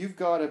 You've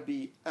got to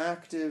be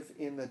active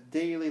in the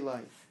daily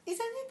life. Is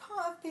any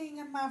part of being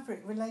a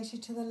maverick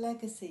related to the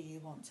legacy you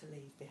want to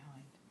leave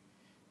behind?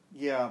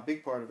 Yeah,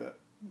 big part of it.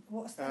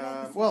 What's the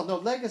legacy? Well, no,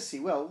 legacy.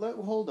 Well,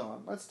 hold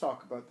on. Let's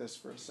talk about this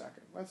for a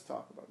second.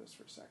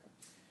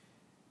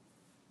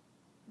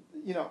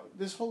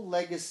 This whole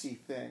legacy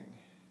thing,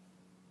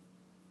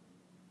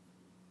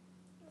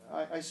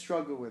 I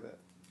struggle with it,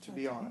 to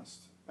be honest.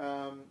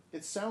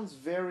 It sounds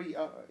very,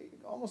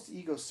 almost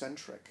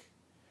egocentric.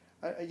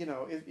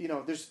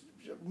 There's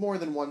more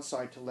than one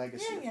side to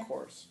legacy, of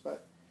course,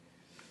 but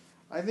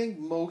I think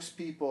most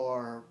people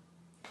are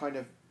kind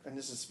of, and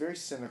this is very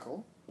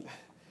cynical,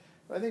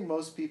 but I think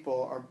most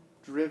people are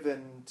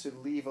driven to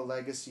leave a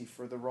legacy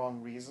for the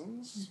wrong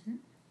reasons.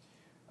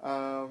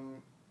 Mm-hmm.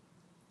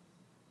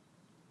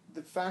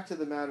 The fact of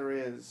the matter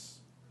is,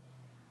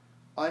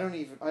 I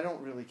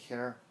don't really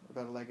care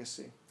about a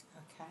legacy.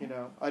 Okay.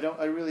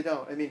 I really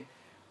don't. I mean,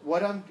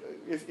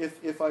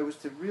 if I was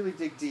to really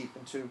dig deep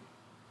into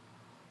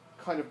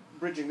kind of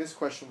bridging this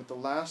question with the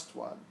last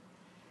one,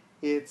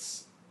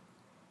 it's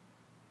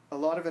a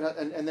lot of it,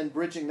 and then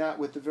bridging that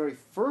with the very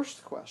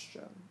first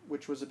question,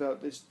 which was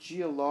about this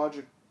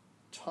geologic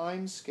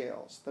time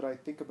scales that I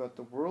think about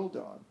the world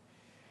on,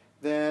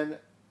 then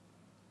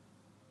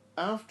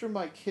after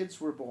my kids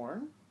were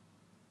born,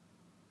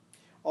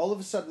 all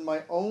of a sudden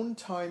my own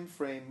time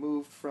frame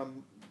moved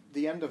from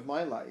the end of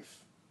my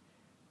life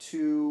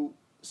to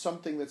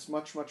something that's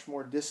much, much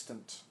more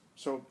distant.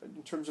 So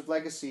in terms of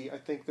legacy, I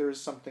think there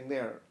is something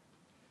there.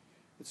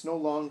 It's no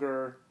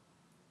longer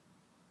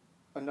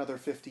another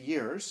 50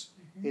 years.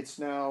 Mm-hmm. It's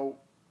now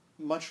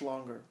much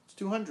longer. It's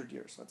 200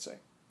 years, let's say.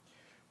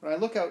 When I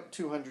look out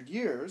 200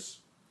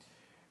 years,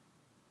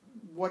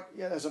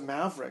 as a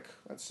maverick,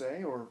 let's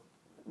say, or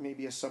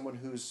maybe as someone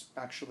who's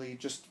actually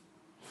just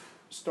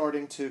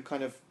starting to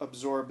kind of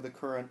absorb the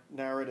current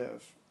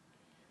narrative,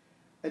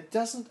 it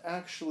doesn't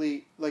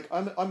actually,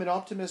 I'm an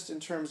optimist in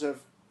terms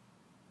of,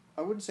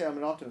 I wouldn't say I'm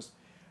an optimist.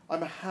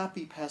 I'm a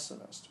happy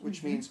pessimist, which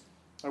mm-hmm. means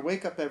I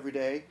wake up every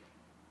day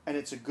and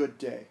it's a good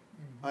day.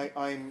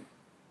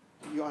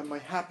 Mm-hmm. My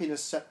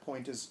happiness set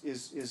point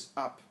is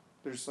up.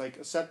 There's like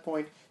a set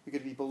point. You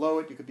could be below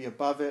it. You could be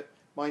above it.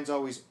 Mine's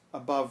always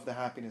above the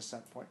happiness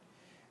set point.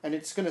 And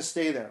it's going to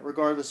stay there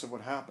regardless of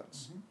what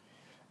happens. Mm-hmm.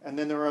 And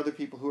then there are other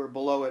people who are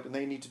below it and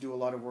they need to do a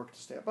lot of work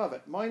to stay above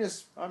it. Mine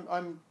is,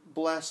 I'm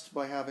blessed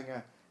by having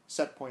a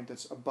set point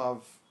that's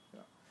above.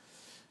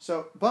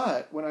 So,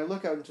 but when I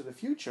look out into the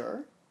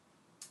future,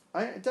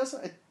 it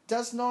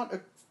does not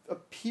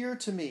appear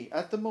to me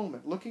at the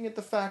moment, looking at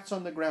the facts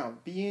on the ground,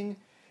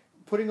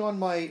 putting on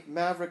my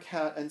Maverick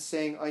hat and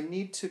saying I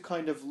need to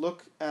kind of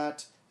look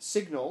at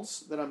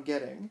signals that I'm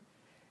getting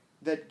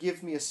that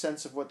give me a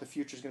sense of what the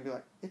future is going to be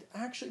like. It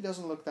actually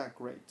doesn't look that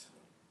great.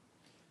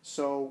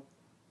 So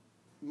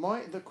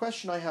the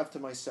question I have to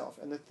myself,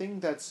 and the thing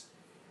that's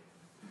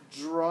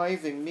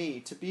driving me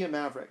to be a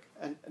maverick,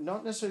 and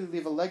not necessarily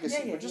leave a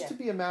legacy, but just to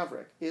be a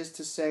maverick, is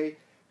to say,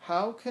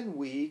 how can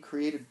we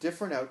create a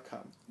different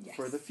outcome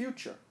for the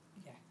future?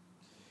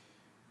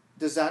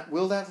 Yeah.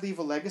 Will that leave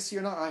a legacy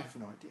or not? I have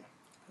no idea.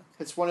 Okay.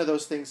 It's one of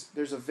those things.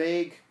 There's a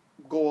vague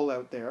goal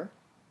out there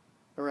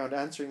around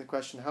answering the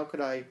question, how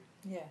could I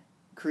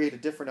create a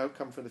different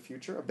outcome for the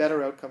future, a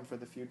better outcome for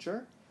the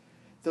future?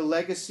 The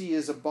legacy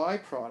is a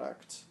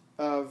byproduct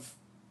of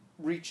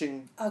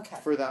reaching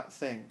for that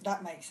thing.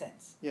 That makes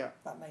sense. Yeah.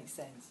 That makes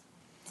sense.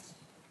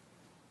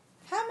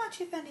 How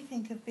much, if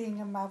anything, of being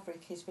a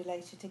maverick is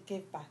related to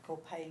give back or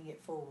paying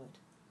it forward?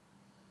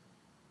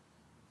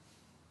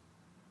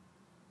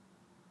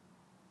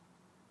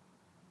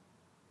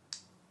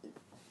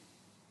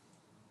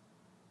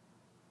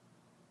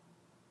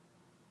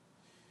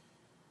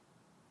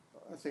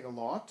 I think a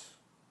lot,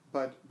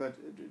 but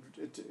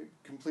it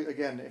complete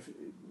again.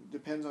 It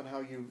depends on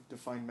how you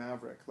define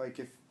maverick. Like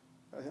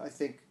I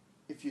think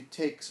if you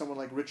take someone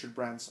like Richard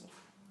Branson,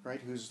 right,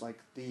 who's like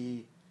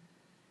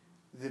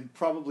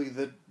probably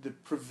the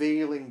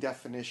prevailing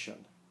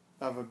definition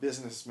of a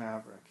business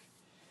maverick.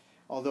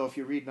 Although if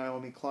you read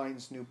Naomi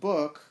Klein's new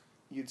book,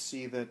 you'd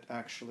see that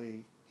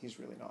actually he's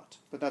really not.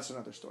 But that's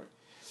another story.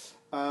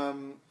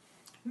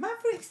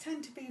 Mavericks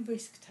tend to be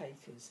risk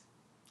takers.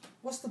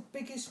 What's the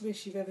biggest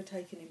risk you've ever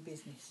taken in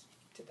business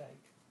to date?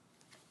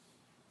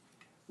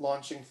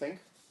 Launching THNK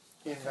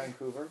in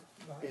Vancouver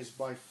is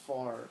by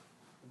far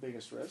the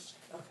biggest risk.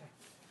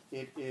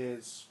 Okay. It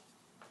is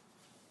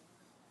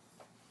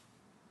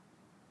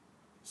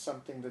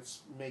something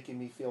that's making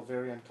me feel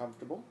very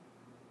uncomfortable.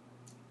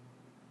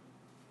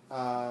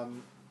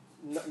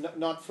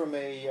 Not from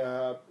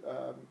the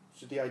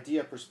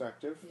idea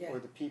perspective, or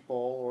the people,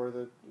 or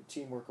the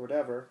teamwork, or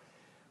whatever,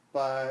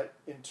 but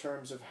in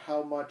terms of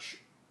how much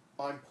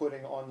I'm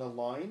putting on the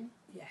line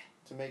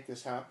to make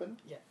this happen.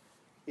 Yeah.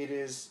 It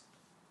is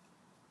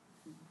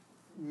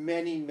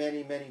many,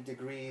 many, many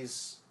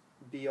degrees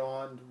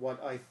beyond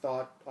what I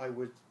thought I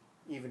would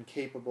even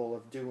capable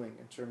of doing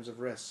in terms of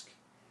risk.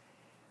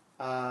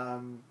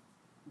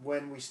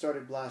 When we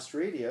started Blast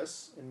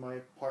Radius in my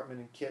apartment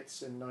in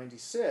Kitts in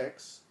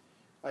 '96,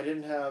 I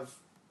didn't have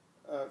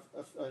a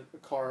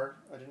car,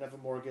 I didn't have a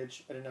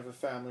mortgage, I didn't have a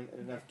family, I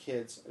didn't have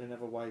kids, I didn't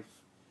have a wife,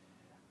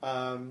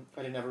 I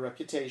didn't have a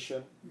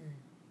reputation.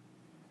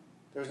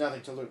 There was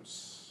nothing to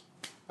lose.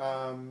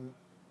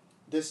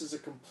 This is a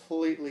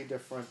completely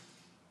different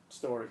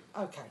story.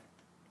 Okay,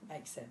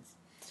 makes sense.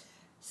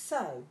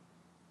 So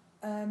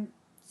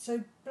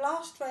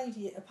Blast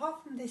Radius,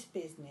 apart from this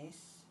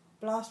business,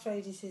 Blast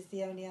Radius is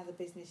the only other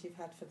business you've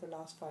had for the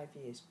last 5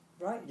 years,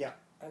 right? Yeah.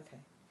 Okay.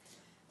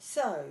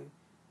 So,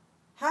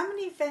 how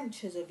many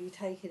ventures have you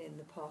taken in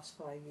the past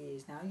 5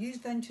 years now? Use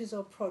ventures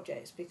or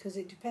projects, because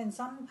it depends.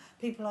 Some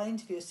people I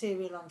interview are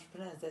serial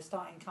entrepreneurs. They're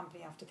starting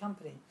company after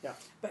company. Yeah.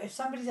 But if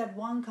somebody's had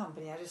one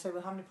company, I just say,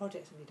 well, how many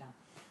projects have you done?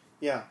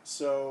 Yeah,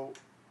 so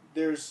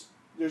there's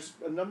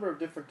a number of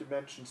different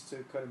dimensions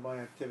to kind of my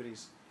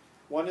activities.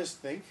 One is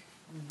THNK.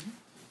 Mm-hmm.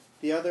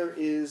 The other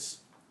is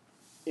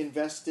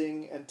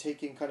investing and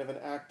taking kind of an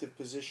active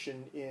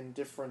position in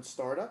different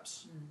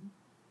startups. Mm-hmm.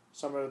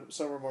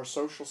 Some are more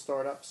social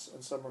startups,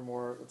 and some are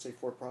more, let's say,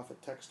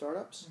 for-profit tech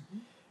startups. Mm-hmm.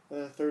 And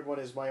then the third one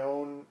is my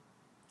own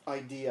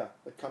idea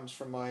that comes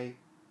from my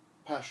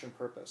passion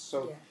purpose.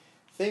 So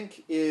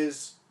THNK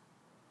is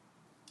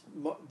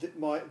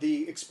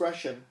the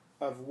expression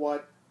of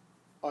what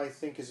I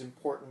think is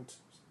important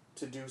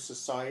to do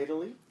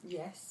societally.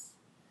 Yes.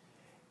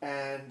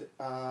 And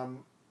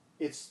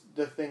it's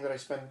the thing that I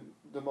spend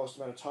the most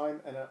amount of time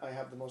and I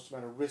have the most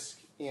amount of risk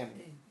in.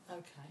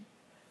 Okay.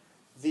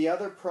 The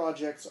other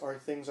projects are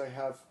things I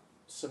have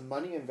some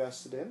money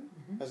invested in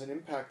as an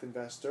impact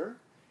investor,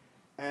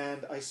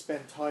 and I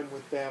spend time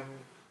with them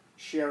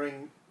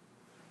sharing,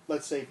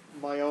 let's say,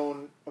 my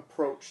own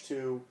approach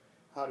to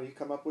how do you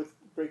come up with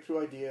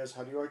breakthrough ideas,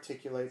 how do you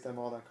articulate them,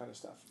 all that kind of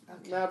stuff.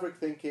 Okay. Maverick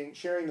thinking,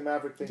 sharing the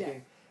maverick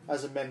thinking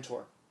as a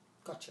mentor.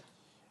 Gotcha.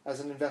 As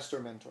an investor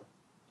mentor.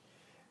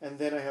 And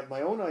then I have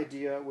my own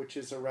idea, which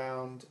is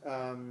around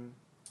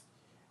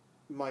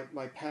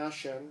my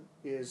passion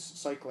is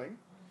cycling.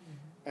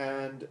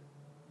 And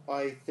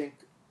I think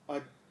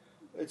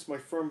it's my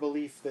firm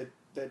belief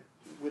that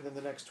within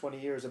the next 20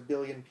 years, 1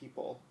 billion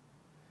people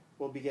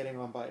will be getting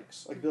on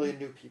bikes. Like 1 billion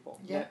new people,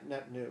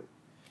 net new.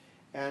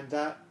 And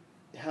that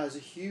has a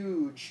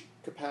huge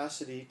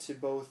capacity to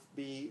both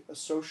be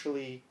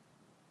socially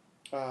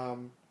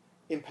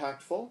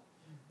impactful,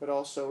 but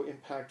also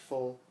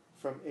impactful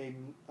from a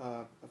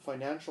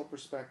financial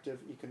perspective,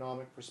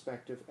 economic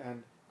perspective,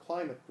 and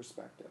climate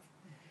perspective.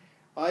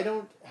 I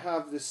don't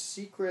have the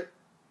secret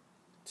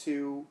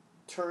to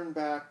turn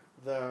back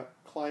the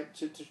climate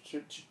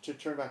to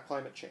turn back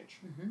climate change.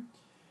 Mm-hmm.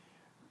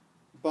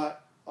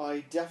 But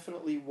I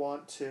definitely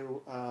want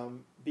to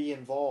be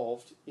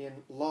involved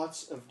in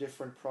lots of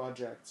different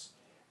projects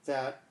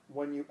that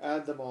when you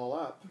add them all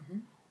up, Mm-hmm.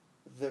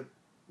 the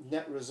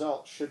net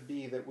result should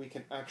be that we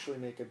can actually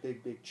make a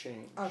big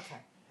change.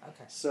 Okay.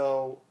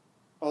 So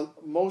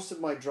most of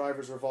my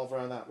drivers revolve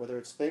around that, whether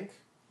it's THNK,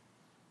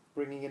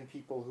 bringing in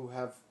people who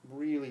have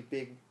really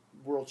big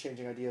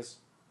world-changing ideas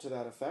to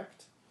that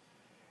effect.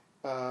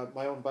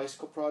 My own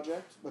bicycle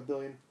project, 1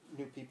 billion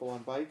new people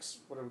on bikes,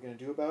 what are we going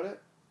to do about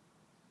it?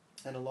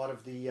 And a lot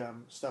of the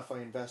stuff I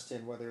invest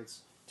in, whether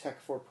it's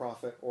tech for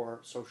profit or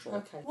social.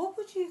 Okay. What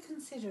would you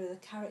consider the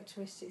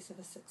characteristics of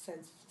a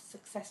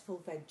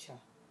successful venture?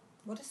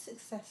 What does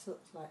success look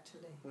like to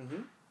Lee?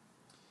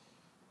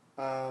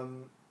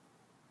 Mm-hmm.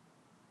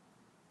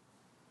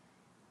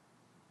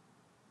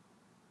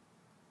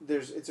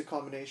 It's a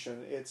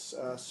combination. It's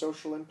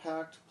social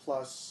impact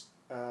plus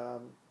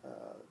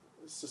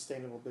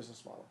sustainable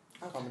business model.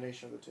 Okay.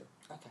 Combination of the two.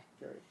 Okay.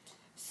 Period.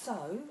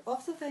 So,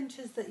 of the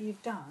ventures that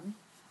you've done,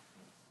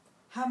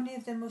 how many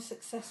of them were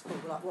successful?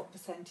 Like what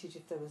percentage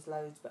if there was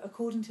loads? But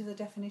according to the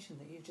definition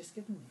that you've just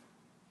given me.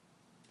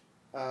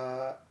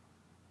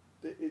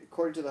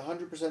 According to the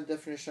 100%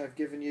 definition I've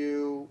given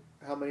you,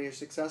 how many are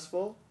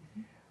successful?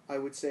 Mm-hmm. I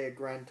would say a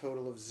grand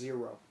total of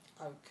 0.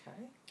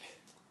 Okay.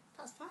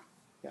 That's fine.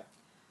 Yeah.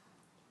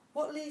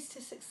 What leads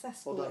to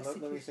successful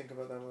execution? Let me think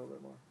about that a little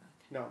bit more.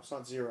 Okay. No, it's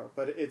not 0,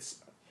 but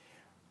it's...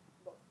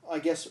 I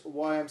guess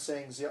why I'm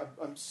saying 0...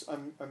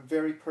 I'm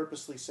very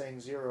purposely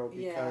saying 0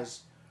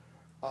 because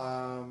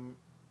I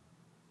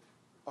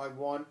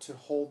want to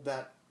hold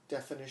that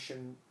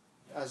definition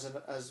as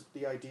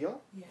the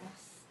ideal. Yes.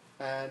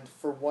 And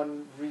for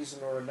one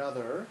reason or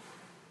another,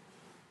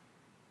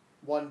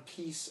 one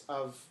piece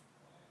of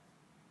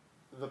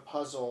the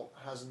puzzle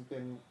hasn't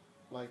been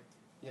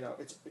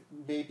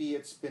maybe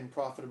it's been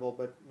profitable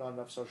but not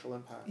enough social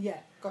impact. Yeah,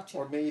 gotcha.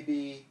 Or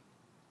maybe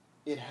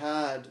it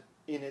had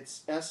in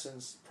its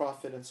essence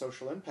profit and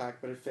social impact,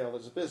 but it failed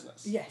as a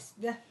business. Yes,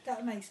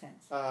 that makes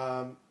sense.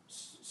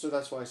 So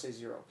that's why I say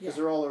 0 because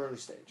they're all early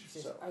stage.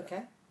 So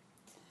okay.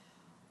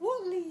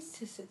 What leads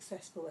to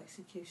successful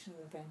execution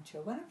of a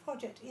venture? When a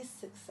project is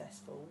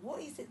successful,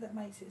 what is it that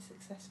makes it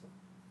successful?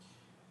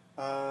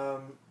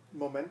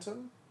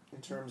 Momentum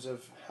in terms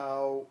of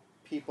how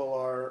people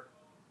are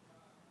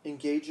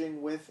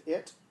engaging with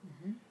it,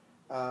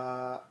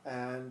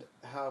 and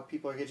how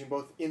people are engaging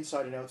both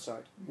inside and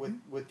outside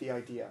with the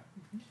idea.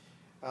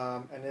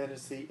 And then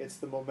it's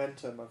the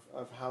momentum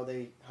of how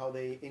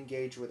they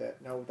engage with it.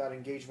 Now that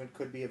engagement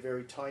could be a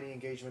very tiny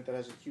engagement that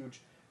has a huge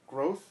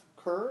growth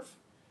curve,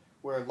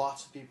 where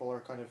lots of people are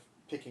kind of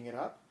picking it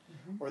up,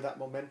 or that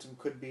momentum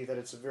could be that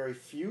it's a very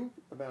few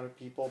amount of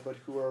people, but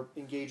who are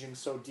engaging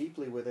so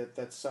deeply with it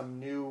that some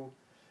new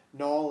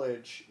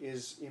knowledge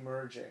is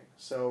emerging.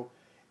 So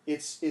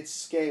it's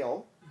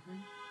scale,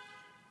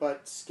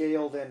 but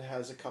scale then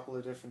has a couple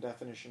of different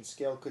definitions.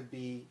 Scale could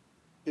be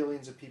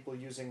billions of people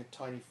using a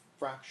tiny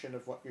fraction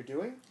of what you're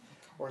doing,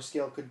 or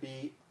scale could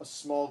be a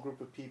small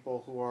group of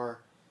people who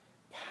are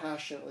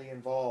passionately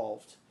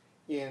involved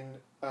in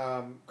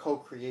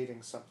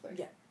co-creating something.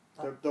 Yeah.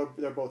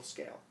 They're both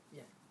scale.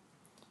 Yeah.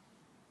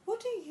 What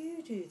do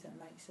you do that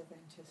makes a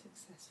venture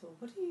successful?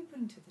 What do you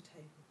bring to the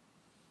table?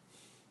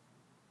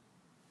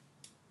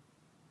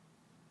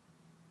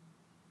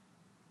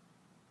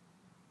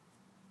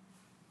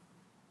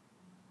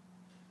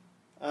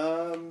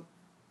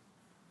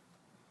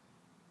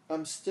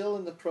 I'm still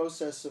in the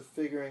process of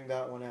figuring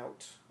that one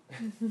out.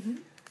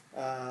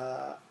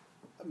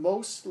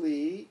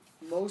 Mostly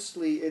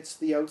it's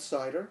the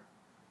outsider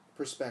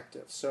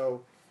perspective.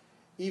 So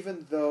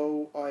even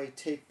though I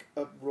take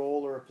a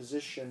role or a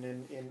position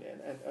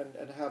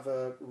and have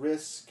a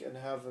risk and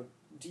have a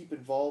deep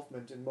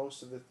involvement in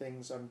most of the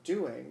things I'm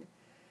doing,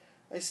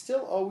 I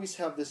still always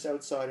have this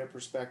outsider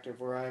perspective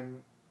where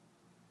I'm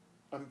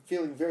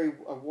feeling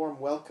a warm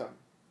welcome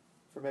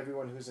from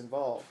everyone who's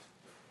involved.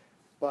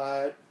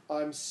 But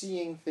I'm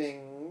seeing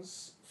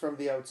things from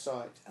the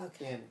outside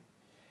in.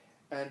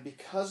 And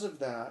because of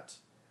that,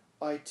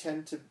 I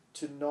tend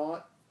to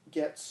not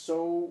get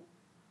so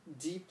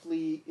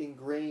deeply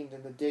ingrained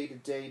in the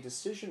day-to-day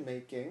decision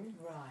making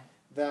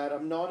that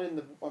I'm not in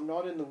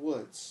the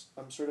woods.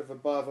 I'm sort of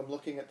above. I'm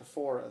looking at the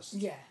forest.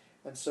 Yeah.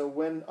 And so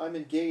when I'm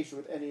engaged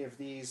with any of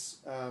these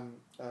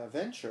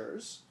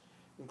ventures,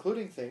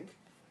 including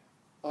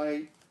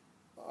THNK,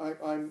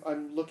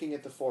 I'm looking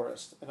at the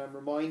forest and I'm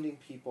reminding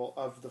people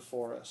of the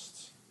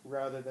forests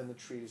rather than the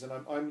trees, and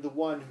I'm the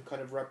one who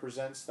kind of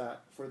represents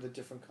that for the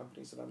different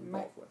companies that I'm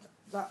involved with.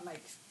 That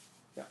makes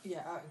I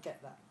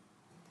get that.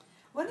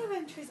 When a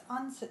venture is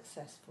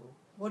unsuccessful,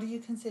 what do you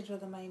consider are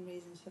the main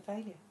reasons for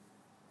failure?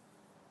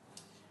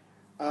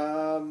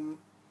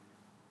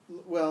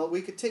 Well,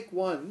 we could take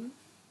one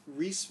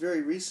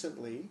very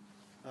recently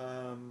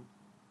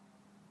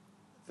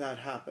that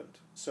happened.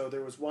 So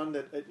there was one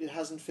that it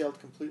hasn't failed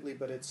completely,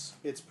 but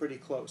it's pretty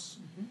close.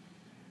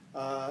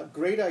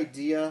 Great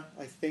idea,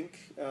 I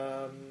think.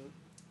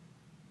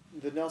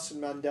 the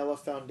Nelson Mandela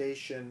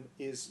Foundation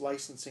is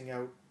licensing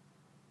out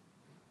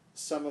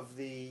some of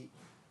the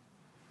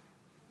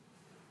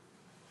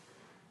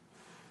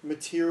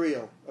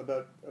material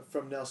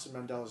from Nelson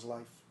Mandela's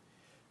life,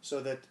 so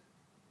that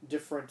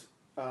different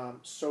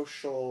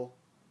social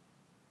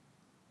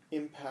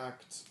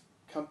impact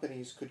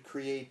companies could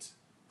create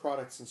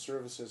products and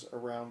services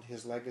around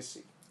his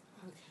legacy.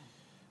 Okay.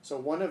 So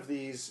one of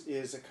these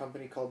is a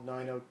company called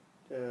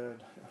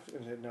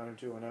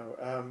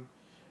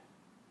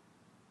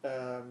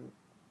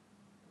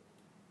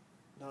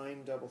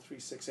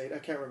 93368. I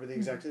can't remember the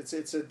exact.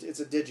 Mm-hmm. It's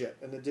a digit,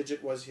 and the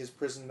digit was his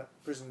prison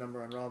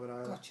number on Robben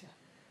Island. Gotcha.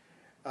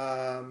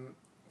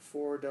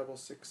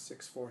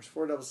 46664.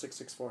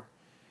 46664,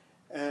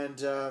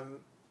 and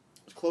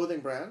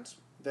clothing brand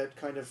that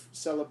kind of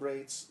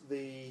celebrates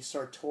the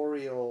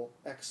sartorial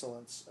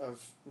excellence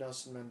of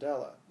Nelson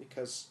Mandela,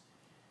 because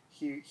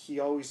he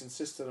always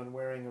insisted on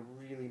wearing a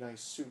really nice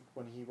suit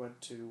when he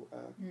went to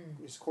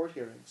his court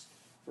hearings,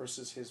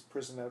 versus his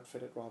prison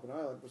outfit at Robben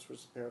Island, which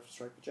was a pair of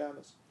striped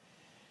pajamas.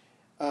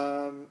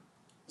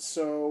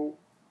 So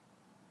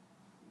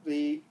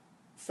the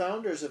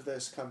founders of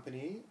this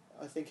company,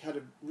 I think, had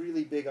a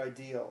really big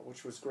ideal,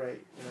 which was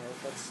great.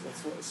 Let's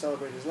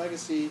celebrate his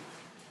legacy.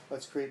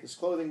 Let's create this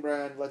clothing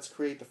brand. Let's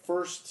create the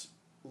first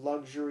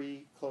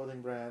luxury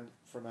clothing brand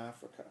from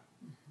Africa.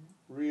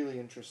 Mm-hmm. Really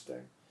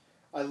interesting.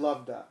 I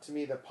loved that. To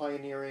me, the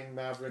pioneering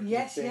maverick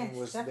thing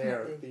was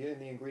definitely there in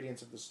the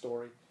ingredients of the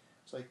story.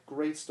 It's like,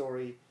 great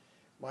story.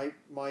 My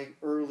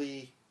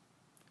early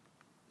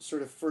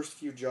sort of first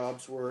few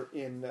jobs were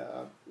in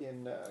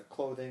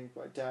clothing.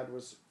 My dad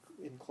was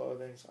in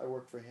clothing, so I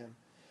worked for him.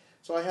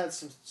 So I had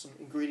some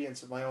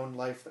ingredients of my own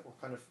life that were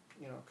kind of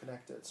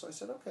connected. So I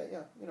said, okay,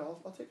 yeah,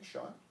 I'll take a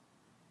shot.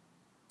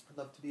 I'd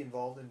love to be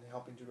involved in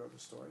helping to grow the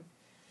story.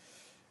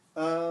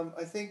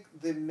 I think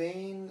the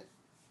main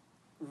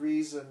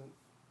reason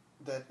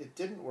that it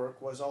didn't work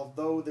was,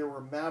 although there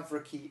were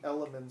mavericky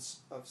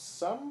elements of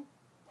some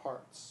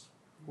parts,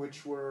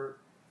 which were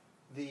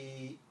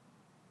the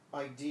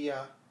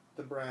idea,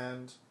 the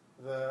brand,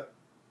 the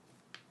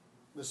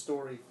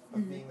story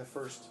of being the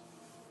first,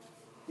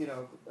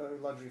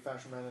 luxury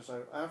fashion brand out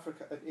of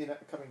Africa,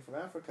 coming from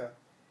Africa.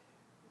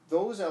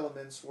 Those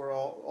elements were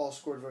all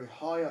scored very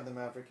high on the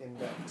Maverick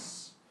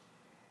Index.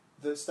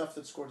 The stuff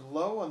that scored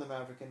low on the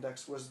Maverick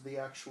Index was the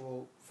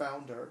actual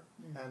founder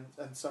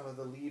and some of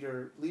the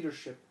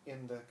leadership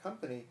in the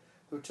company,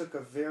 who took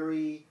a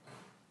very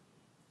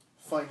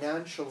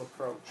financial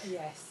approach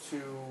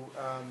to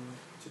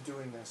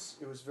doing this.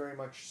 It was very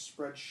much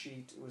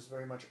spreadsheet. It was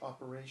very much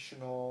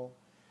operational.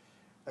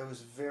 It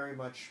was very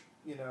much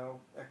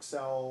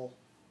Excel.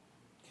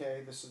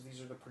 Okay,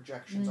 these are the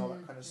projections, all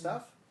that kind of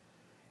stuff.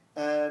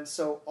 And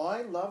so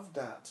I loved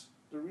that.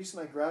 The reason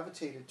I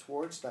gravitated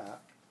towards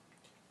that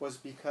was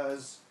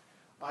because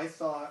I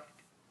thought,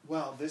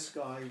 well, this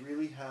guy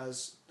really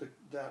has the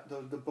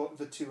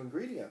two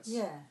ingredients.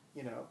 Yeah.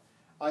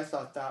 I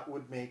thought that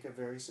would make a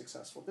very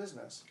successful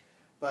business.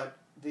 But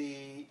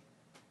the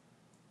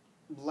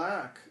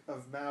lack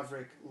of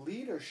Maverick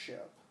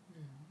leadership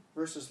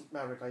versus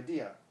Maverick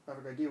idea.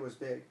 Maverick idea was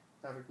big.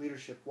 Maverick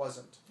leadership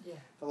wasn't. Yeah.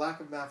 The lack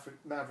of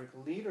Maverick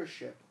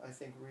leadership, I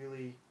think,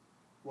 really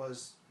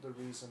was the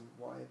reason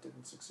why it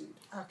didn't succeed.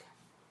 Okay.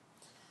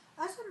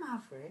 As a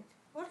maverick,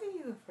 what are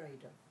you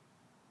afraid of?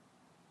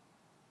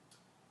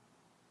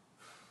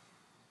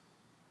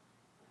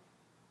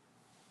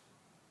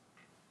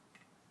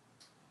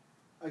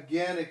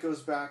 Again, it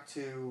goes back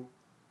to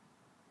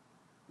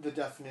the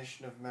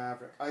definition of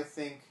maverick. I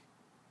think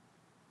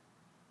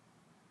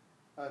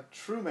a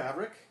true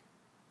maverick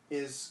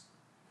is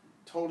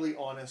totally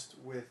honest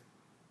with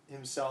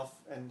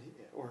himself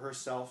or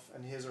herself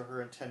and his or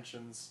her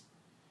intentions.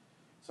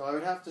 So I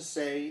would have to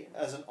say,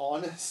 as an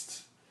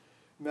honest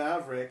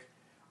maverick,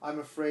 I'm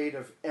afraid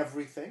of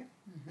everything.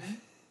 Mm-hmm.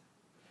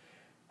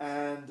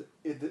 And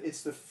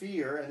it's the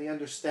fear and the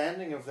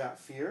understanding of that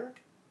fear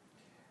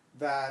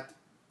that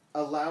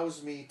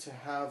allows me to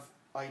have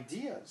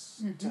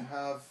ideas, to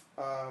have,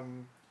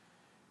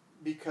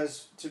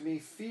 because to me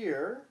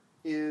fear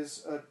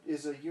is a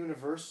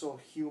universal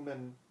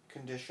human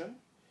condition,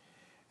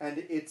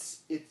 and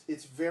it's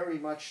very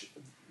much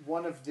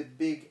one of the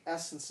big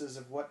essences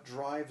of what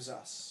drives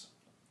us.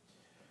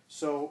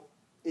 So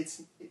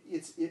it's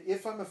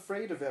if I'm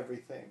afraid of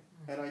everything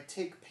and I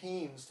take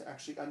pains to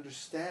actually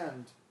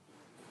understand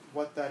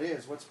what that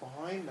is, what's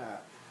behind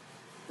that,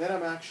 then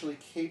I'm actually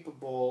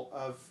capable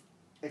of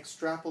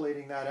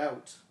extrapolating that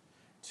out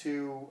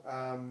to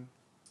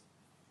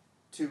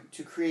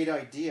create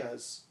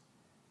ideas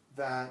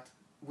that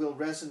will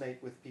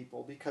resonate with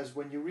people. Because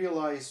when you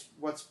realize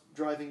what's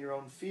driving your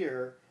own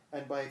fear,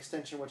 and by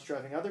extension what's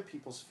driving other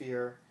people's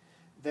fear,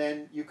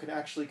 then you can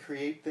actually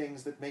create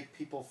things that make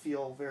people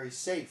feel very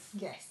safe.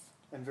 Yes.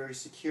 And very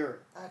secure.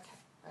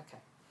 Okay.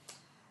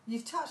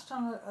 You've touched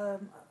on a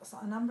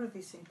number of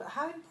these things, but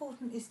how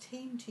important is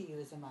team to you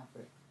as a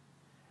maverick?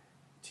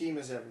 Team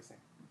is everything.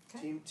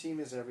 Okay. Team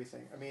is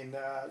everything. I mean,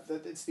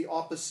 it's the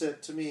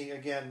opposite to me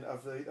again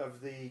of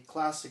the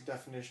classic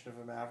definition of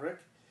a maverick.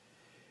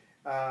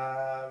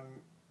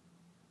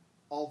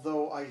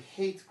 Although I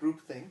hate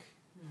groupthink,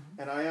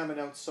 and I am an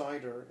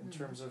outsider in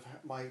terms of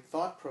my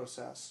thought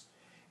process,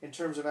 in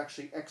terms of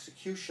actually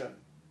execution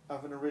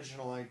of an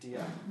original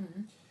idea.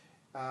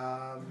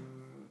 Not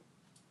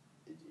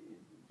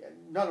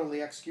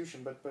only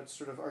execution, but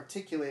sort of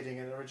articulating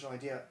an original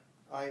idea.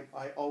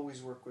 I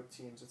always work with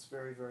teams. It's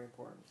very, very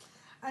important.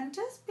 And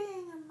does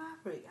being a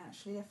maverick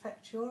actually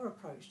affect your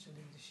approach to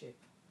leadership?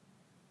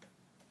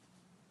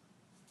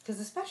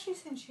 Because especially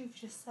since you've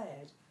just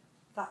said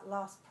that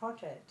last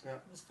project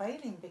was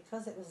failing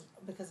because of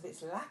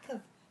its lack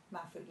of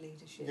maverick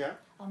leadership. Yeah.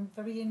 I'm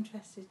very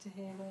interested to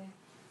hear where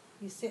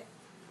you sit.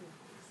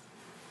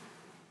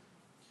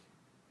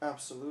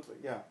 Absolutely,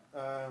 yeah,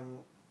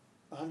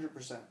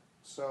 100%.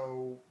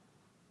 So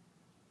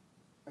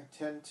I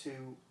tend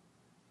to.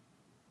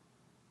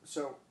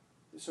 So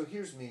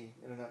here's me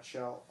in a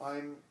nutshell.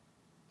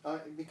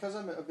 Because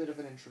I'm a bit of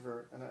an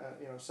introvert and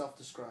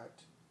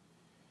self-described.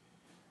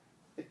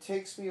 It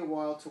takes me a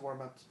while to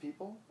warm up to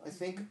people. I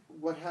think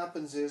what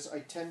happens is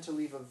I tend to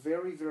leave a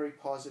very, very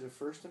positive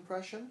first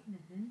impression,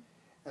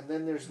 and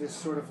then there's this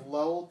sort of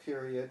lull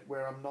period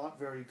where I'm not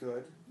very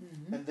good,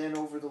 and then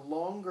over the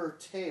longer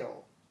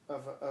tail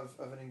of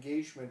an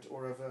engagement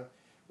or of a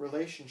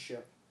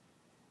relationship,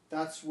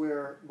 that's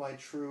where my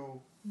true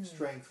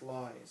strength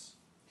lies.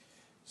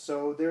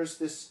 So there's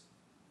this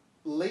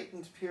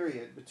latent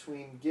period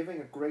between giving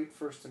a great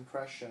first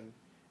impression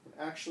and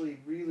actually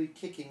really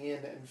kicking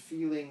in and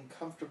feeling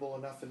comfortable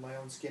enough in my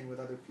own skin with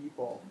other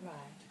people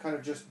to kind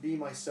of just be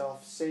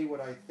myself, say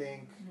what I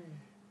think,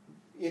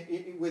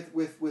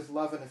 with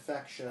love and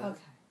affection. Okay.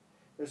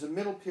 There's a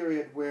middle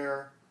period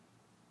where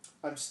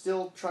I'm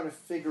still trying to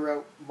figure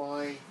out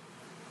my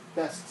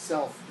best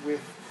self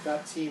with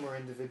that team or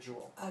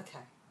individual. Okay.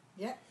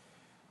 Yeah.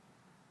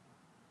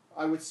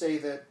 I would say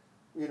that,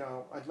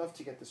 I'd love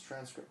to get this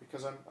transcript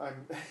because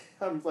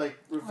I'm like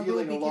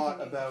revealing a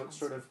lot about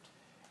sort of,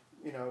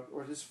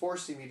 or just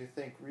forcing me to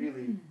think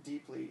really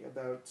deeply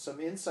about some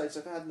insights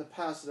I've had in the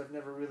past that I've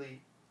never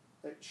really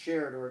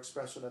shared or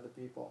expressed with other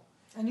people.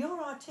 And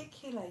you're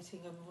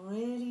articulating them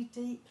really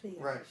deeply,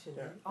 actually.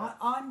 Yeah.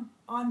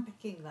 I'm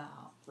picking that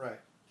up.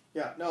 Right.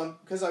 Yeah. No,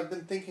 because I've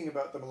been thinking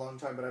about them a long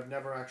time, but I've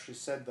never actually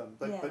said them.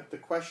 But the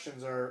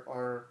questions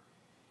are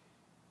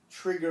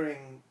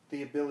triggering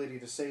the ability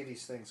to say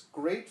these things.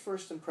 Great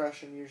first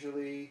impression,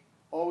 usually,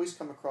 always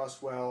come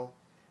across well.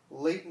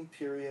 Latent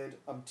period,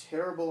 I'm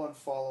terrible on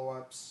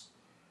follow-ups,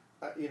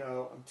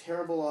 I'm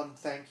terrible on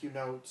thank you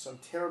notes, I'm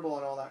terrible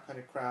on all that kind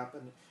of crap,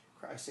 and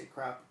I say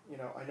crap,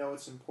 I know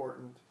it's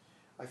important.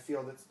 I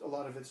feel that a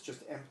lot of it's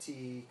just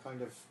empty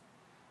kind of,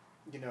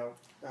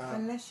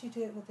 unless you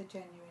do it with a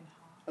genuine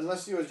heart.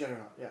 Unless you do it with a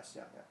genuine heart, yes,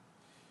 yeah.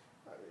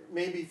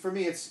 Maybe for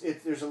me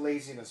there's a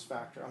laziness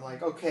factor. I'm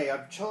like, okay,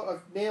 I've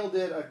nailed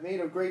it, I've made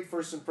a great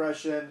first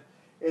impression,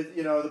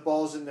 the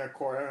ball's in their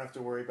court, I don't have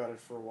to worry about it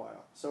for a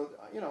while. So,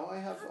 I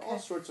have all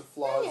sorts of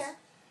flaws. Yeah.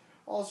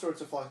 All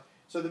sorts of flaws.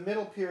 So the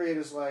middle period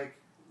is like,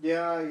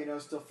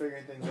 still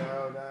figuring things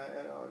out.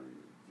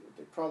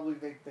 They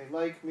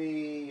like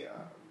me.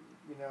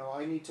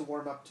 I need to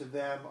warm up to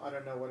them. I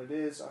don't know what it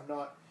is. I'm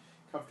not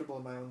comfortable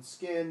in my own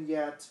skin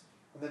yet.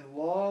 And then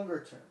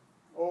longer term,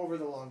 over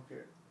the long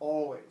period,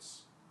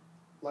 always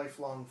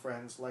lifelong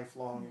friends,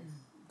 lifelong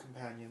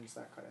companions,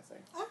 that kind of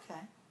thing.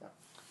 Okay. Yeah.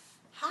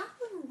 How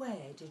and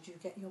where did you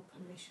get your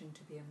permission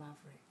to be a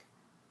maverick?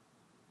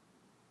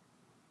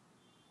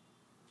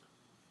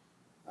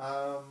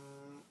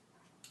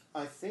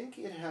 I think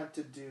it had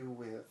to do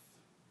with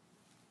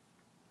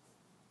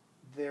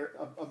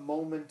a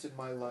moment in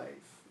my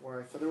life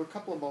where there were a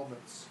couple of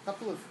moments,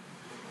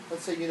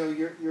 let's say,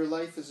 your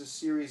life is a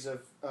series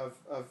of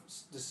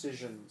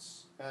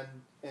decisions,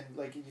 and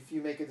like if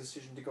you make a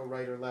decision to go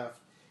right or left,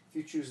 if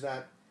you choose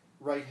that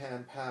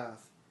right-hand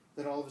path,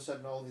 then all of a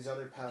sudden all these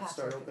other paths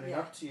start opening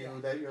up to you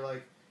that you're like,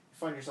 you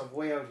find yourself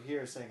way out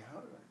here saying, how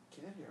did I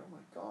get here? Oh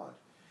my God.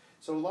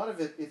 So a lot of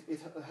it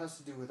has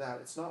to do with that.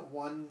 It's not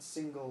one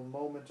single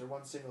moment or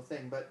one single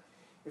thing, but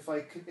if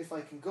I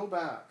can go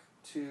back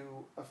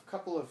to a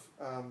couple of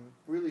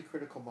really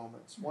critical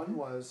moments. One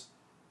was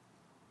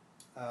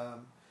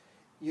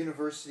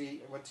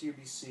university. I went to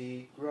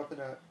UBC, grew up in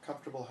a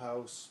comfortable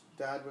house.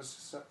 Dad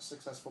was a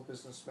successful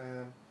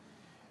businessman.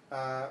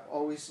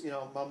 Always,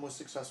 Mom was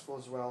successful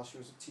as well. She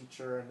was a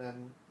teacher and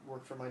then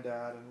worked for my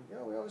dad. And,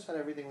 we always had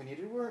everything we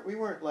needed. We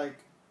weren't like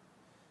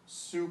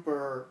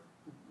super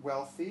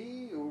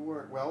wealthy. We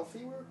weren't wealthy.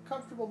 We were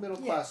comfortable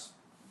middle-class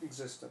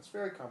existence.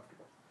 Very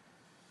comfortable.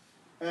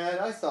 And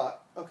I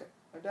thought, okay,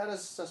 my dad has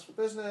a successful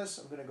business.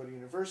 I'm going to go to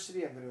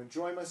university. I'm going to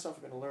enjoy myself.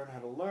 I'm going to learn how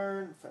to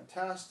learn.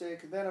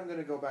 Fantastic. And then I'm going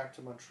to go back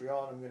to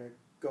Montreal and I'm going to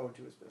go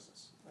into his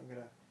business. I'm going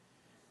to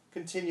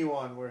continue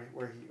on where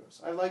he was.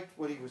 I liked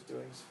what he was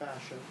doing, his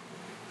fashion.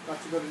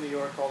 Got to go to New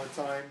York all the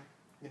time,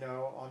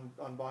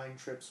 on buying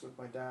trips with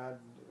my dad.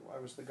 I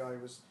was the guy who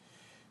was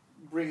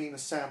bringing the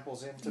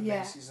samples into Yeah.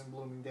 Macy's and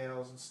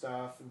Bloomingdale's and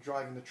stuff, and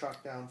driving the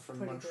truck down from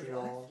Pretty good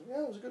Montreal.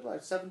 Yeah, it was a good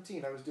life.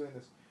 17, I was doing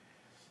this.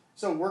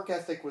 So work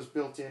ethic was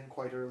built in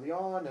quite early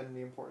on, and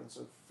the importance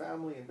of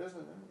family and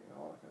business and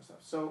all that kind of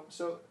stuff.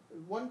 So at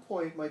one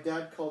point, my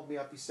dad called me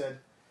up. He said,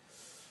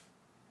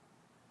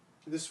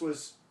 this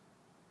was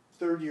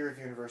third year of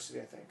university,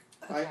 I think.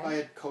 Okay. I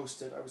had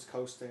coasted. I was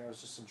coasting. I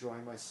was just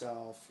enjoying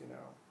myself, you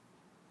know.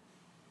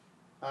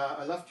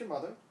 I left your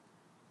mother,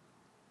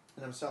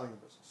 and I'm selling the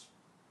business.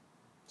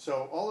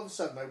 So all of a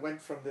sudden, I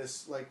went from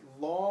this like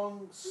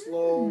long,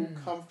 slow,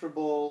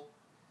 comfortable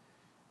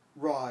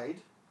ride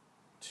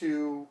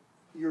to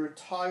your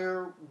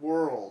entire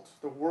world,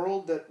 the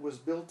world that was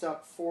built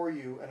up for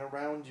you and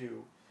around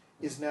you,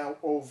 is now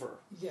over.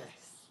 Yes.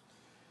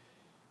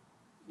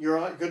 You're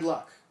on. Good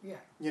luck. Yeah.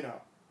 You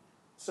know.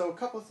 So a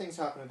couple of things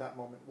happened at that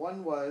moment.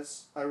 One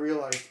was I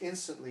realized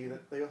instantly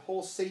that the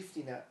whole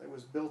safety net that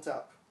was built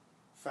up,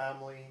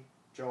 family,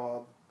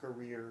 job,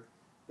 career,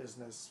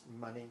 business,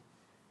 money,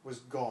 was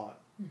gone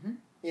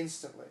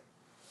instantly.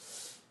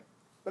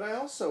 But I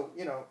also,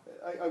 you know,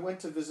 I went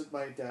to visit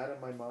my dad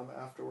and my mom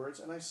afterwards,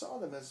 and I saw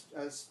them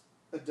as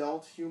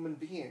adult human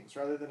beings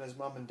rather than as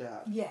mom and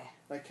dad. Yeah.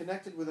 And I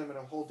connected with them at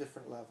a whole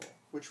different level,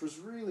 which was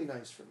really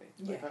nice for me.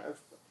 Yeah. Like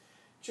I've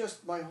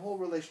just, my whole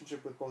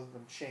relationship with both of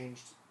them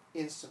changed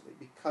instantly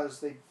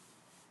because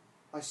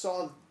I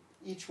saw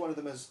each one of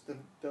them as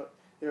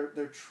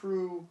their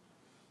true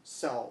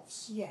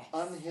selves, Yes.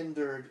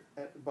 unhindered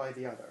by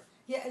the other.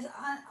 Yeah,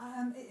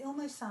 it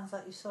almost sounds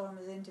like you saw them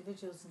as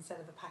individuals instead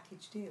of a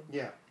package deal.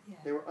 Yeah. Yeah.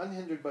 They were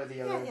unhindered by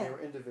the other, and Yeah. they were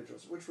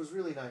individuals, which was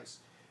really nice.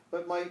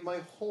 But my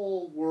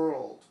whole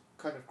world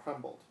kind of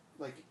crumbled,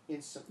 like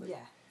instantly.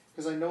 Yeah.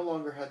 Because I no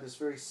longer had this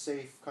very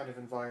safe kind of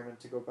environment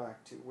to go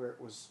back to, where it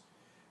was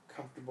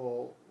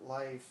comfortable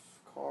life,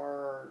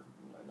 car,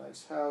 a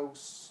nice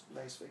house,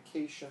 nice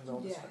vacations, all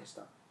this kind of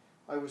stuff.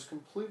 I was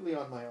completely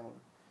on my own,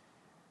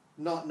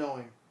 not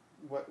knowing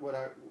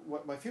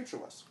what my future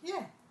was.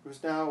 Yeah. It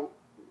was now,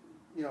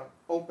 you know,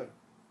 open,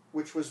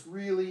 which was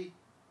really,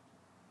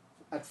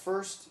 at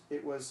first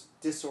it was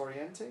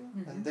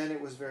disorienting, and then it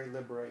was very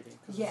liberating.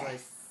 Because it was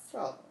like,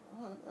 well,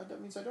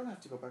 that means I don't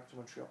have to go back to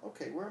Montreal.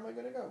 Okay, where am I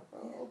going to go?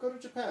 I'll go to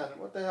Japan.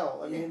 What the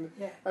hell? I mean,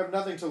 I have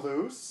nothing to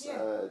lose.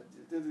 Yeah.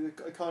 The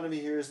economy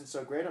here isn't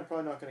so great. I'm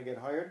probably not going to get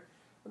hired.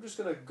 I'm just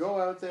going to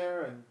go out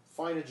there and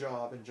find a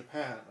job in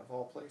Japan, of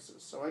all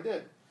places. So I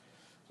did.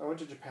 So I went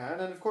to Japan,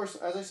 and of course,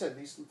 as I said,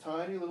 these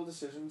tiny little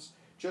decisions,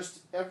 just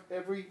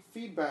every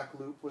feedback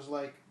loop was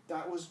like,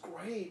 that was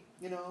great,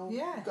 you know,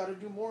 you've got to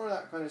do more of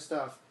that kind of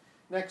stuff.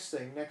 Next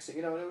thing,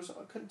 you know, and it was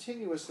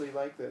continuously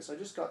like this. I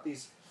just got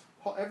these,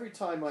 every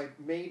time I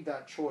made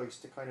that choice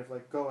to kind of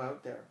like go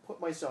out there, put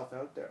myself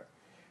out there,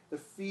 the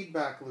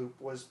feedback loop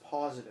was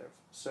positive.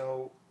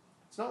 So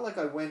it's not like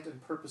I went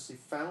and purposely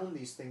found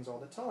these things all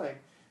the time.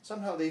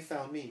 Somehow they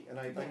found me, and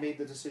I made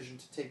the decision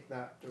to take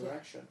that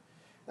direction.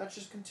 That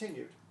just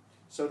continued.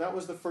 So that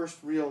was the first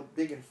real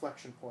big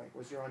inflection point,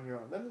 was you're on your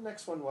own. Then the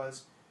next one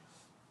was,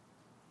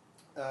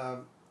 I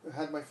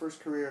had my first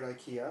career at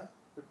IKEA,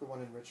 the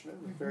one in Richmond,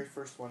 the very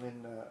first one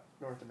in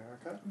North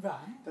America. Right.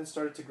 Then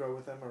started to grow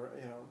with them, or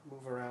you know,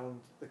 move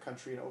around the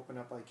country and open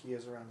up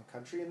IKEAs around the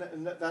country,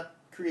 and that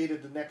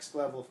created the next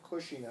level of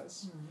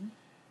cushiness.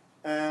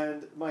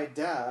 And my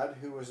dad,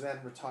 who was then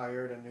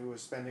retired and who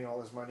was spending all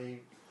his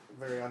money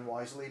very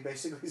unwisely,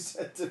 basically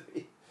said to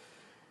me,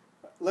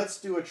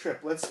 let's do a trip.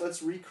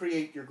 Let's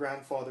recreate your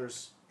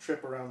grandfather's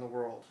trip around the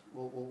world.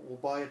 We'll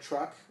buy a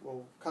truck.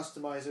 We'll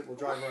customize it. We'll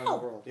drive around the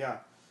world. Yeah,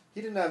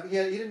 he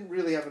didn't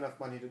really have enough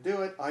money to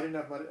do it. I didn't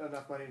have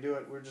enough money to do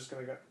it. We're just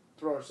gonna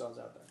throw ourselves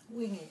out there.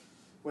 Wing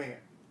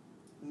it.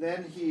 And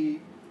then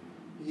he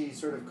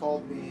sort of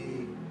called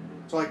me.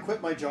 So I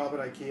quit my job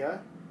at IKEA.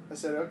 I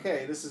said,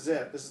 okay, this is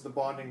it. This is the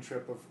bonding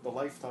trip of the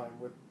lifetime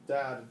with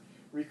Dad, and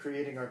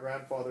recreating our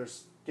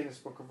grandfather's Guinness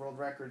Book of World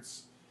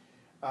Records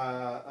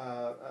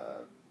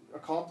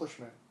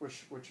accomplishment,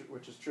 which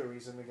is true.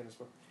 He's in the Guinness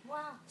Book.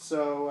 Wow.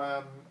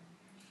 So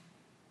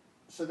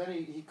so then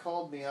he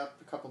called me up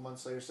a couple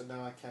months later. Said,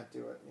 no, I can't do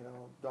it. You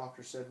know,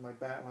 doctor said my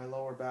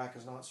lower back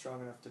is not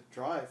strong enough to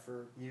drive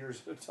for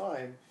years at a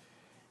time.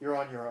 You're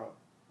on your own.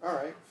 All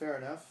right, fair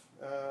enough.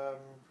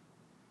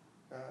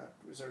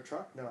 Is there a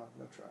truck? No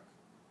truck.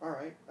 All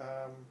right.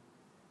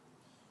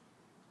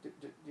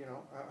 You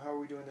know, how are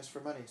we doing this for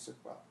money? He said,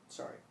 well,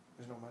 sorry,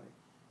 there's no money.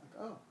 I'm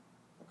like, oh.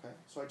 Okay,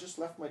 so I just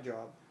left my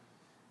job,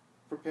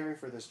 preparing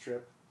for this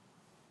trip,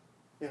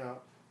 you know,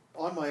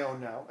 on my own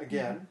now,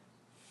 again.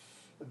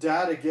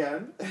 Dad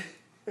again.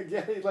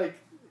 Again, like,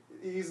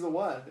 he's the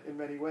one, in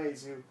many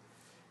ways, who,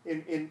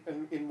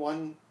 in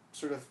one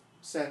sort of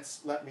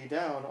sense, let me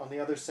down. On the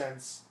other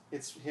sense,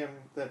 it's him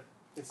that,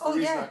 it's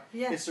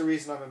the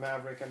reason I'm a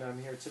maverick and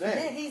I'm here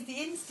today. Yeah, he's the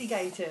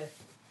instigator.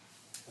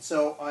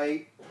 So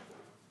I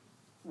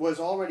was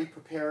already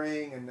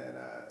preparing and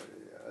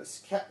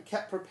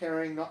kept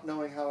preparing, not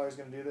knowing how I was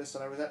going to do this,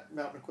 and I was at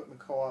Mountain Equipment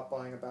Co-op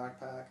buying a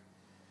backpack.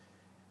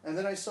 And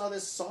then I saw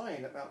this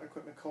sign at Mountain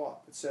Equipment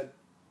Co-op. It said,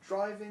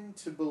 driving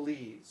to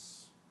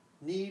Belize.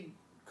 Need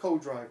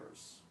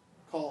co-drivers,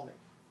 call me.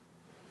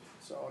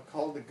 So I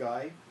called the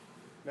guy,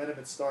 met him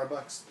at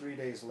Starbucks 3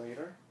 days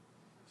later.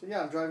 Said,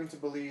 yeah, I'm driving to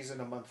Belize in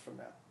a month from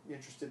now. You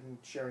interested in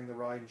sharing the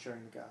ride and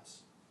sharing the gas?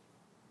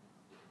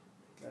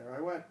 There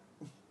I went.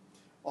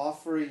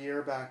 Off for a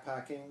year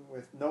backpacking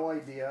with no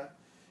idea.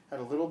 Had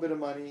a little bit of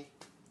money,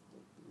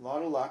 a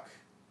lot of luck.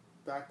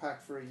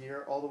 Backpacked for a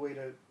year all the way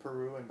to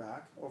Peru and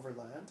back,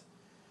 overland.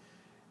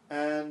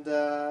 And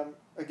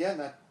again,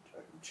 that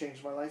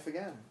changed my life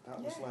again.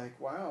 That was like,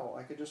 wow,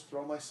 I could just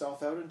throw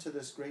myself out into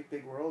this great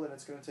big world and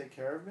it's going to take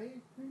care of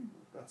me?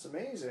 That's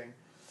amazing.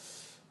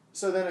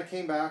 So then I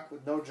came back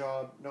with no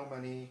job, no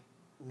money,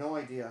 no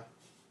idea,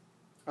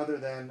 other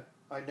than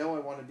I know I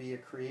want to be a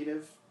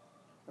creative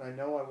and I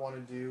know I want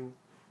to do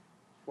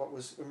what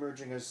was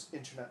emerging as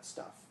internet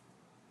stuff.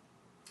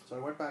 So I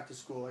went back to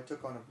school. I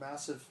took on a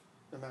massive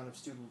amount of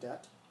student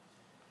debt.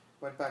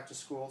 Went back to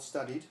school,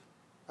 studied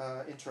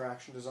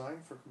interaction design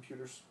for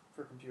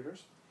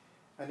computers.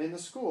 And in the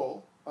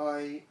school,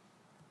 I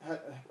had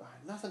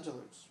nothing to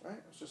lose, right?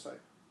 It was just like,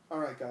 all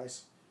right,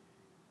 guys,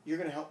 you're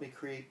going to help me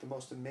create the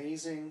most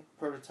amazing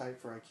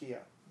prototype for IKEA.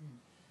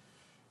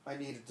 I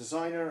need a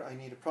designer, I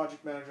need a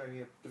project manager, I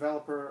need a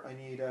developer, I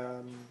need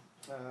a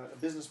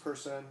business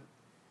person.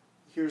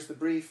 Here's the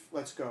brief,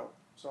 let's go.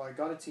 So I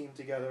got a team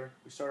together,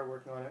 we started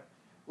working on it.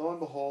 Lo and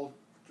behold,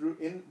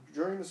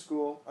 during the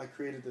school, I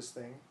created this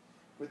thing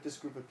with this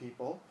group of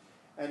people.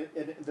 And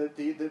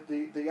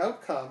the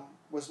outcome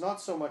was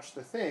not so much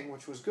the thing,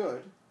 which was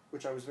good,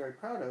 which I was very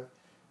proud of,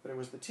 but it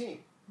was the team.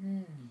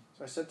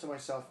 So I said to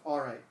myself, all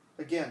right,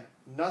 again,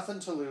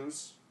 nothing to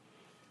lose.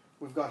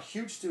 We've got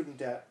huge student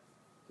debt.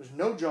 There's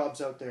no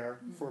jobs out there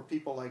for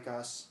people like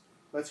us.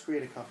 Let's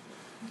create a company.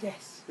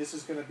 Yes. This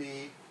is going to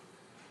be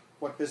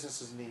what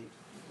businesses need.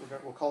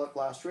 We'll call it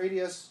Blast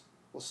Radius.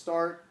 We'll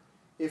start.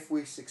 If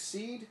we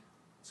succeed,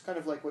 it's kind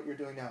of like what you're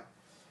doing now.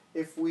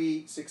 If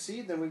we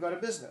succeed, then we've got a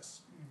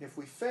business. If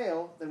we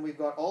fail, then we've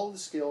got all the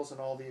skills and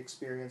all the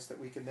experience that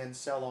we can then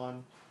sell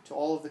on to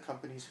all of the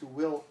companies who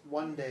will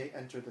one day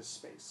enter this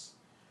space.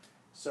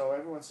 So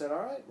everyone said, all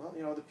right,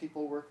 well, the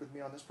people who worked with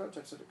me on this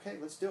prototype said, okay,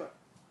 let's do it.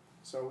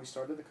 So we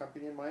started the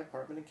company in my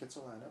apartment in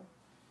Kitsilano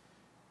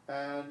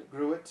and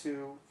grew it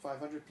to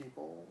 500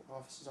 people,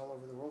 offices all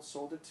over the world,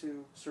 sold it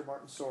to Sir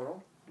Martin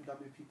Sorrell from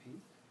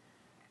WPP.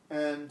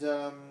 And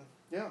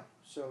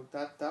so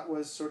that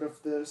was sort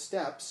of the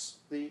steps,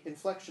 the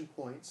inflection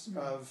points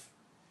of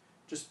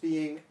just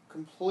being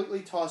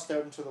completely tossed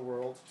out into the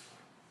world,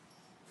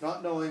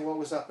 not knowing what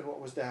was up and what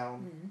was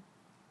down,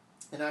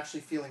 and actually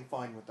feeling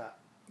fine with that.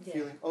 Yeah.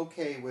 Feeling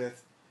okay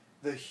with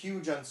the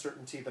huge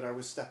uncertainty that I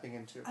was stepping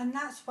into. And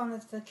that's one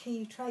of the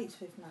key traits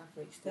with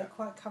Mavericks. They're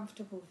quite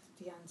comfortable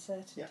with the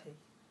uncertainty.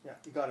 Yeah,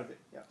 you got to be.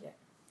 Yeah.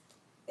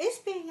 Is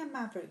being a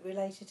maverick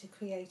related to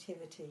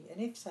creativity,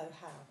 and if so,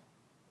 how?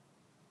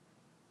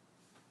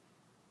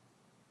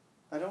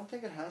 I don't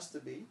think it has to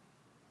be.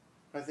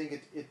 I think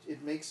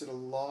it makes it a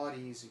lot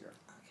easier.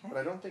 Okay. But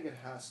I don't think it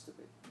has to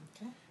be.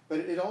 Okay. But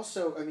it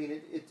also,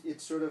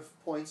 it sort of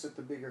points at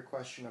the bigger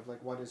question of,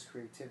 like, what is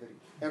creativity?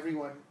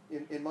 Everyone,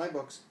 in my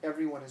books,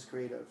 everyone is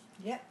creative.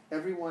 Yeah.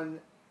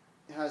 Everyone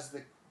has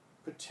the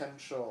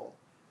potential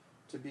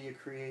to be a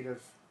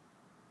creative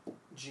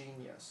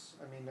genius.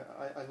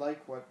 I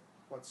like what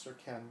Sir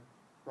Ken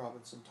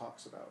Robinson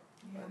talks about.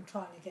 Yeah, right? I'm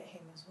trying to get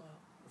him as well.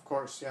 Of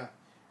course, yeah.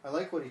 I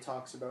like what he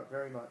talks about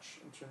very much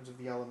in terms of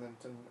the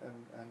element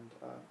and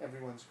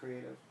everyone's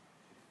creative.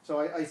 So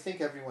I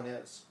think everyone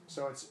is.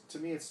 So to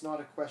me, it's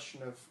not a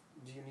question of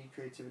do you need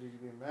creativity to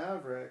be a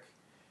maverick.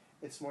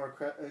 It's more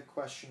a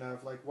question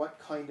of, like, what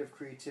kind of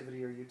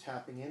creativity are you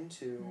tapping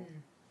into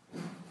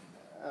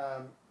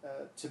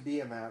to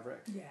be a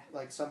maverick. Yeah.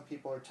 Like, some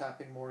people are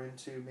tapping more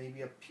into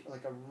maybe a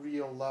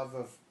real love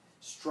of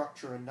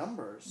structure and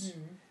numbers,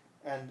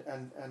 and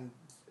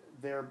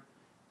they're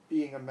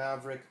being a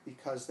maverick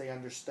because they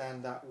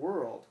understand that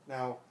world.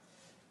 Now,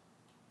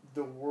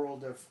 the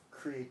world of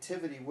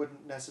creativity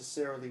wouldn't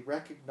necessarily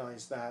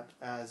recognize that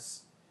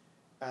as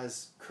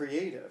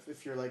creative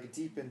if you're, like,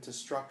 deep into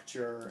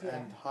structure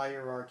and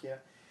hierarchy.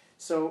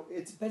 So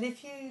it's. But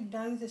if you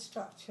know the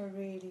structure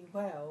really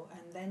well,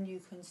 and then you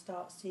can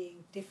start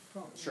seeing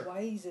different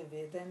ways of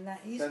it, then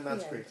that is creative.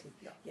 That's creative.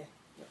 Yeah.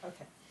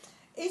 Okay.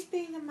 Is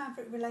being a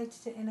maverick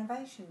related to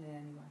innovation in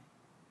any way?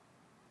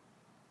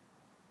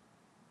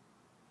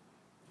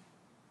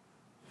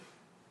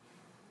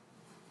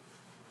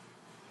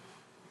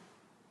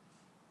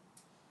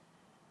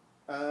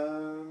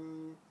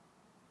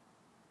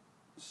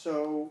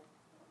 So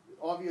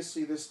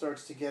obviously this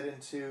starts to get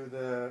into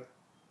the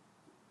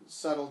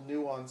subtle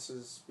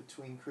nuances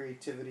between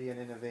creativity and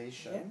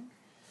innovation. Yeah.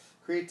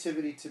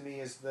 Creativity to me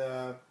is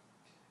the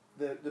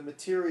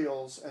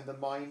materials and the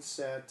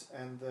mindset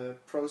and the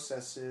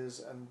processes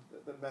and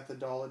the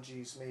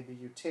methodologies maybe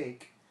you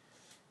take,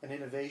 and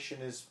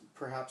innovation is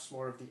perhaps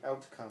more of the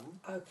outcome.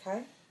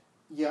 Okay.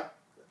 Yeah.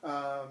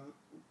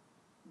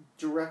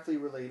 Directly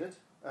related.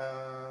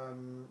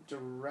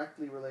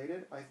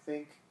 I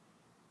think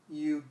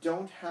you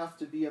don't have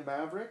to be a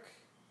maverick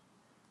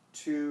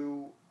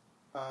to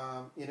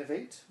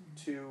innovate,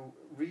 to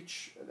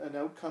reach an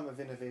outcome of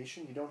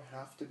innovation. You don't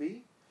have to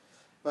be,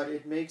 but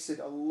it makes it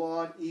a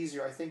lot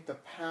easier. I think the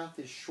path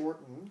is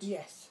shortened.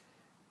 Yes.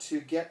 To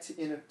get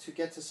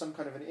to some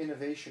kind of an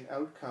innovation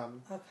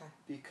outcome. Okay.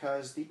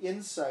 Because the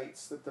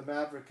insights that the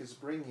Maverick is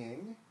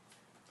bringing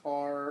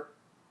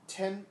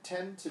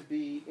tend to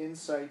be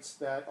insights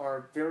that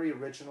are very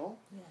original.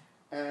 Yeah.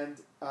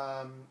 And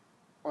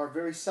are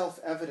very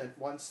self-evident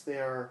once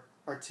they're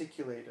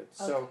articulated.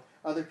 Okay. So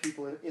other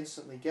people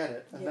instantly get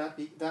it, and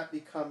that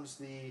becomes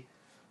the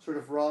sort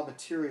of raw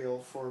material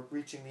for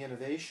reaching the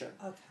innovation.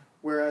 Okay.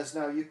 Whereas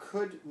now you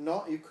could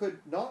not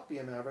be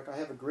a Maverick. I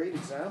have a great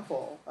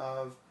example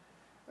of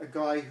a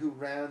guy who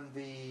ran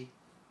the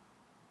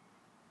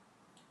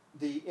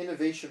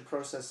innovation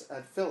process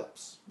at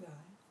Philips. Right.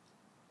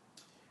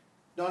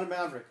 Not a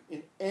Maverick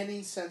in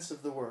any sense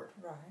of the word.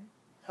 Right.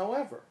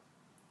 However,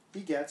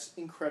 he gets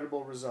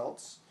incredible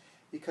results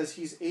because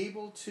he's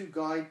able to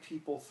guide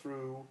people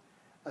through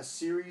a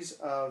series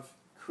of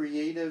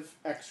creative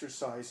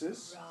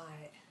exercises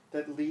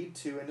that lead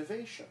to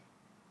innovation.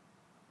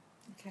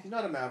 Okay. He's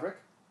not a Maverick.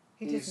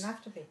 He doesn't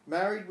have to be.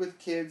 Married with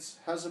kids,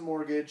 has a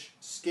mortgage,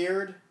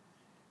 scared.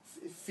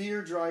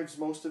 Fear drives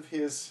most of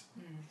his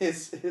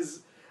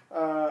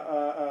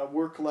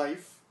work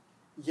life.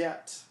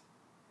 Yet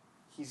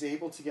he's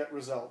able to get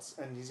results,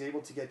 and he's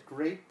able to get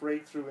great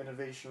breakthrough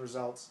innovation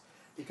results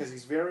because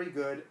he's very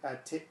good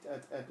at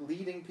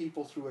leading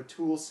people through a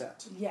tool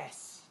set.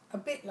 Yes, a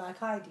bit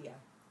like IDEO.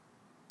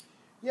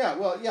 Yeah,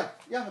 well, yeah,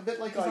 a bit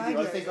like IDEO.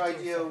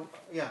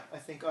 I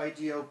think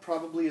IDEO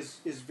probably is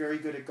very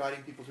good at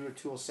guiding people through a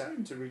tool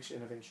set to reach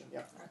innovation.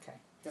 Yeah. Okay.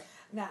 Yeah.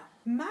 Now,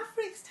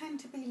 Mavericks tend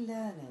to be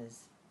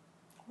learners.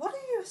 What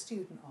are you a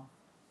student of?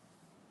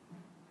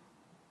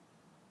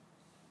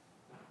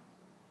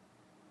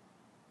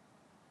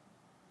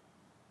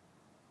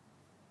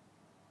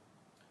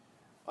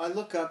 I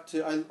look up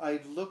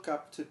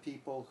to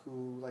people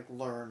who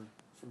learn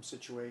from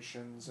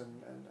situations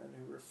and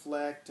who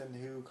reflect and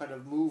who kind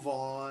of move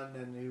on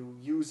and who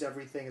use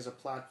everything as a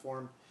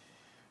platform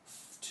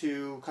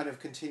to kind of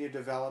continue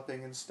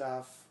developing and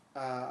stuff.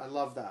 I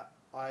love that.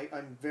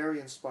 I'm very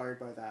inspired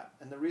by that.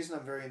 And the reason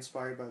I'm very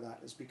inspired by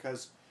that is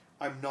because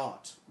I'm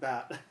not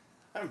that.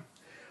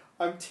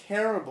 I'm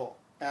terrible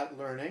at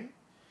learning.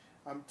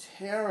 I'm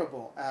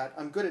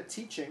good at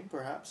teaching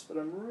perhaps, but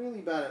I'm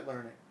really bad at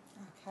learning.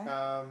 Okay.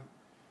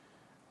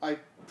 I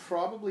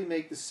probably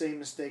make the same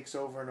mistakes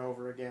over and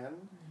over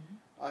again.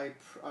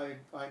 Mm-hmm.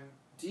 I'm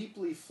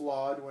deeply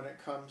flawed when it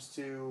comes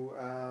to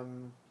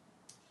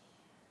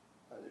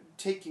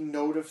taking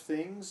note of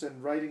things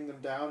and writing them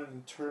down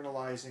and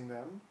internalizing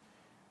them.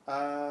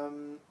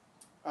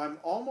 I'm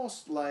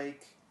almost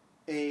like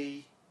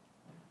a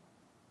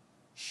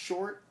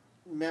short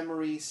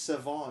memory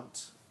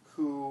savant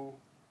who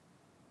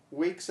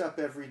wakes up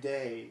every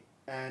day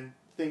and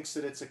thinks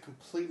that it's a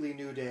completely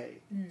new day,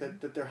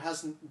 that there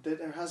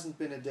hasn't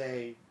been a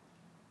day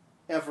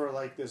ever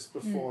like this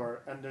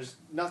before, and there's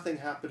nothing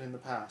happened in the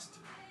past,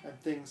 and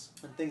things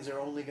are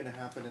only going to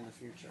happen in the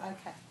future.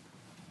 Okay.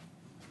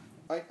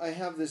 I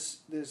have this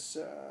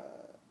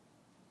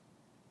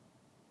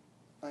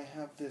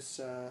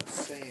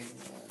saying,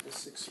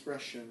 this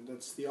expression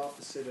that's the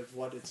opposite of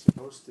what it's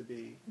supposed to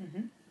be,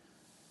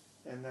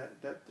 and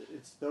that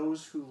it's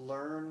those who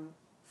learn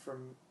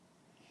from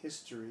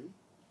history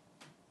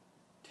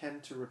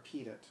tend to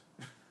repeat it.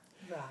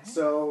 Right.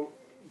 So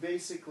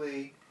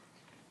basically,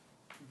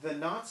 the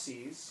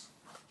Nazis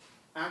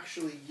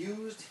actually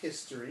used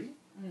history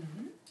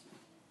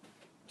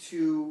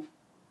to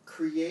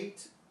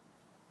create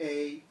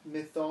a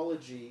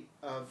mythology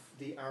of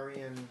the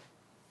Aryan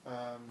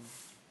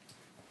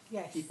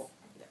people.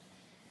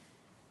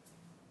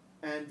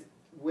 And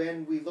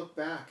when we look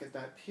back at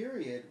that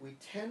period, we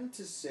tend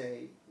to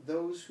say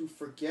those who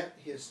forget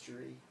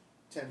history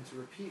tend to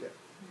repeat it.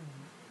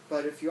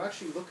 But if you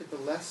actually look at the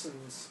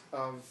lessons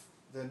of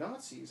the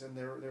Nazis and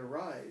their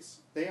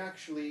rise, they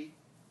actually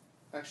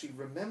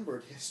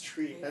remembered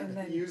history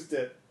and used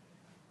it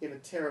in a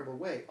terrible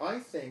way. I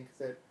think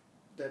that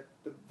the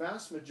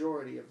vast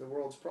majority of the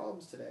world's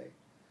problems today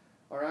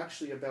are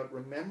actually about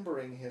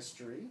remembering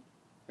history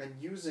and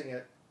using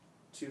it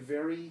to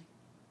very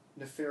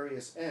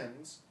nefarious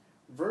ends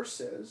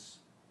versus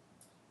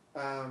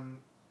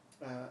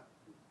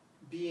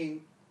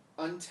being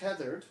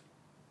untethered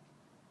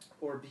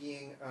or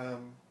being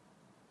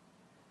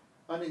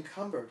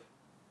unencumbered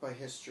by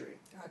history.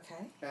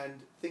 Okay.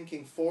 And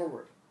thinking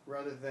forward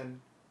rather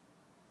than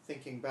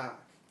thinking back.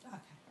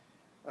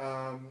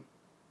 Okay.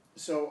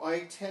 So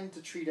I tend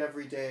to treat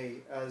every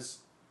day as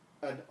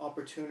an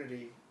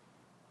opportunity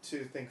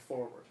to think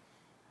forward,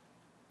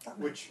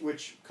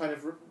 which kind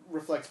of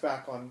reflects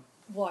back on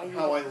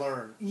how I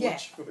learn,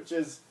 which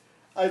is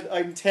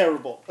I'm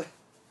terrible.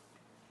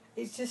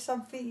 It's just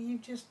something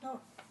you've just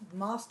not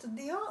mastered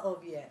the art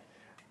of yet.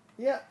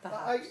 Yeah,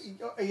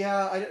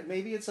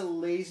 maybe it's a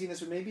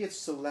laziness, or maybe it's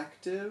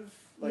selective.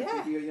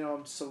 Maybe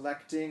I'm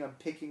selecting, I'm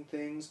picking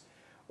things,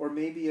 or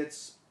maybe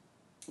it's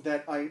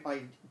that I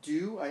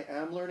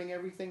am learning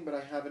everything, but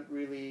I haven't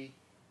really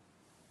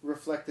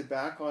reflected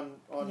back on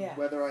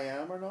whether I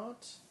am or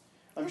not.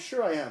 I'm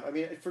sure I am. I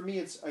mean, for me,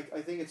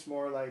 I think it's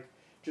more like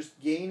just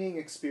gaining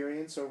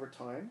experience over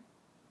time,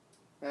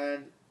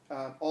 and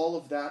all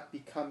of that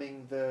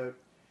becoming the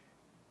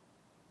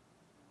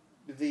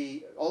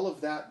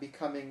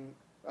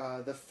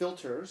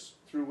filters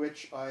through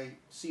which I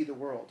see the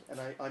world, and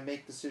I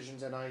make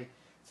decisions and I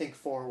think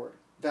forward.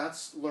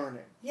 That's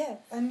learning. Yeah,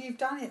 and you've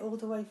done it all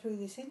the way through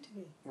this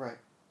interview. Right,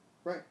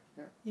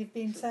 yeah. You've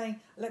been saying,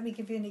 let me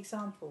give you an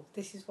example.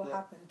 This is what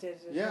happened.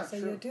 Yeah, so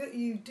sure.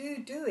 you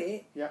do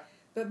it,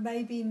 but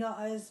maybe not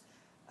as...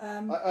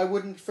 I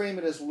wouldn't frame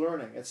it as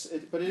learning. It is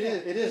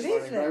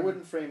learning, but I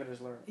wouldn't frame it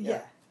as learning.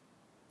 Yeah.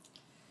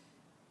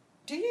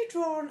 Do you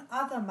draw on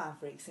other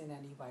mavericks in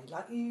any way?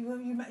 Like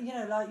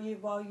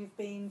while you've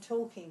been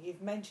talking,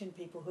 you've mentioned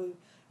people who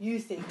you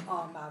think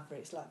are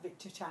mavericks, like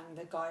Victor Chang,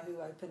 the guy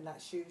who opened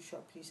that shoe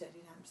shop you said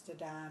in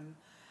Amsterdam.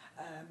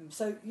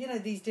 So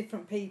these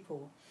different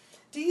people.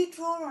 Do you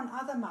draw on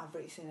other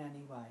mavericks in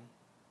any way?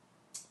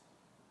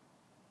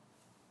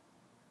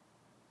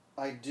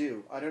 I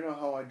do. I don't know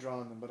how I draw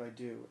on them, but I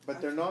do.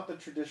 But they're not the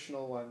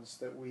traditional ones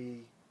that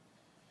we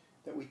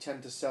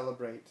tend to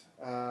celebrate.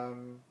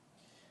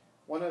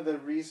 One of the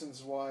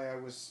reasons why I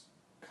was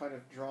kind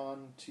of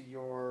drawn to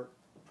your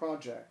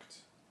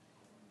project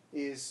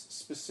is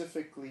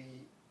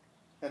specifically,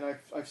 and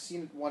I've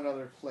seen it one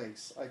other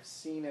place. I've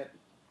seen it,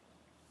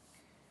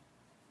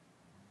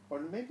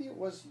 or maybe it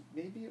was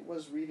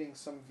reading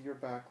some of your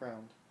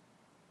background.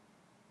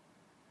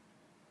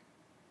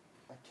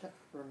 I can't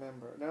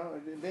remember. No,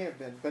 it may have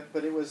been,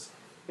 but it was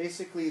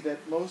basically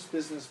that most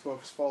business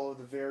books follow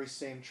the very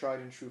same tried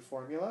and true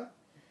formula,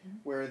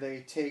 where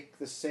they take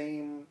the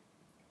same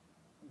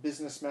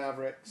business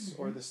mavericks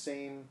or the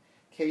same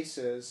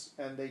cases,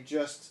 and they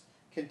just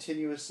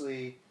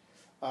continuously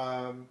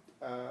deconstruct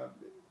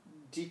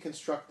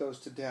those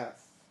to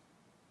death.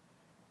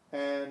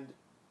 And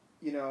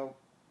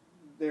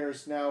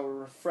there's now a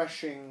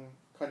refreshing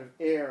kind of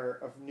air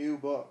of new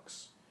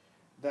books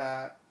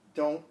that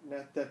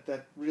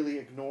that really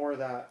ignore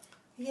that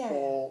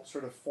whole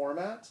sort of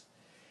format.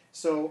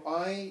 So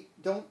I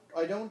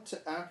don't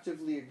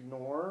actively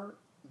ignore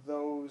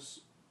those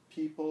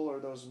people or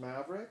those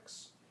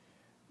mavericks,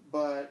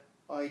 but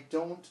I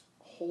don't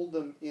hold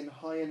them in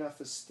high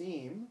enough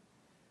esteem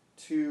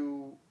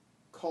to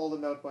call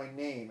them out by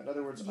name. In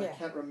other words, I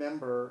can't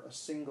remember a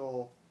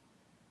single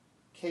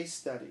case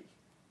study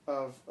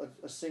of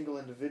a single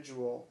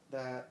individual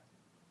that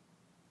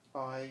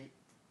I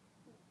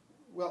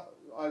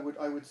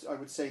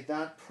would say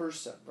that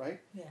person, right?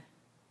 Yeah.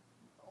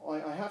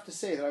 I have to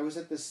say that I was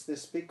at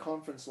this big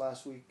conference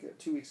last week,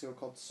 2 weeks ago,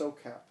 called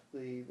SOCAP,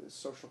 the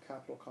Social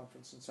Capital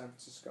Conference in San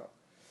Francisco,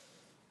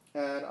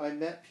 and I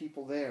met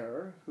people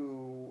there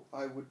who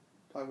I would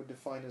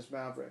define as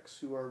mavericks,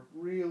 who are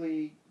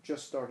really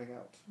just starting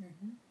out,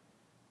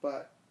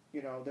 but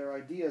their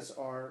ideas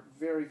are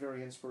very,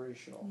 very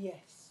inspirational.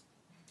 Yes.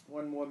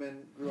 One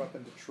woman grew up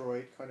in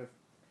Detroit, kind of,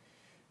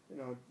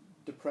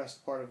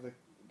 depressed part of the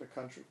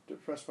country,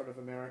 depressed part of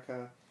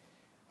America.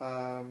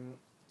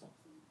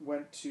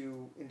 Went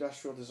to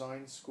industrial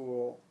design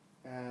school,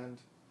 and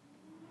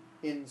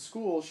in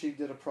school she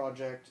did a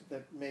project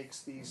that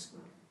makes these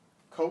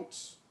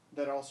coats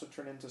that also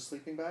turn into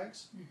sleeping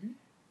bags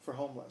for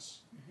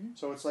homeless.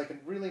 So it's like a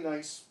really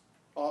nice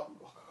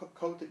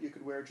coat that you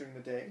could wear during the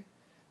day,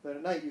 but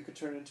at night you could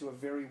turn it into a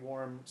very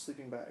warm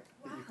sleeping bag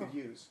that you could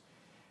use.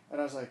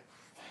 And I was like,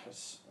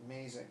 that's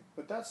amazing.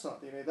 But that's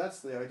not that's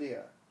the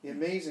idea. The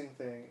amazing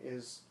thing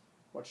is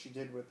what she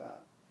did with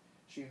that.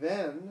 She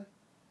then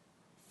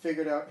she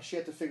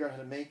had to figure out how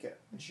to make it,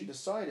 and she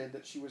decided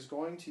that she was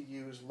going to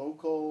use a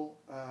local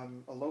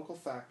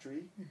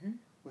factory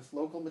with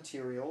local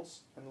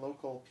materials and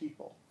local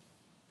people.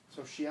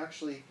 So she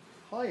actually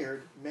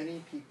hired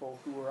many people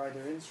who were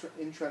either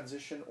in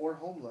transition or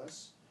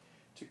homeless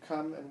to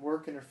come and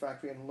work in her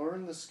factory and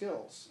learn the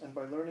skills. And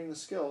by learning the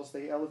skills,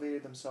 they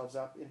elevated themselves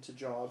up into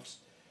jobs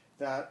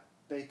that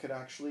they could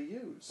actually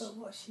use. But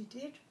what she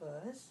did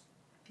was,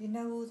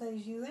 all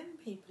those UN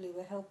people who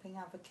were helping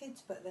other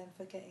kids but then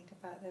forgetting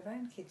about their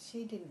own kids,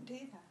 she didn't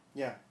do that.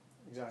 Yeah,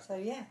 exactly. So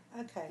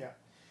okay. Yeah.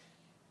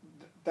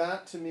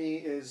 That to me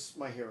is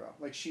my hero.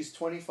 Like, she's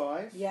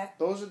 25. Yeah.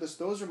 Those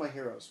are my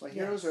heroes. My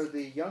heroes are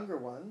the younger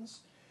ones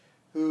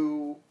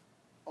who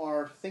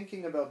are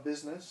thinking about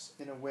business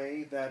in a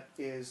way that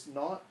is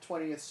not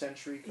 20th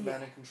century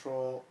command and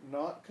control,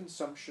 not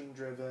consumption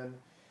driven,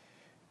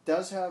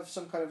 does have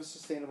some kind of a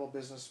sustainable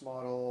business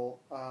model,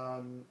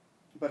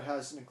 but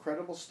has an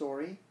incredible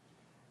story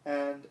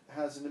and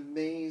has an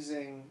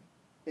amazing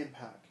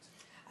impact.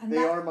 And they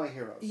are my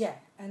heroes. Yeah,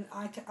 and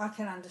I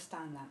can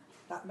understand that.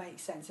 That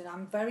makes sense. And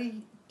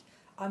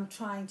I'm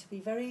trying to be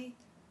very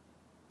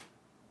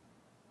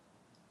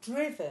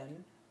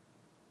driven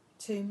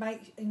to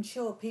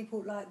ensure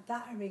people like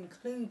that are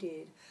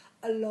included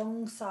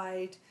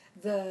alongside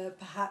the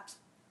perhaps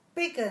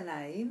bigger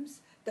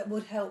names that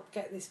would help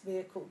get this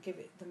vehicle, give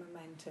it the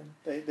momentum.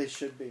 They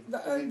should be.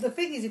 The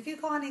thing is, if you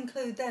can't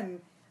include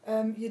them,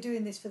 you're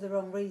doing this for the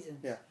wrong reasons.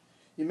 Yeah.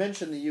 You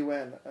mentioned the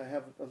UN. I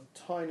have a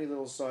tiny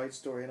little side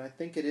story, and I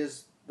think it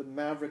is the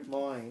maverick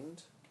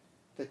mind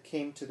that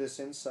came to this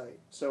insight.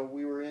 So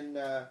we were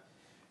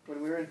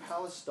when we were in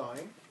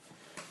Palestine,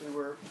 we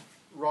were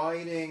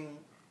riding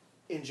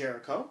in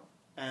Jericho,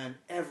 and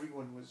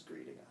everyone was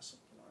greeting us.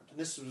 And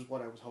this was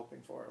what I was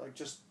hoping for. Like,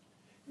 just,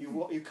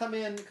 you come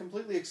in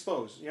completely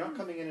exposed. You're not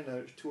coming in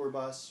a tour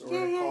bus or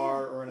in a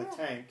car or in a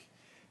tank.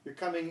 You're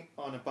coming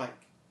on a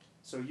bike.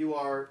 So you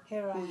are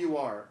who you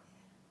are,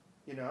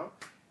 you know?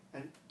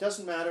 And it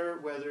doesn't matter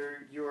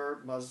whether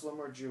you're Muslim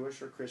or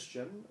Jewish or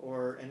Christian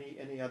or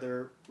any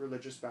other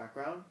religious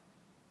background.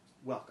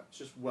 Welcome. It's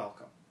just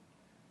welcome.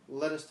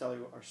 Let us tell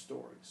you our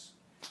stories.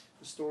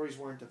 The stories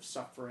weren't of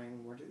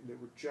suffering. They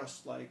were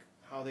just like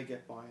how they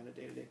get by on a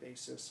day-to-day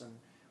basis, and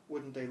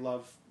wouldn't they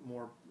love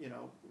more, you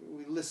know,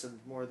 we listened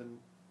more than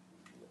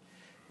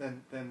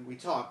we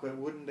talked, but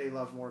wouldn't they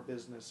love more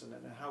business, and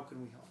how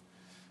can we help?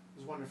 It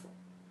was wonderful.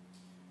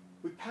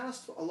 We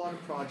passed a lot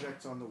of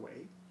projects on the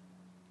way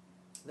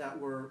that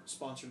were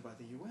sponsored by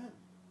the UN,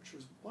 which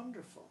was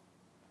wonderful.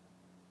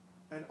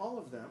 And all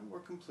of them were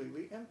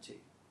completely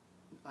empty,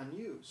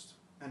 unused,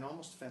 and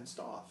almost fenced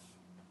off.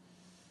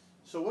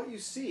 So what you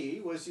see,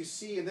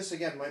 and this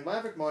again, my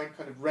maverick mind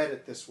kind of read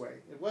it this way.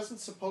 It wasn't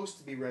supposed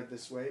to be read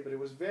this way, but it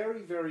was very,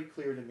 very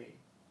clear to me.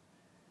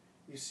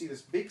 You see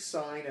this big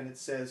sign, and it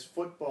says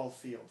football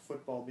field,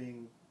 football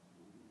being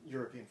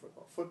European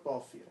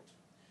football field.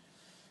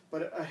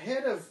 But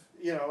ahead of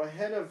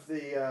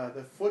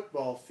the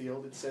football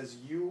field, it says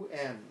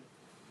UN,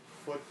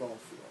 football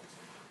field.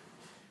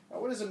 Now,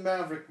 what does a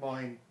maverick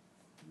mind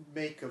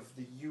make of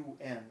the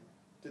UN?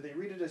 Do they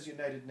read it as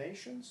United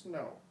Nations?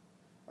 No.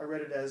 I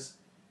read it as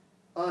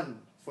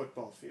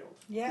football field.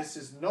 Yeah. This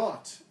is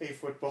not a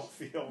football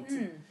field.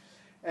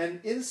 And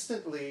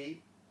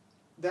instantly,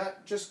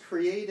 that just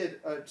created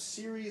a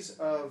series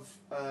of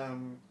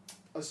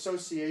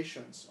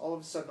associations. All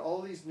of a sudden,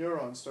 all these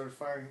neurons started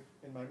firing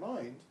in my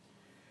mind,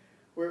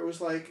 where it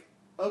was like,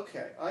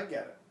 okay, I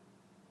get it.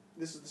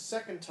 This is the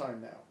second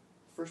time now.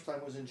 First time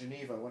was in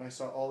Geneva, when I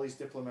saw all these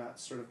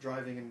diplomats sort of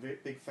driving in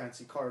big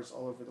fancy cars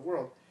all over the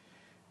world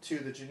to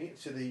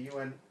the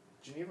UN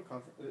Geneva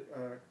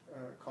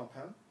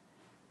compound.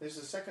 This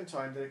is the second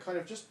time that it kind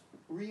of just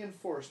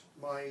reinforced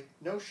my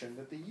notion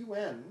that the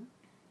UN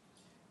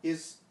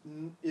is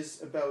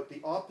about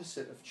the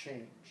opposite of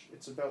change.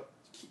 It's about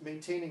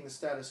maintaining the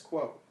status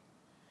quo,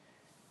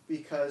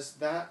 because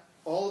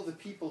all of the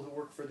people who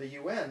work for the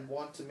UN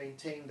want to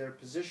maintain their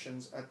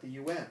positions at the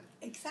UN.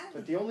 Exactly.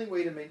 But the only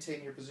way to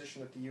maintain your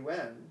position at the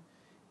UN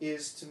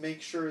is to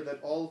make sure that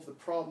all of the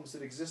problems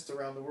that exist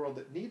around the world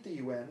that need the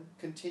UN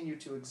continue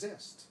to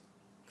exist.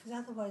 Because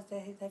otherwise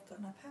they've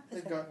got no purpose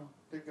They've anymore.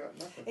 got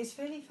nothing. It's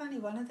really funny,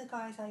 one of the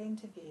guys I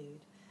interviewed,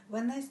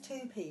 when there's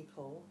two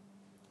people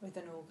with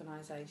an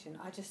organisation,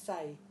 I just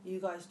say, you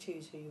guys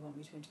choose who you want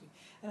me to interview.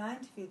 And I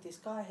interviewed this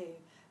guy who,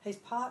 his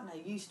partner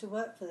used to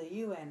work for the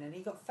UN, and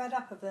he got fed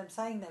up of them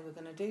saying they were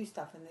going to do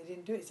stuff and they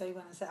didn't do it, so he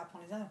went and set up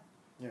on his own.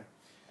 Yeah.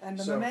 And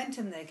the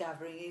momentum they're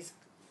gathering is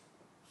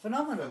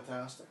phenomenal.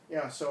 Fantastic.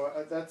 Yeah, so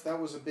that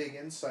was a big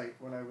insight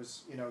when I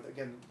was,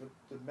 again,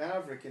 the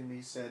maverick in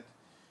me said,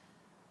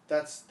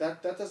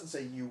 that doesn't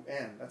say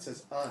UN, that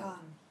says un.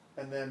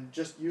 And then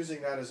just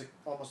using that as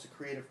almost a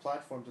creative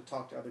platform to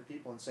talk to other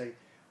people and say,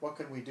 what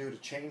can we do to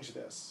change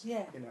this?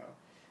 Yeah.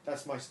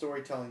 That's my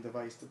storytelling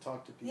device to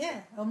talk to people.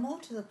 Yeah, or more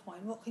to the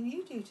point, what can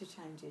you do to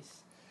change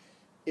this?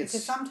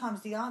 Because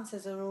sometimes the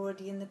answers are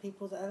already in the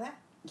people that are there.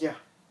 Yeah,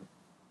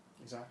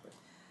 exactly.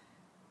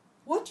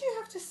 What do you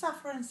have to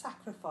suffer and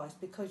sacrifice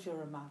because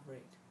you're a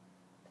maverick?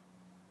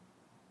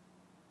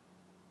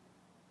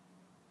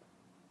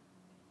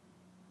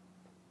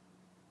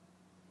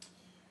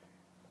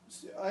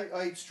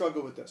 I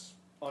struggle with this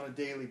on a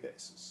daily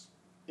basis,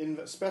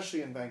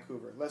 especially in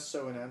Vancouver, less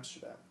so in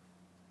Amsterdam.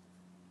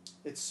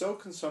 It's so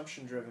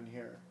consumption-driven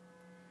here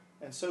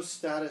and so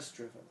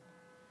status-driven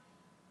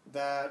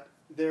that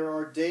there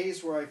are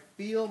days where I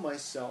feel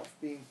myself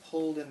being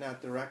pulled in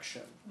that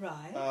direction.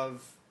 Right.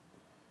 Of,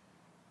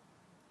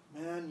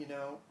 man,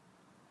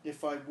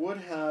 if I would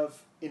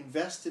have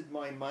invested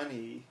my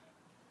money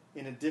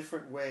in a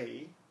different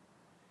way,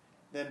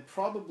 then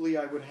probably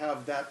I would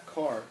have that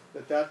car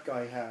that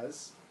guy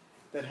has,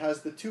 that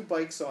has the 2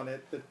 bikes on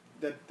it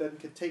that then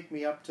could take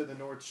me up to the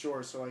North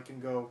Shore so I can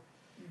go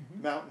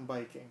mountain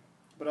biking.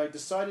 But I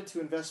decided to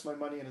invest my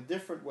money in a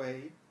different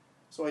way,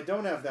 so I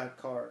don't have that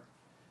car.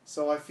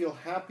 So I feel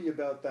happy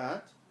about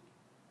that.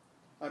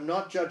 I'm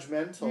not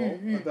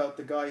judgmental about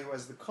the guy who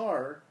has the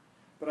car,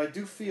 but I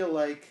do feel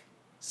like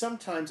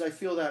sometimes I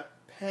feel that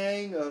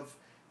pang of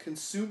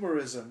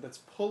consumerism that's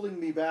pulling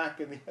me back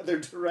in the other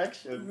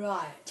direction,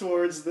 right,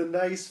 towards the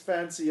nice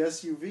fancy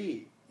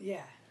SUV.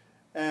 Yeah.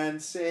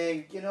 And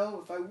saying,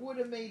 if I would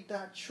have made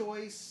that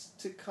choice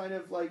to kind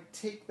of like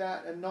take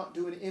that and not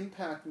do an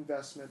impact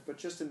investment, but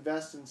just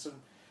invest in some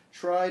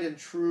tried and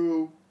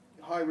true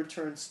high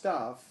return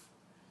stuff,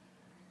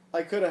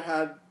 I could have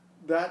had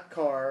that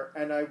car,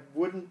 and I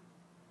wouldn't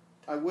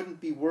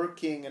be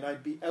working, and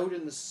I'd be out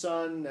in the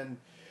sun and,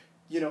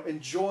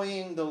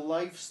 enjoying the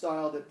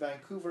lifestyle that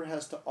Vancouver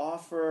has to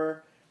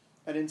offer.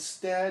 And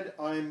instead,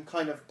 I'm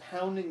kind of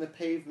pounding the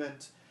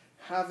pavement,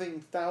 having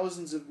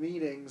thousands of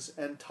meetings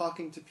and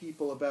talking to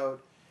people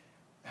about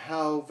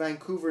how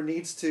Vancouver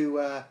needs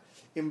to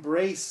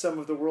embrace some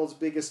of the world's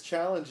biggest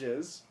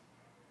challenges.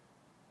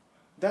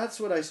 That's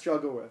what I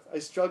struggle with. I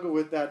struggle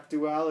with that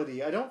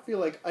duality. I don't feel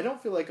like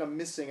I'm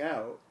missing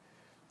out.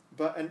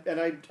 But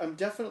I'm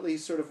definitely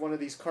sort of one of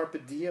these carpe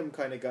diem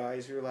kind of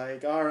guys who are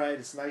like, all right,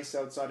 it's nice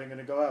outside, I'm going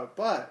to go out.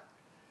 But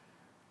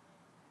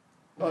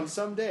on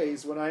some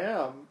days when I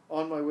am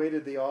on my way to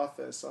the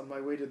office, on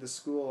my way to the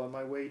school, on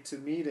my way to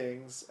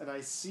meetings, and I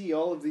see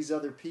all of these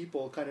other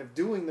people kind of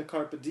doing the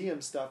carpe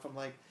diem stuff, I'm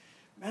like,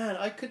 man,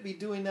 I could be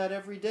doing that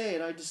every day,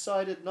 and I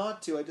decided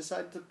not to. I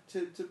decided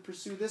to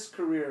pursue this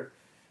career.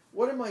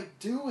 What am I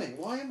doing?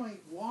 Why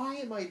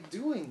am I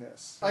doing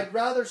this? I'd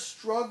rather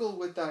struggle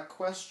with that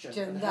question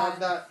and have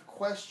that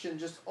question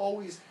just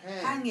always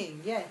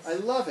hanging. Yes. I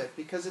love it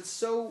because it's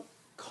so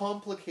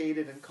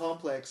complicated and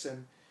complex,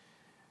 and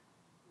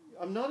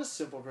I'm not a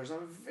simple person.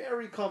 I'm a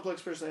very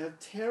complex person. I have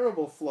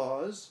terrible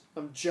flaws.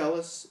 I'm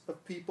jealous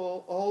of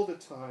people all the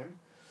time.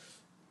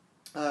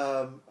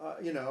 I'm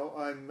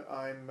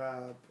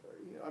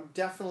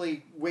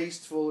definitely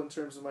wasteful in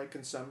terms of my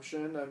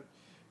consumption.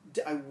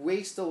 I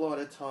waste a lot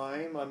of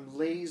time. I'm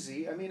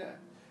lazy. I mean,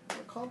 I'm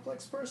a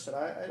complex person.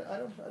 I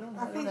don't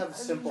have a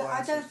simple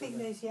answers. I don't think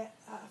there's yet.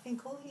 I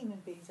think all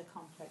human beings are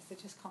complex. They're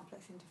just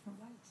complex in different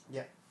ways.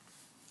 Yeah.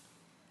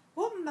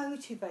 What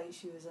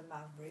motivates you as a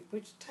maverick,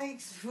 which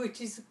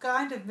is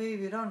kind of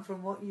moving on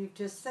from what you've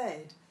just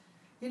said?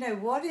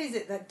 What is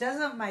it that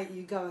doesn't make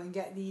you go and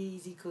get the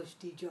easy,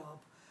 cushy job?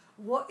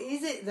 What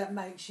is it that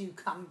makes you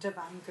come to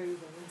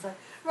Vancouver and say,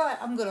 right,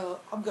 I'm gonna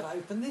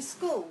open this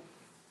school?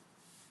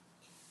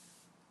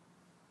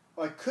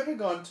 I could have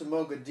gone to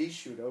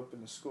Mogadishu to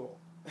open the school.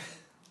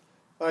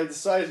 I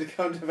decided to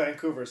come to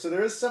Vancouver, so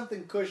there is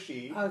something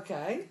cushy about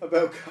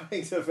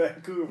coming to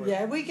Vancouver.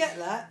 Yeah, we get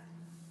that.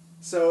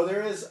 So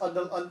there is,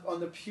 on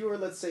the pure,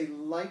 let's say,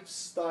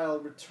 lifestyle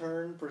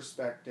return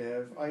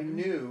perspective, I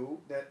knew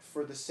that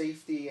for the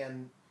safety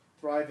and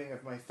thriving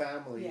of my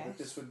family, that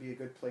this would be a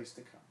good place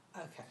to come.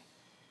 Okay.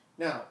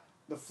 Now,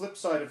 the flip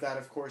side of that,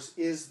 of course,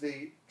 is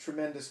the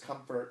tremendous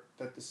comfort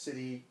that the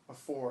city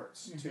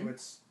affords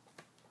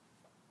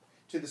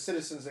to the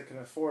citizens that can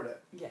afford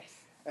it. Yes.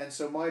 And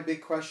so my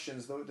big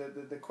questions,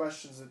 the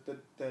questions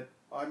that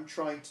I'm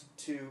trying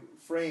to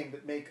frame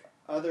that make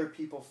other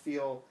people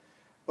feel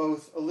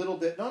both a little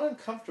bit, not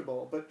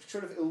uncomfortable, but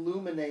sort of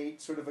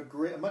illuminate sort of a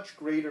much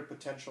greater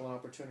potential and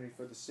opportunity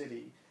for the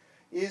city,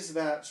 is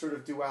that sort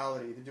of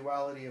duality, the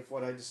duality of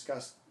what I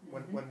discussed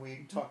when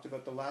we talked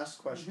about the last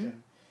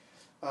question,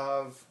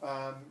 of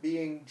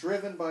being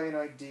driven by an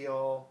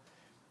ideal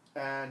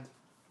and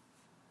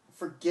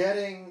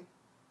forgetting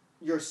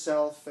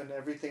yourself and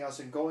everything else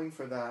and going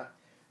for that,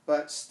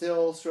 but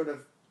still sort of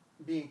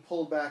being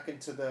pulled back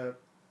into the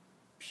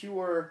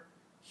pure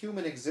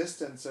human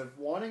existence of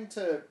wanting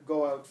to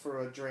go out for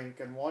a drink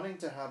and wanting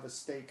to have a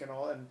steak and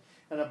all and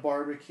a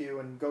barbecue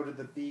and go to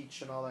the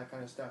beach and all that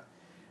kind of stuff.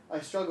 I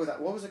struggle with that.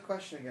 What was the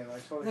question again? I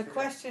totally forgot. The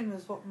question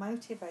was, what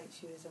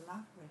motivates you as a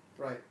maverick?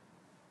 Right.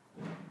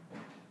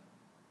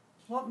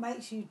 What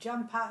makes you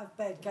jump out of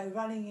bed, go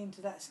running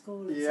into that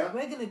school and say,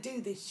 we're going to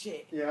do this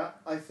shit? Yeah,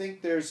 I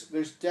think there's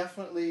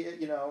definitely,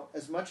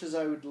 as much as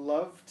I would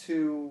love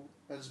to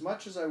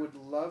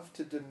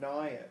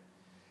deny it,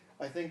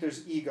 I think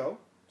there's ego.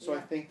 So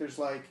I think there's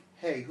like,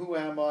 hey, who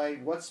am I?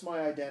 What's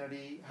my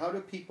identity? How do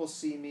people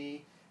see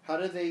me? How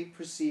do they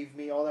perceive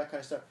me? All that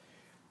kind of stuff.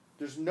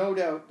 There's no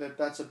doubt that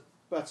that's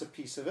a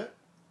piece of it.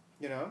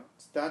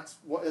 That's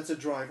a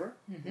driver,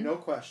 no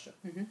question.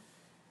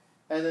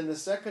 And then the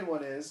second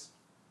one is,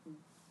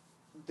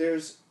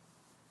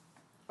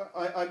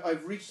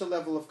 I've reached a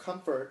level of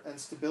comfort and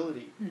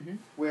stability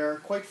where,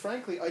 quite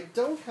frankly, I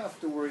don't have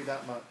to worry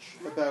that much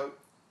about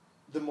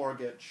the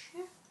mortgage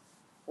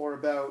or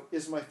about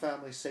is my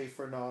family safe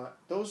or not.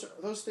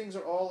 Those things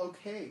are all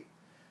okay.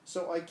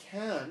 So I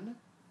can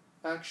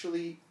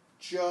actually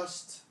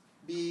just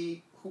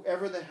be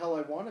whoever the hell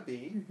I want to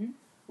be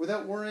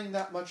without worrying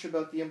that much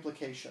about the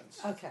implications.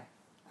 Okay.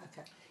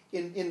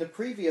 In a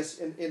previous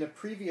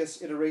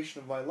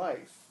iteration of my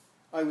life,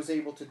 I was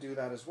able to do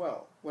that as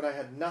well. When I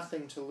had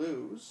nothing to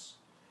lose,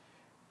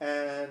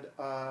 and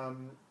I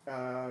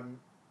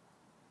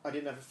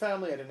didn't have a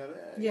family, I didn't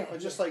have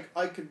just like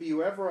I could be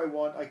whoever I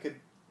want. I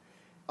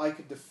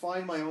could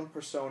define my own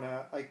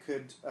persona. I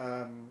could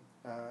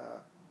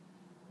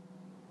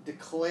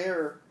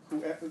declare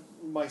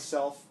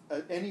myself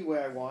any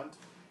way I want,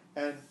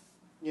 and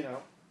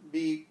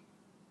be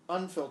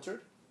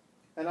unfiltered.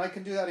 And I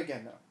can do that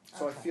again now.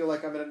 So I feel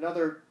like I'm at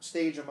another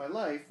stage in my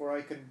life where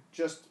I can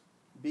just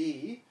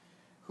be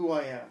who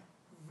I am.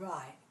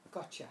 Right,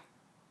 gotcha.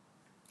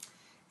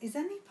 Is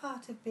any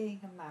part of being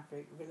a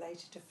maverick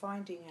related to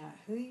finding out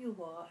who you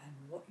are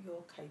and what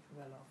you're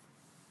capable of?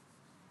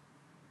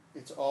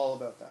 It's all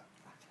about that.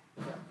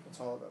 Okay. Yeah, it's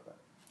all about that.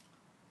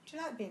 Do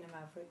you like being a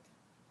maverick?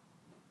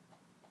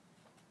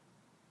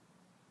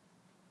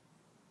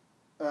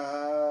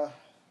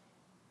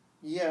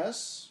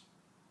 Yes,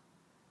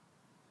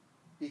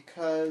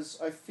 because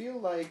I feel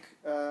like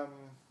now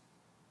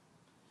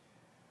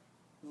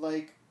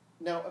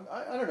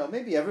I don't know,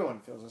 maybe everyone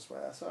feels this way,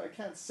 so I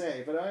can't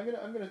say, but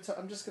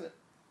I'm just gonna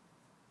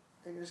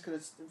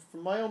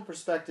from my own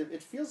perspective,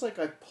 it feels like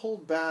I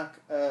pulled back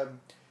a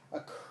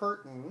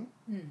curtain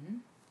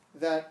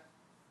that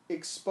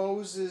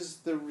exposes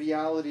the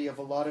reality of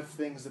a lot of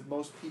things that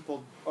most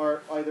people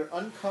are either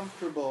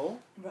uncomfortable,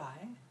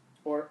 right,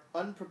 or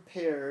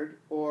unprepared,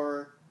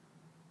 or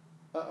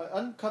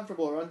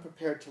uncomfortable or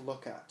unprepared to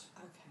look at.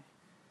 Okay.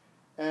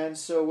 And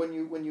so when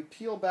you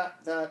peel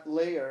back that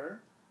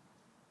layer,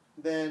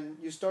 then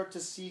you start to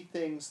see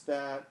things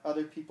that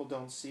other people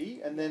don't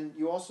see, and then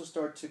you also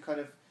start to kind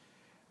of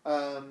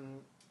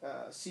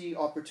see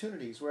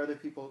opportunities where other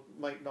people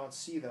might not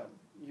see them.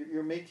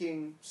 You're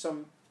making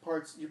some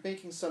parts. You're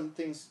making some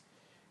things.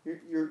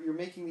 You're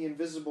making the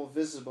invisible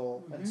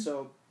visible, and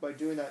so by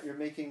doing that, you're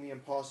making the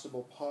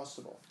impossible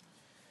possible.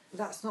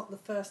 That's not the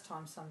first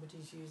time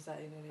somebody's used that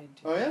in an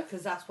interview. Oh, yeah?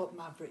 Because that's what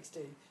mavericks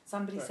do.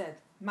 Somebody said,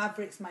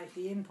 mavericks make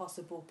the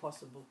impossible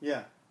possible.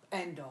 Yeah.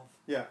 End of.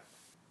 Yeah.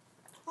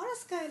 On a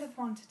scale of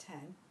 1 to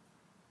 10,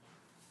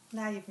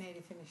 now you've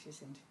nearly finished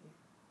this interview,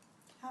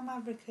 how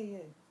maverick are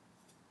you?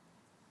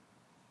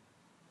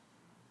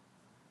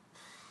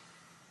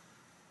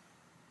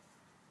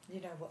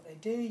 You know what they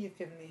do, you've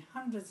given me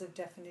hundreds of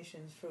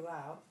definitions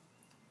throughout.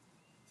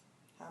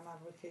 How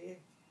maverick are you?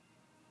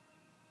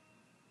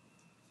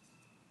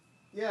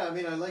 Yeah, I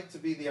mean, I like to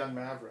be the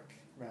unmaverick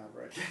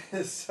maverick.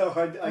 So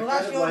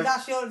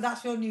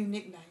that's your new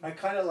nickname. I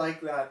kind of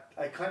like that.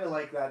 I kind of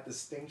like that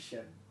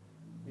distinction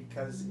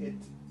because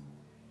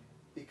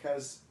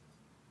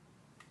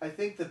I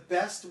think the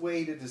best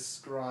way to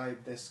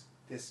describe this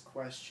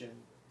question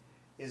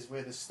is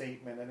with a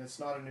statement, and it's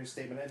not a new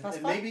statement,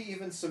 and maybe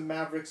even some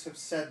mavericks have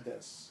said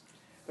this,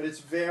 but it's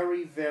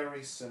very,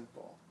 very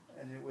simple.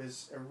 And it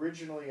was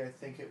originally, I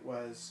think it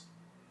was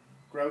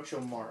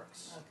Groucho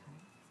Marx. Okay.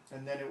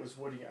 And then it was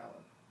Woody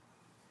Allen.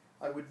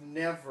 I would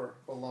never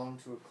belong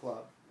to a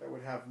club that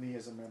would have me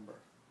as a member.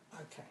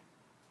 Okay.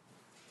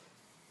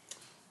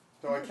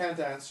 So I can't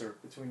answer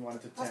between 1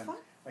 to 10. That's fine.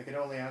 I can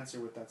only answer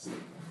with that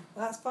statement.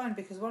 Well, that's fine,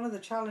 because one of the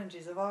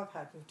challenges that I've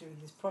had with doing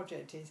this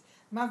project is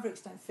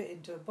mavericks don't fit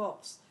into a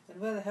box. And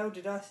where the hell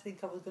did I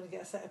think I was going to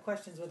get a set of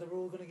questions where they're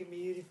all going to give me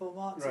uniform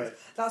answers? Right.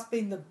 That's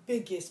been the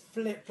biggest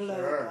flip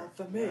blow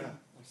for me. Yeah,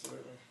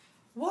 absolutely.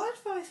 What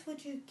advice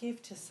would you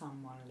give to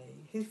someone,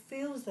 Lee, who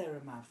feels they're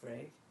a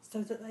maverick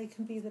so that they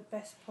can be the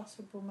best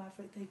possible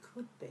maverick they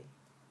could be?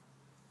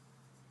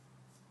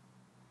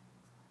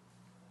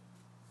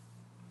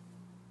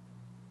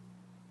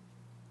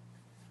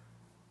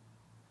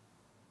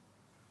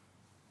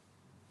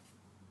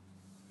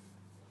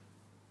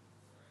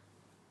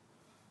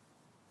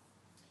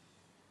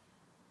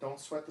 Don't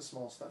sweat the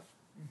small stuff.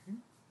 Mm-hmm.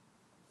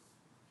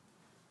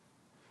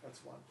 That's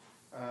one.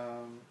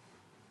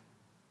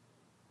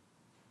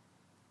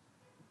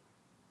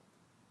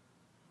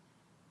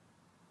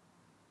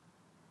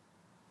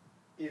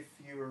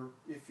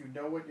 If you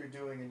know what you're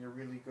doing and you're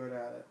really good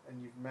at it,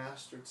 and you've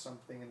mastered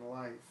something in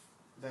life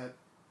that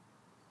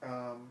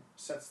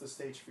sets the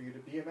stage for you to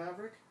be a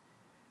maverick,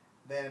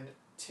 then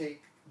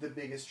take the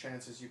biggest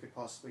chances you could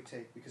possibly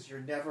take, because you're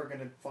never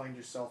going to find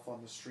yourself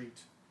on the street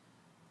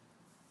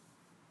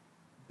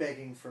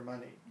begging for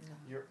money. No.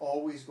 You're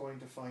always going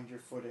to find your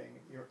footing.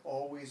 You're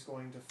always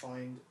going to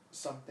find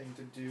something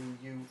to do.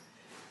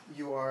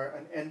 You are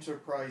an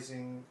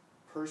enterprising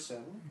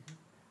person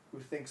who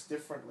thinks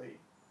differently.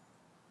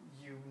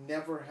 You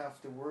never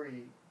have to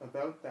worry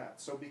about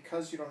that. So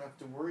because you don't have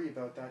to worry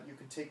about that, you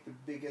can take the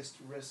biggest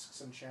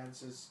risks and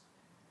chances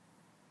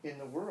in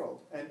the world.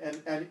 And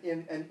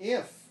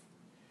if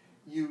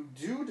you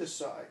do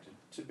decide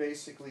to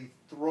basically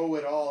throw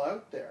it all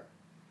out there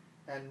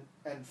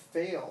and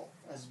fail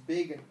as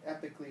big and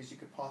epically as you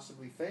could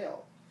possibly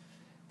fail,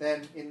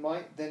 then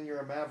you're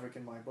a maverick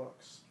in my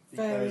books.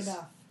 Fair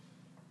enough.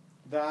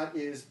 That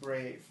is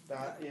brave.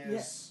 That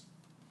is,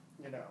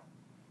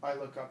 I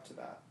look up to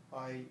that.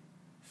 I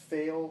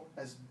fail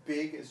as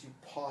big as you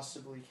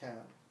possibly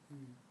can.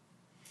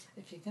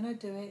 If you're going to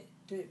do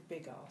it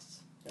big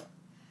ass. Yeah.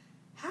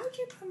 How do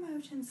you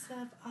promote and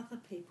serve other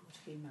people to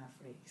be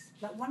mavericks?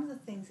 Like, one of the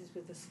things is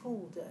with the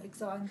school, the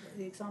example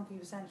you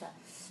were saying about,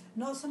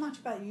 not so much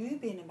about you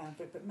being a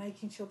maverick, but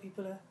making sure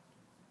people are...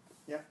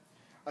 Yeah.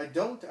 I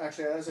don't,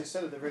 actually, as I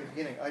said at the very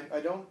beginning, I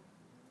don't,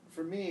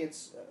 for me,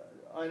 it's,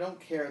 I don't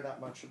care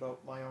that much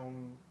about my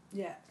own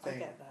thing. I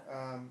get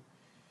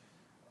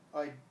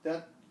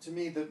that. To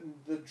me,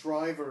 the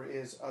driver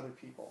is other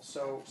people.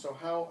 So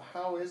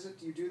how is it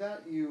you do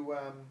that? You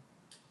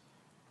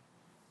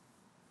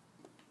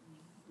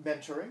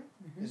mentoring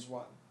is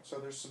one. So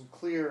there's some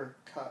clear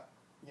cut,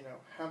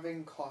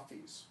 having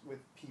coffees with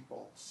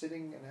people,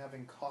 sitting and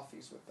having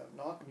coffees with them,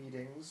 not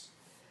meetings,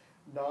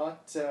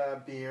 not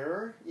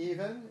beer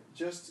even,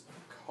 just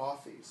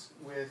coffees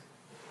with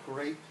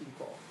great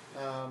people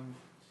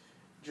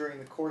during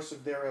the course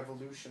of their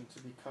evolution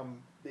to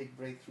become big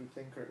breakthrough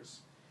thinkers.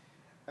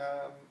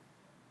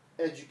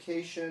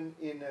 Education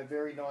in a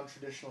very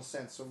non-traditional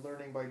sense, so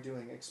learning by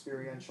doing,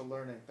 experiential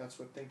learning, that's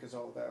what THNK is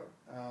all about.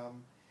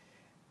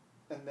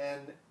 And then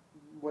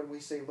when we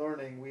say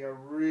learning, we are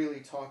really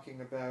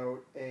talking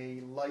about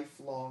a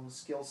lifelong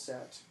skill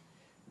set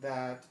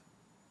that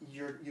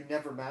you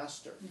never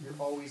master. You're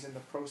always in the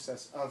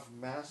process of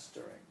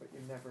mastering, but you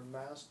never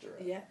master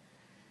it. Yeah.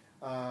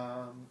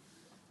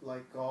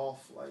 Like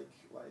golf, like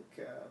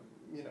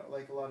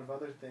like a lot of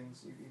other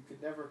things, you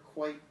could never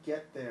quite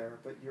get there,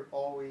 but you're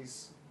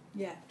always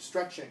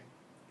stretching,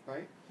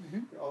 right?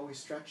 You're always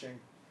stretching.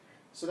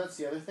 So that's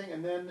the other thing.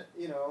 And then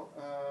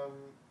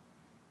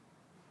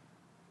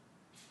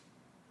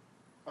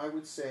I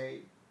would say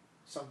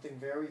something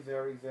very,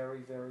 very, very,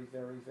 very,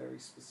 very, very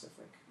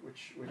specific,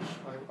 which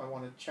I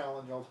want to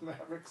challenge all the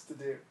Mavericks to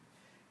do,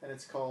 and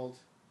it's called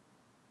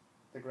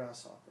the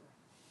grasshopper.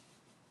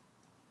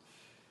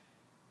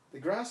 The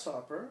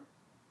grasshopper,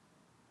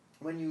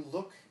 when you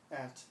look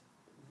at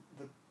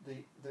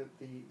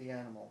the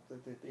animal,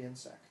 the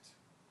insect,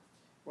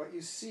 what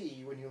you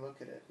see when you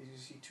look at it is you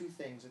see two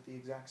things at the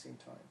exact same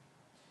time.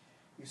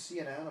 You see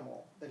an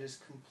animal that is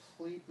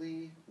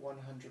completely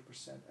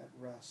 100% at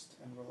rest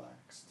and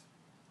relaxed.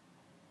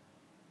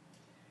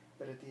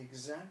 But at the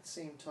exact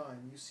same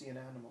time, you see an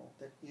animal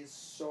that is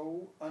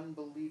so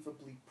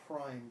unbelievably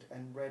primed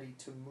and ready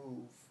to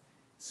move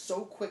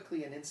so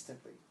quickly and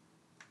instantly.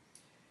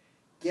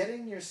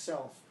 Getting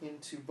yourself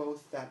into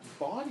both that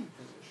body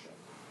position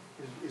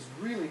is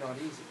really not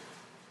easy.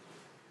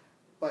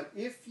 But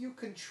if you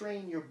can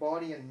train your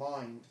body and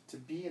mind to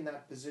be in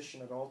that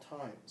position at all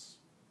times,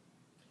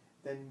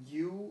 then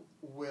you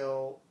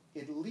will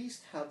at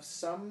least have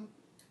some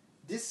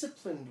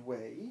disciplined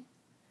way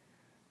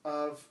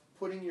of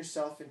putting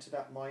yourself into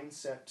that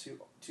mindset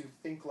to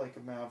think like a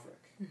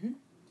maverick.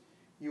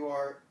 You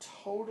are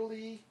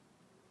totally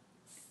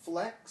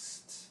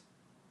flexed.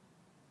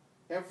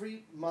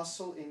 Every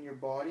muscle in your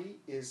body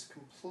is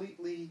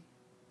completely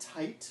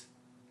tight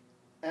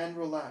and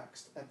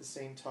relaxed at the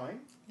same time.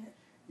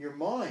 Your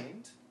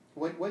mind,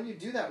 when you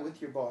do that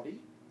with your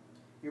body,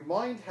 your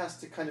mind has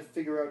to kind of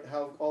figure out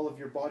how all of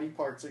your body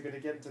parts are going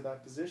to get into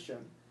that position.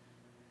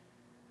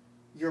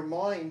 Your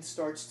mind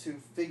starts to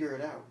figure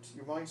it out.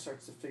 Your mind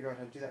starts to figure out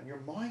how to do that. And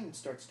your mind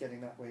starts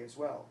getting that way as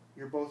well.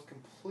 You're both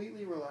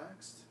completely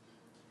relaxed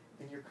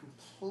and you're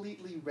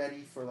completely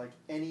ready for like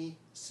any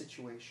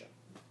situation.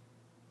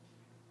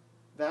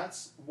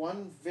 That's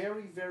one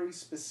very, very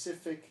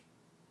specific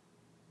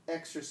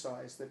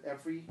exercise that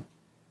every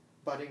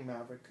budding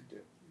maverick could do.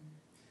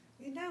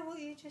 You know what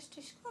you just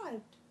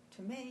described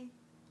to me?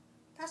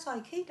 That's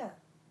Aikido.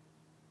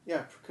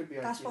 Yeah, it could be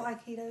Aikido. That's what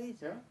Aikido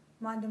is. Yeah?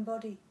 Mind and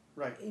body.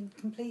 Right. In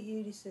complete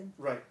unison.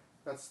 Right.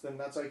 That's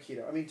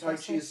Aikido. I mean, Tai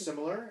Chi is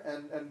similar,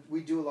 and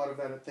we do a lot of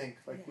that at THNK.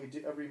 Like we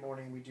do every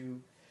morning. We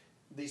do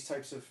these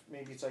types of,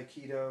 maybe it's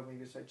Aikido,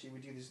 maybe it's Tai Chi. We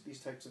do these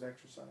types of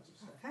exercises.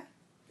 So. Okay.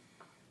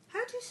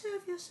 How do you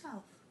serve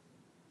yourself?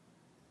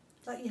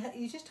 Like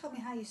you just told me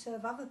how you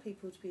serve other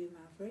people to be a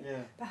maverick.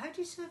 Yeah. But how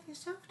do you serve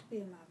yourself to be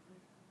a maverick?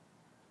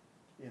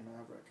 Be a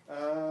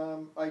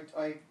maverick.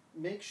 I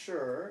make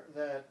sure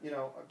that,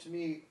 to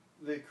me,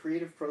 the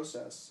creative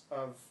process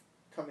of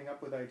coming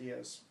up with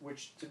ideas,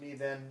 which to me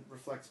then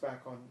reflects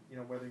back on,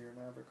 whether you're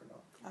a maverick or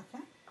not.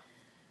 Okay.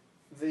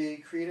 The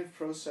creative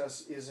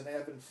process is an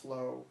ebb and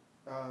flow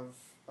of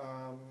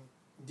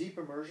deep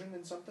immersion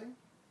in something,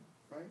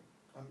 right?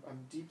 I'm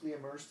deeply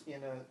immersed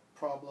in a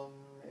problem,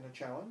 in a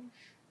challenge.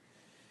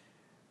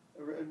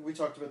 We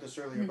talked about this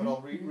earlier, but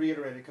I'll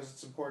reiterate it because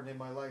it's important in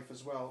my life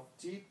as well.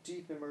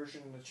 Deep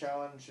immersion in a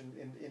challenge,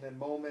 in a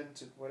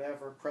moment,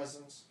 whatever,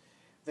 presence.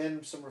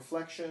 Then some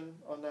reflection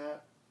on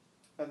that.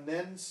 And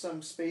then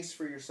some space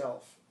for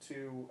yourself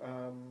to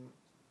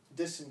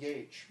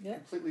disengage,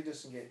 completely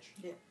disengage.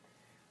 Yeah.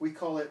 We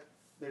call it,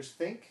 there's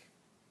think,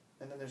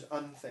 and then there's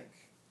unthink.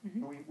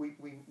 And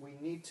we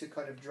need to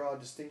kind of draw a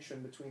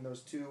distinction between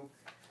those two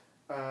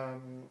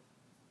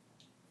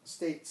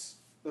states,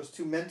 those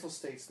two mental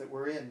states that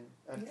we're in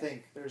and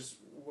THNK. There's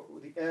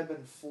the ebb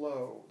and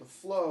flow. The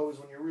flow is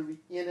when you're really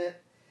in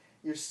it,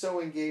 you're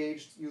so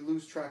engaged, you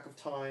lose track of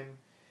time.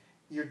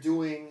 You're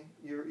doing,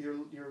 you're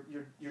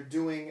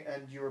doing,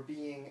 and you're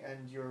being,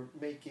 and you're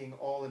making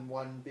all in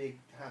one big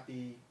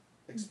happy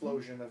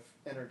explosion of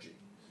energy.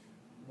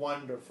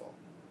 Wonderful.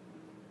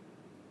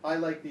 I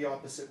like the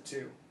opposite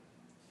too,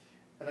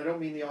 and I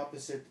don't mean the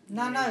opposite.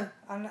 No,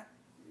 I'm not.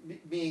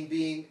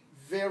 Being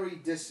very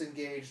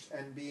disengaged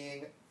and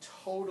being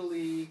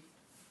totally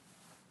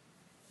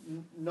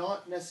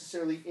not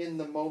necessarily in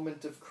the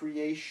moment of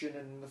creation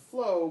and the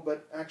flow,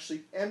 but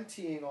actually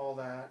emptying all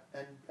that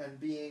and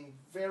being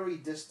very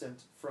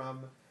distant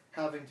from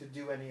having to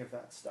do any of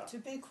that stuff. To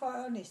be quite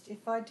honest,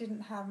 if I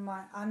didn't have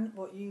my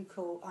what you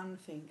call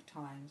unthink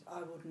times, I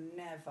would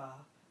never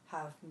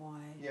have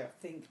my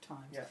think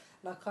times. Yeah.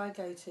 Like I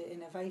go to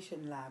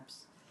innovation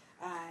labs,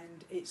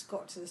 and it's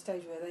got to the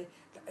stage where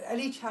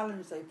any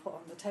challenge they put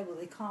on the table,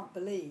 they can't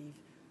believe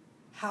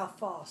how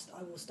fast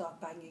I will start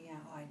banging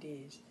out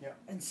ideas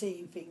and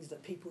seeing things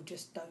that people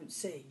just don't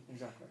see.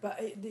 Exactly. But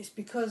it's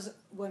because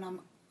when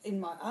I'm in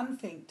my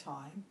unthink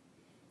time,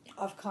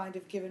 I've kind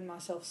of given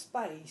myself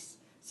space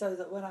so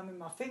that when I'm in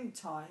my think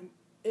time,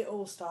 it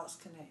all starts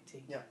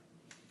connecting. Yeah.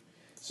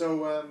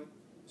 So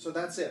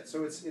that's it.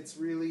 So it's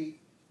really,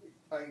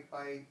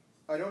 I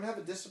don't have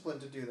a discipline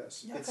to do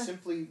this. Yeah, okay. It's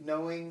simply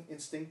knowing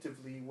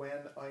instinctively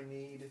when I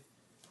need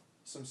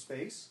some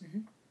space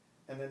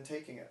and then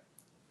taking it.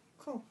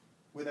 Cool.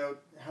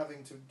 Without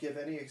having to give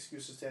any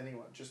excuses to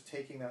anyone, just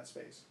taking that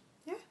space.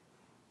 Yeah.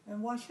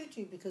 And why should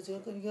you? Because you're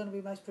going to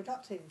be most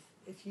productive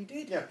if you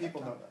do. Yeah,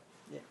 people know that.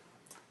 Yeah.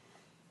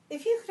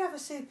 If you could have a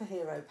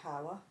superhero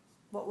power,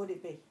 what would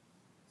it be?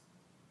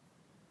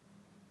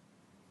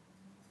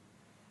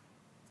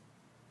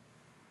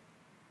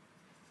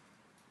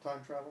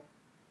 Time travel.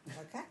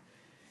 Okay.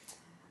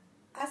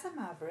 As a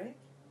maverick,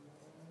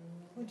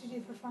 what do you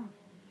do for fun?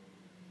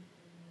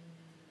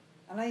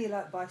 I know you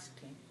like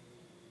bicycling.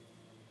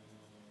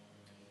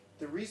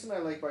 The reason I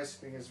like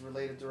bicycling is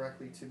related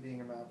directly to being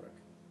a maverick.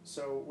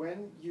 So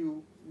when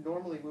you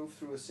normally move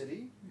through a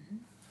city,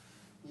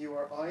 you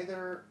are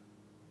either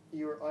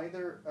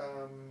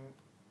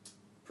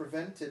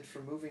prevented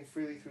from moving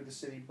freely through the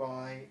city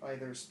by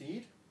either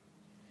speed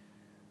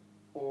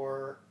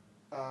or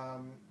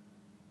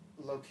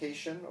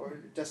location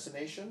or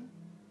destination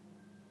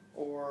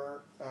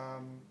or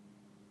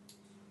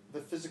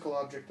the physical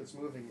object that's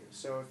moving you.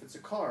 So if it's a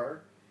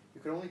car, you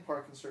can only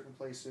park in certain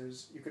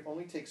places, you can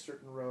only take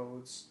certain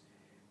roads,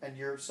 and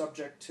you're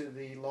subject to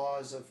the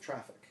laws of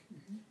traffic.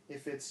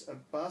 If it's a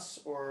bus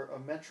or a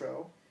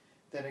metro,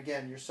 then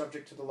again, you're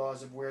subject to the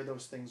laws of where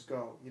those things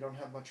go. You don't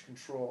have much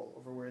control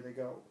over where they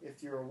go.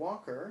 If you're a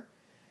walker,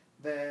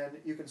 then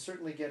you can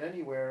certainly get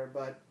anywhere,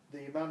 but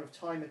the amount of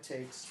time it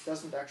takes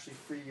doesn't actually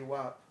free you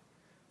up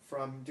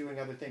from doing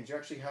other things. You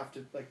actually have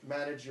to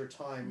manage your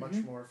time much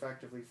more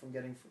effectively from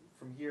getting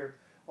from here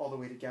all the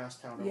way to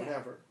Gastown or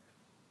whatever.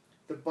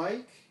 The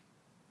bike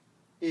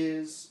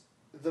is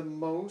the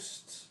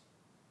most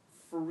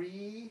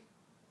free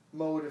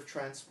mode of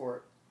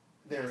transport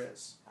there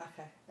is.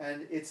 Okay.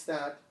 And it's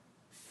that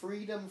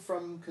freedom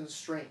from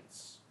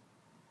constraints.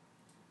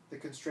 The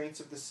constraints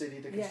of the city,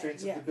 the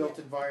constraints of the built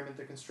environment,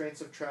 the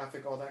constraints of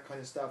traffic, all that kind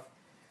of stuff,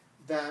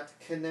 that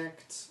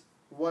connect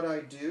what I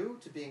do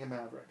to being a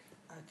maverick.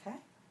 Okay.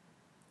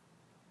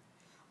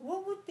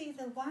 What would be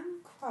the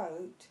one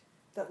quote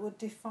that would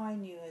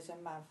define you as a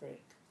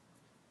maverick?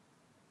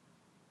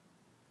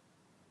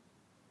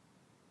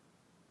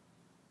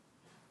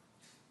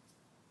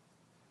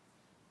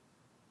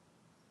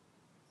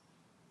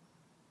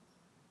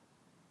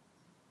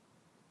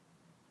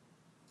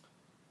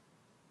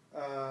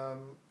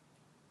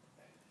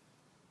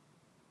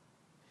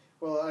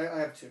 Well, I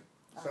have two.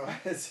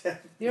 Okay. So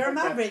You're a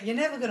maverick. You're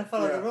never going to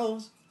follow the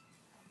rules.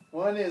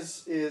 One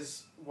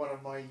is one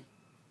of my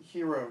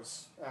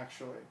heroes.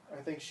 Actually,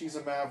 I think she's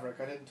a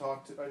maverick. I didn't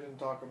talk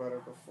about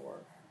her before.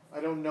 I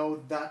don't know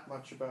that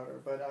much about her,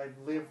 but I've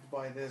lived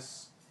by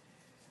this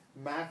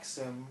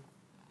maxim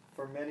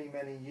for many,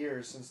 many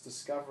years since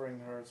discovering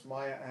her. It's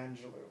Maya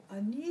Angelou.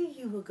 I knew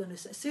you were going to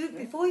say. So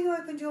before you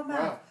opened your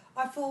mouth,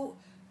 I thought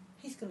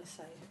he's going to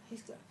say it.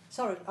 He's going.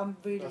 Sorry, I'm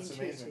really That's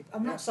intuitive. amazing.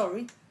 I'm not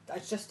sorry.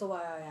 That's just the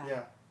way I am.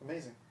 Yeah,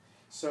 amazing.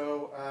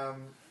 So.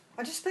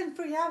 I just spent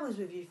 3 hours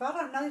with you. If I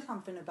don't know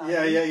something about you.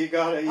 Yeah, you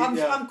got it.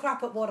 I'm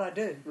crap at what I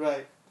do.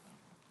 Right.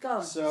 Go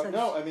on. So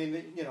no, I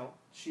mean,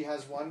 she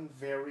has one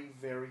very,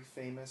 very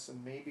famous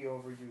and maybe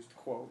overused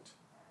quote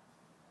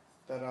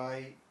that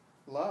I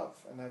love,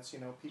 and that's,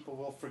 people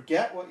will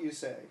forget what you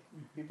say,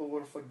 people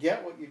will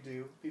forget what you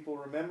do, people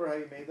remember how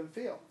you made them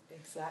feel.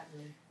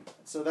 Exactly.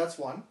 So that's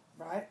one.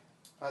 Right.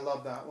 I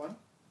love that one.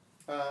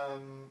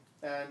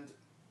 And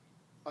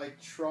I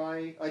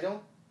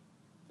don't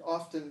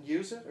often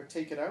use it or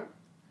take it out,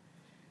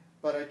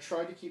 but I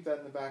try to keep that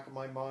in the back of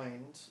my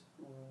mind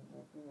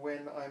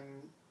when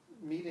I'm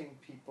meeting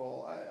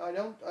people. I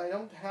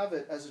don't have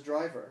it as a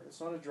driver.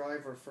 It's not a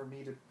driver for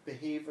me to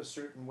behave a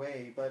certain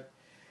way, but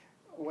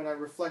when I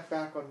reflect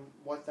back on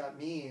what that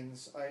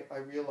means, I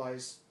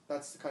realize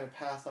that's the kind of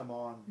path I'm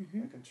on,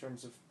 like in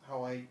terms of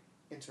how I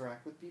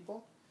interact with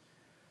people.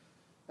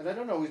 And I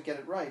don't always get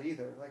it right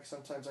either. Like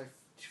sometimes I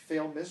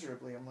fail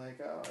miserably. I'm like,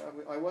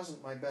 I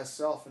wasn't my best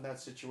self in that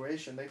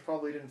situation. They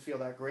probably didn't feel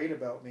that great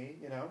about me,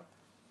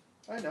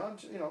 I know, I'm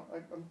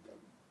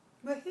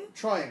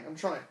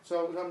trying.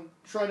 So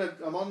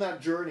I'm on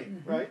that journey,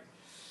 right?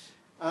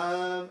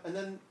 And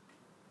then,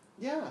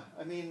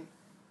 I mean,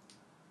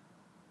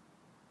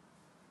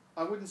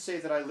 I wouldn't say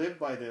that I live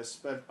by this,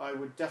 but I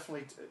would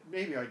definitely,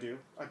 maybe I do,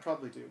 I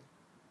probably do.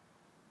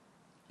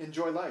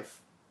 Enjoy life.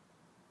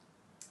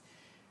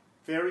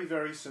 Very,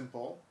 very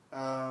simple.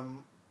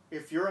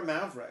 If you're a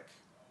maverick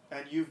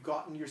and you've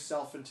gotten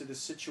yourself into the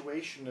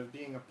situation of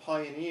being a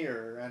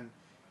pioneer and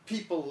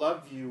people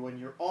love you and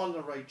you're on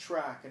the right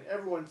track and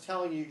everyone's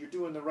telling you you're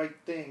doing the right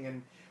thing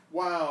and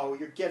wow,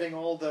 you're getting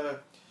all the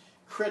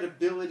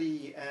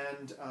credibility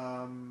and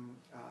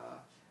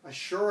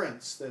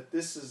assurance that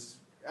this is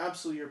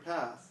absolutely your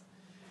path,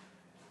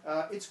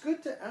 it's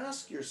good to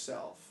ask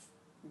yourself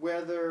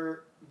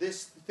whether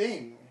this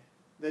thing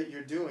that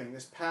you're doing,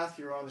 this path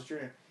you're on, this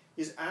journey,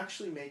 is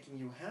actually making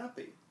you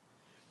happy.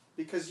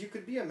 Because you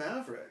could be a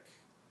maverick,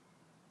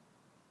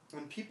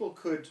 and people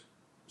could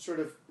sort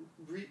of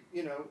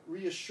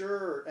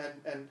reassure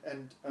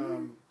and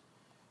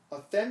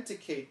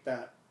authenticate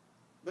that,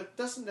 but it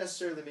doesn't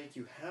necessarily make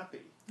you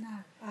happy.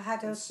 No, I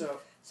had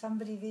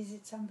somebody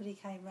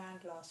came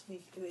round last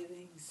week with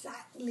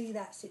exactly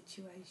that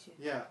situation.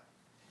 Yeah,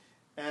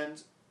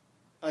 and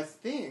I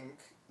think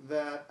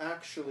that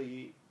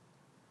actually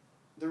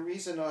the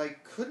reason I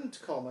couldn't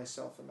call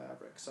myself a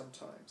maverick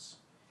sometimes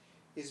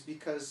is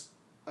because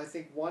I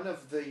think one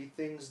of the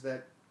things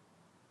that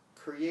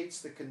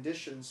creates the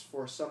conditions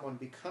for someone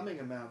becoming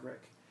a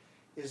maverick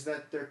is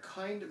that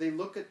they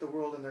look at the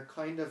world and they're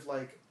kind of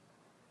like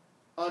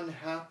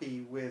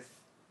unhappy with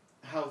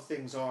how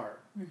things are.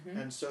 Mm-hmm.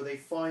 And so they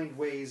find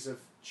ways of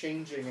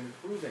changing and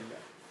improving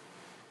them,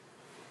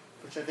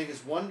 which I think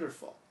is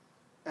wonderful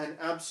and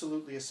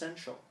absolutely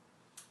essential.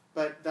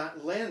 But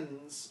that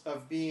lens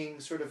of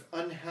being sort of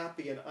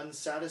unhappy and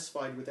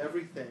unsatisfied with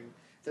everything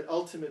that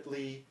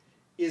ultimately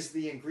is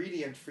the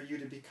ingredient for you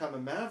to become a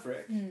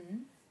maverick,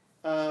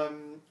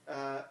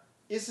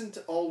 isn't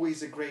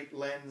always a great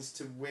lens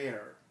to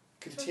wear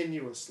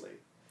continuously.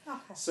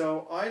 Okay.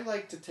 So I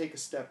like to take a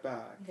step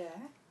back. Yeah.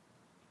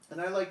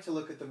 And I like to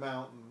look at the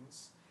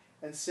mountains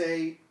and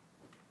say,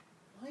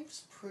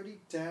 life's pretty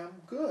damn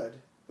good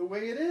the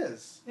way it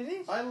is. It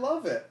is. I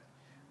love it.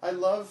 I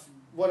love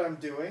what I'm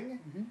doing.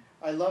 Mm-hmm.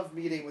 I love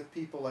meeting with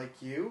people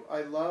like you.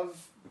 I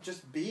love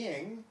just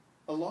being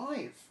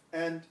alive.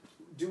 And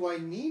do I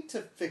need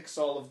to fix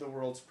all of the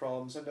world's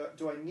problems? And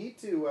do I need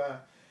to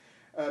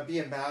be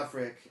a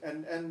maverick?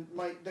 And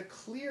the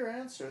clear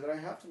answer that I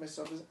have to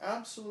myself is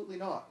absolutely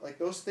not. Like,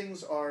 those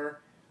things are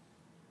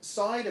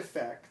side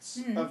effects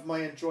of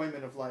my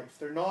enjoyment of life.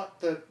 They're not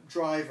the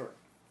driver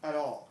at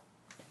all.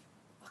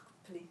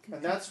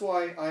 And that's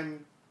why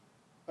I'm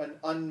an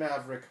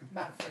unmaverick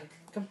maverick.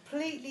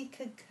 Completely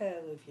concur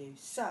with you.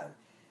 So,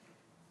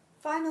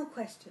 final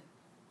question.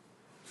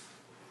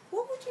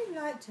 What would you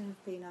like to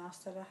have been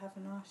asked that I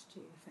haven't asked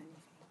you, if anything?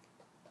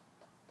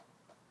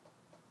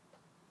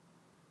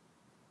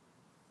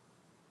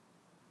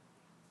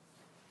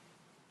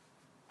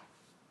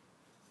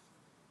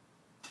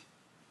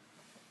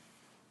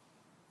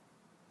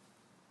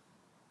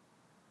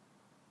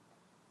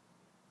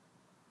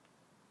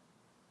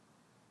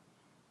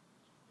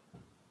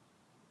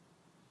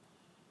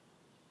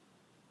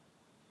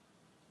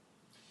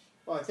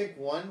 Well, I think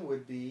one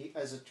would be,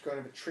 as a kind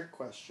of a trick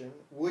question,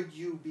 would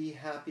you be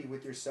happy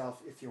with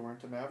yourself if you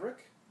weren't a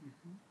maverick?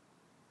 Mm-hmm.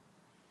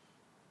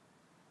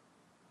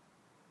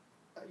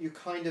 You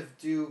kind of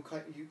do.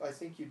 I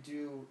think you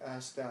do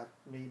ask that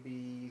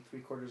maybe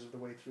 3/4 of the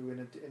way through in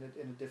a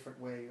different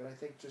way. But I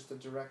think just a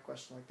direct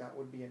question like that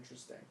would be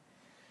interesting.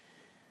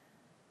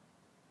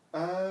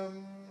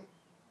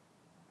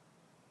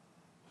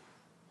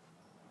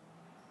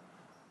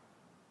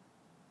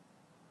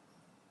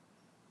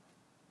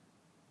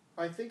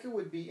 I think it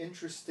would be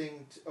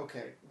interesting to,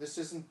 this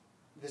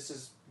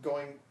is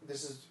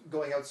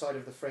going outside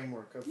of the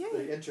framework of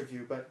the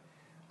interview, but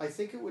I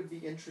think it would be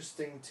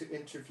interesting to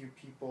interview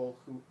people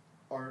who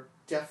are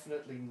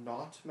definitely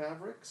not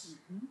mavericks,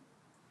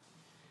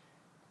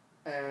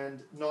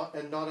 and not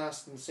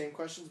ask them the same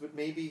questions, but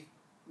maybe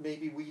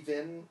weave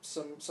in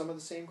some of the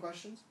same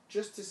questions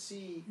just to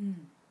see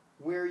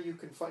where you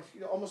can find,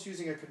 almost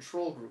using a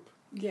control group.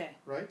 Yeah.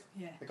 Right?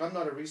 Yeah. Like, I'm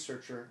not a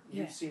researcher.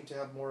 You seem to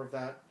have more of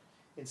that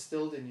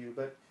instilled in you,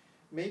 but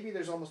maybe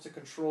there's almost a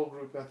control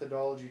group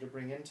methodology to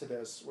bring into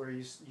this, where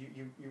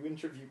you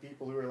interview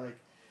people who are like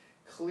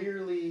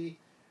clearly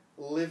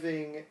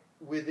living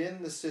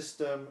within the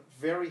system,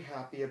 very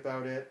happy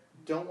about it,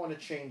 don't want to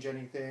change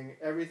anything,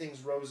 everything's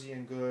rosy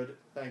and good,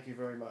 thank you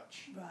very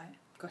much. Right,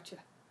 gotcha.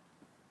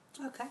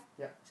 Okay.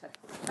 Yeah. So,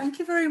 thank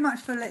you very much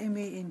for letting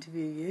me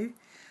interview you.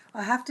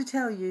 I have to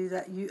tell you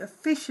that you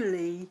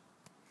officially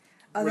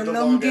are the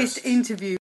longest interview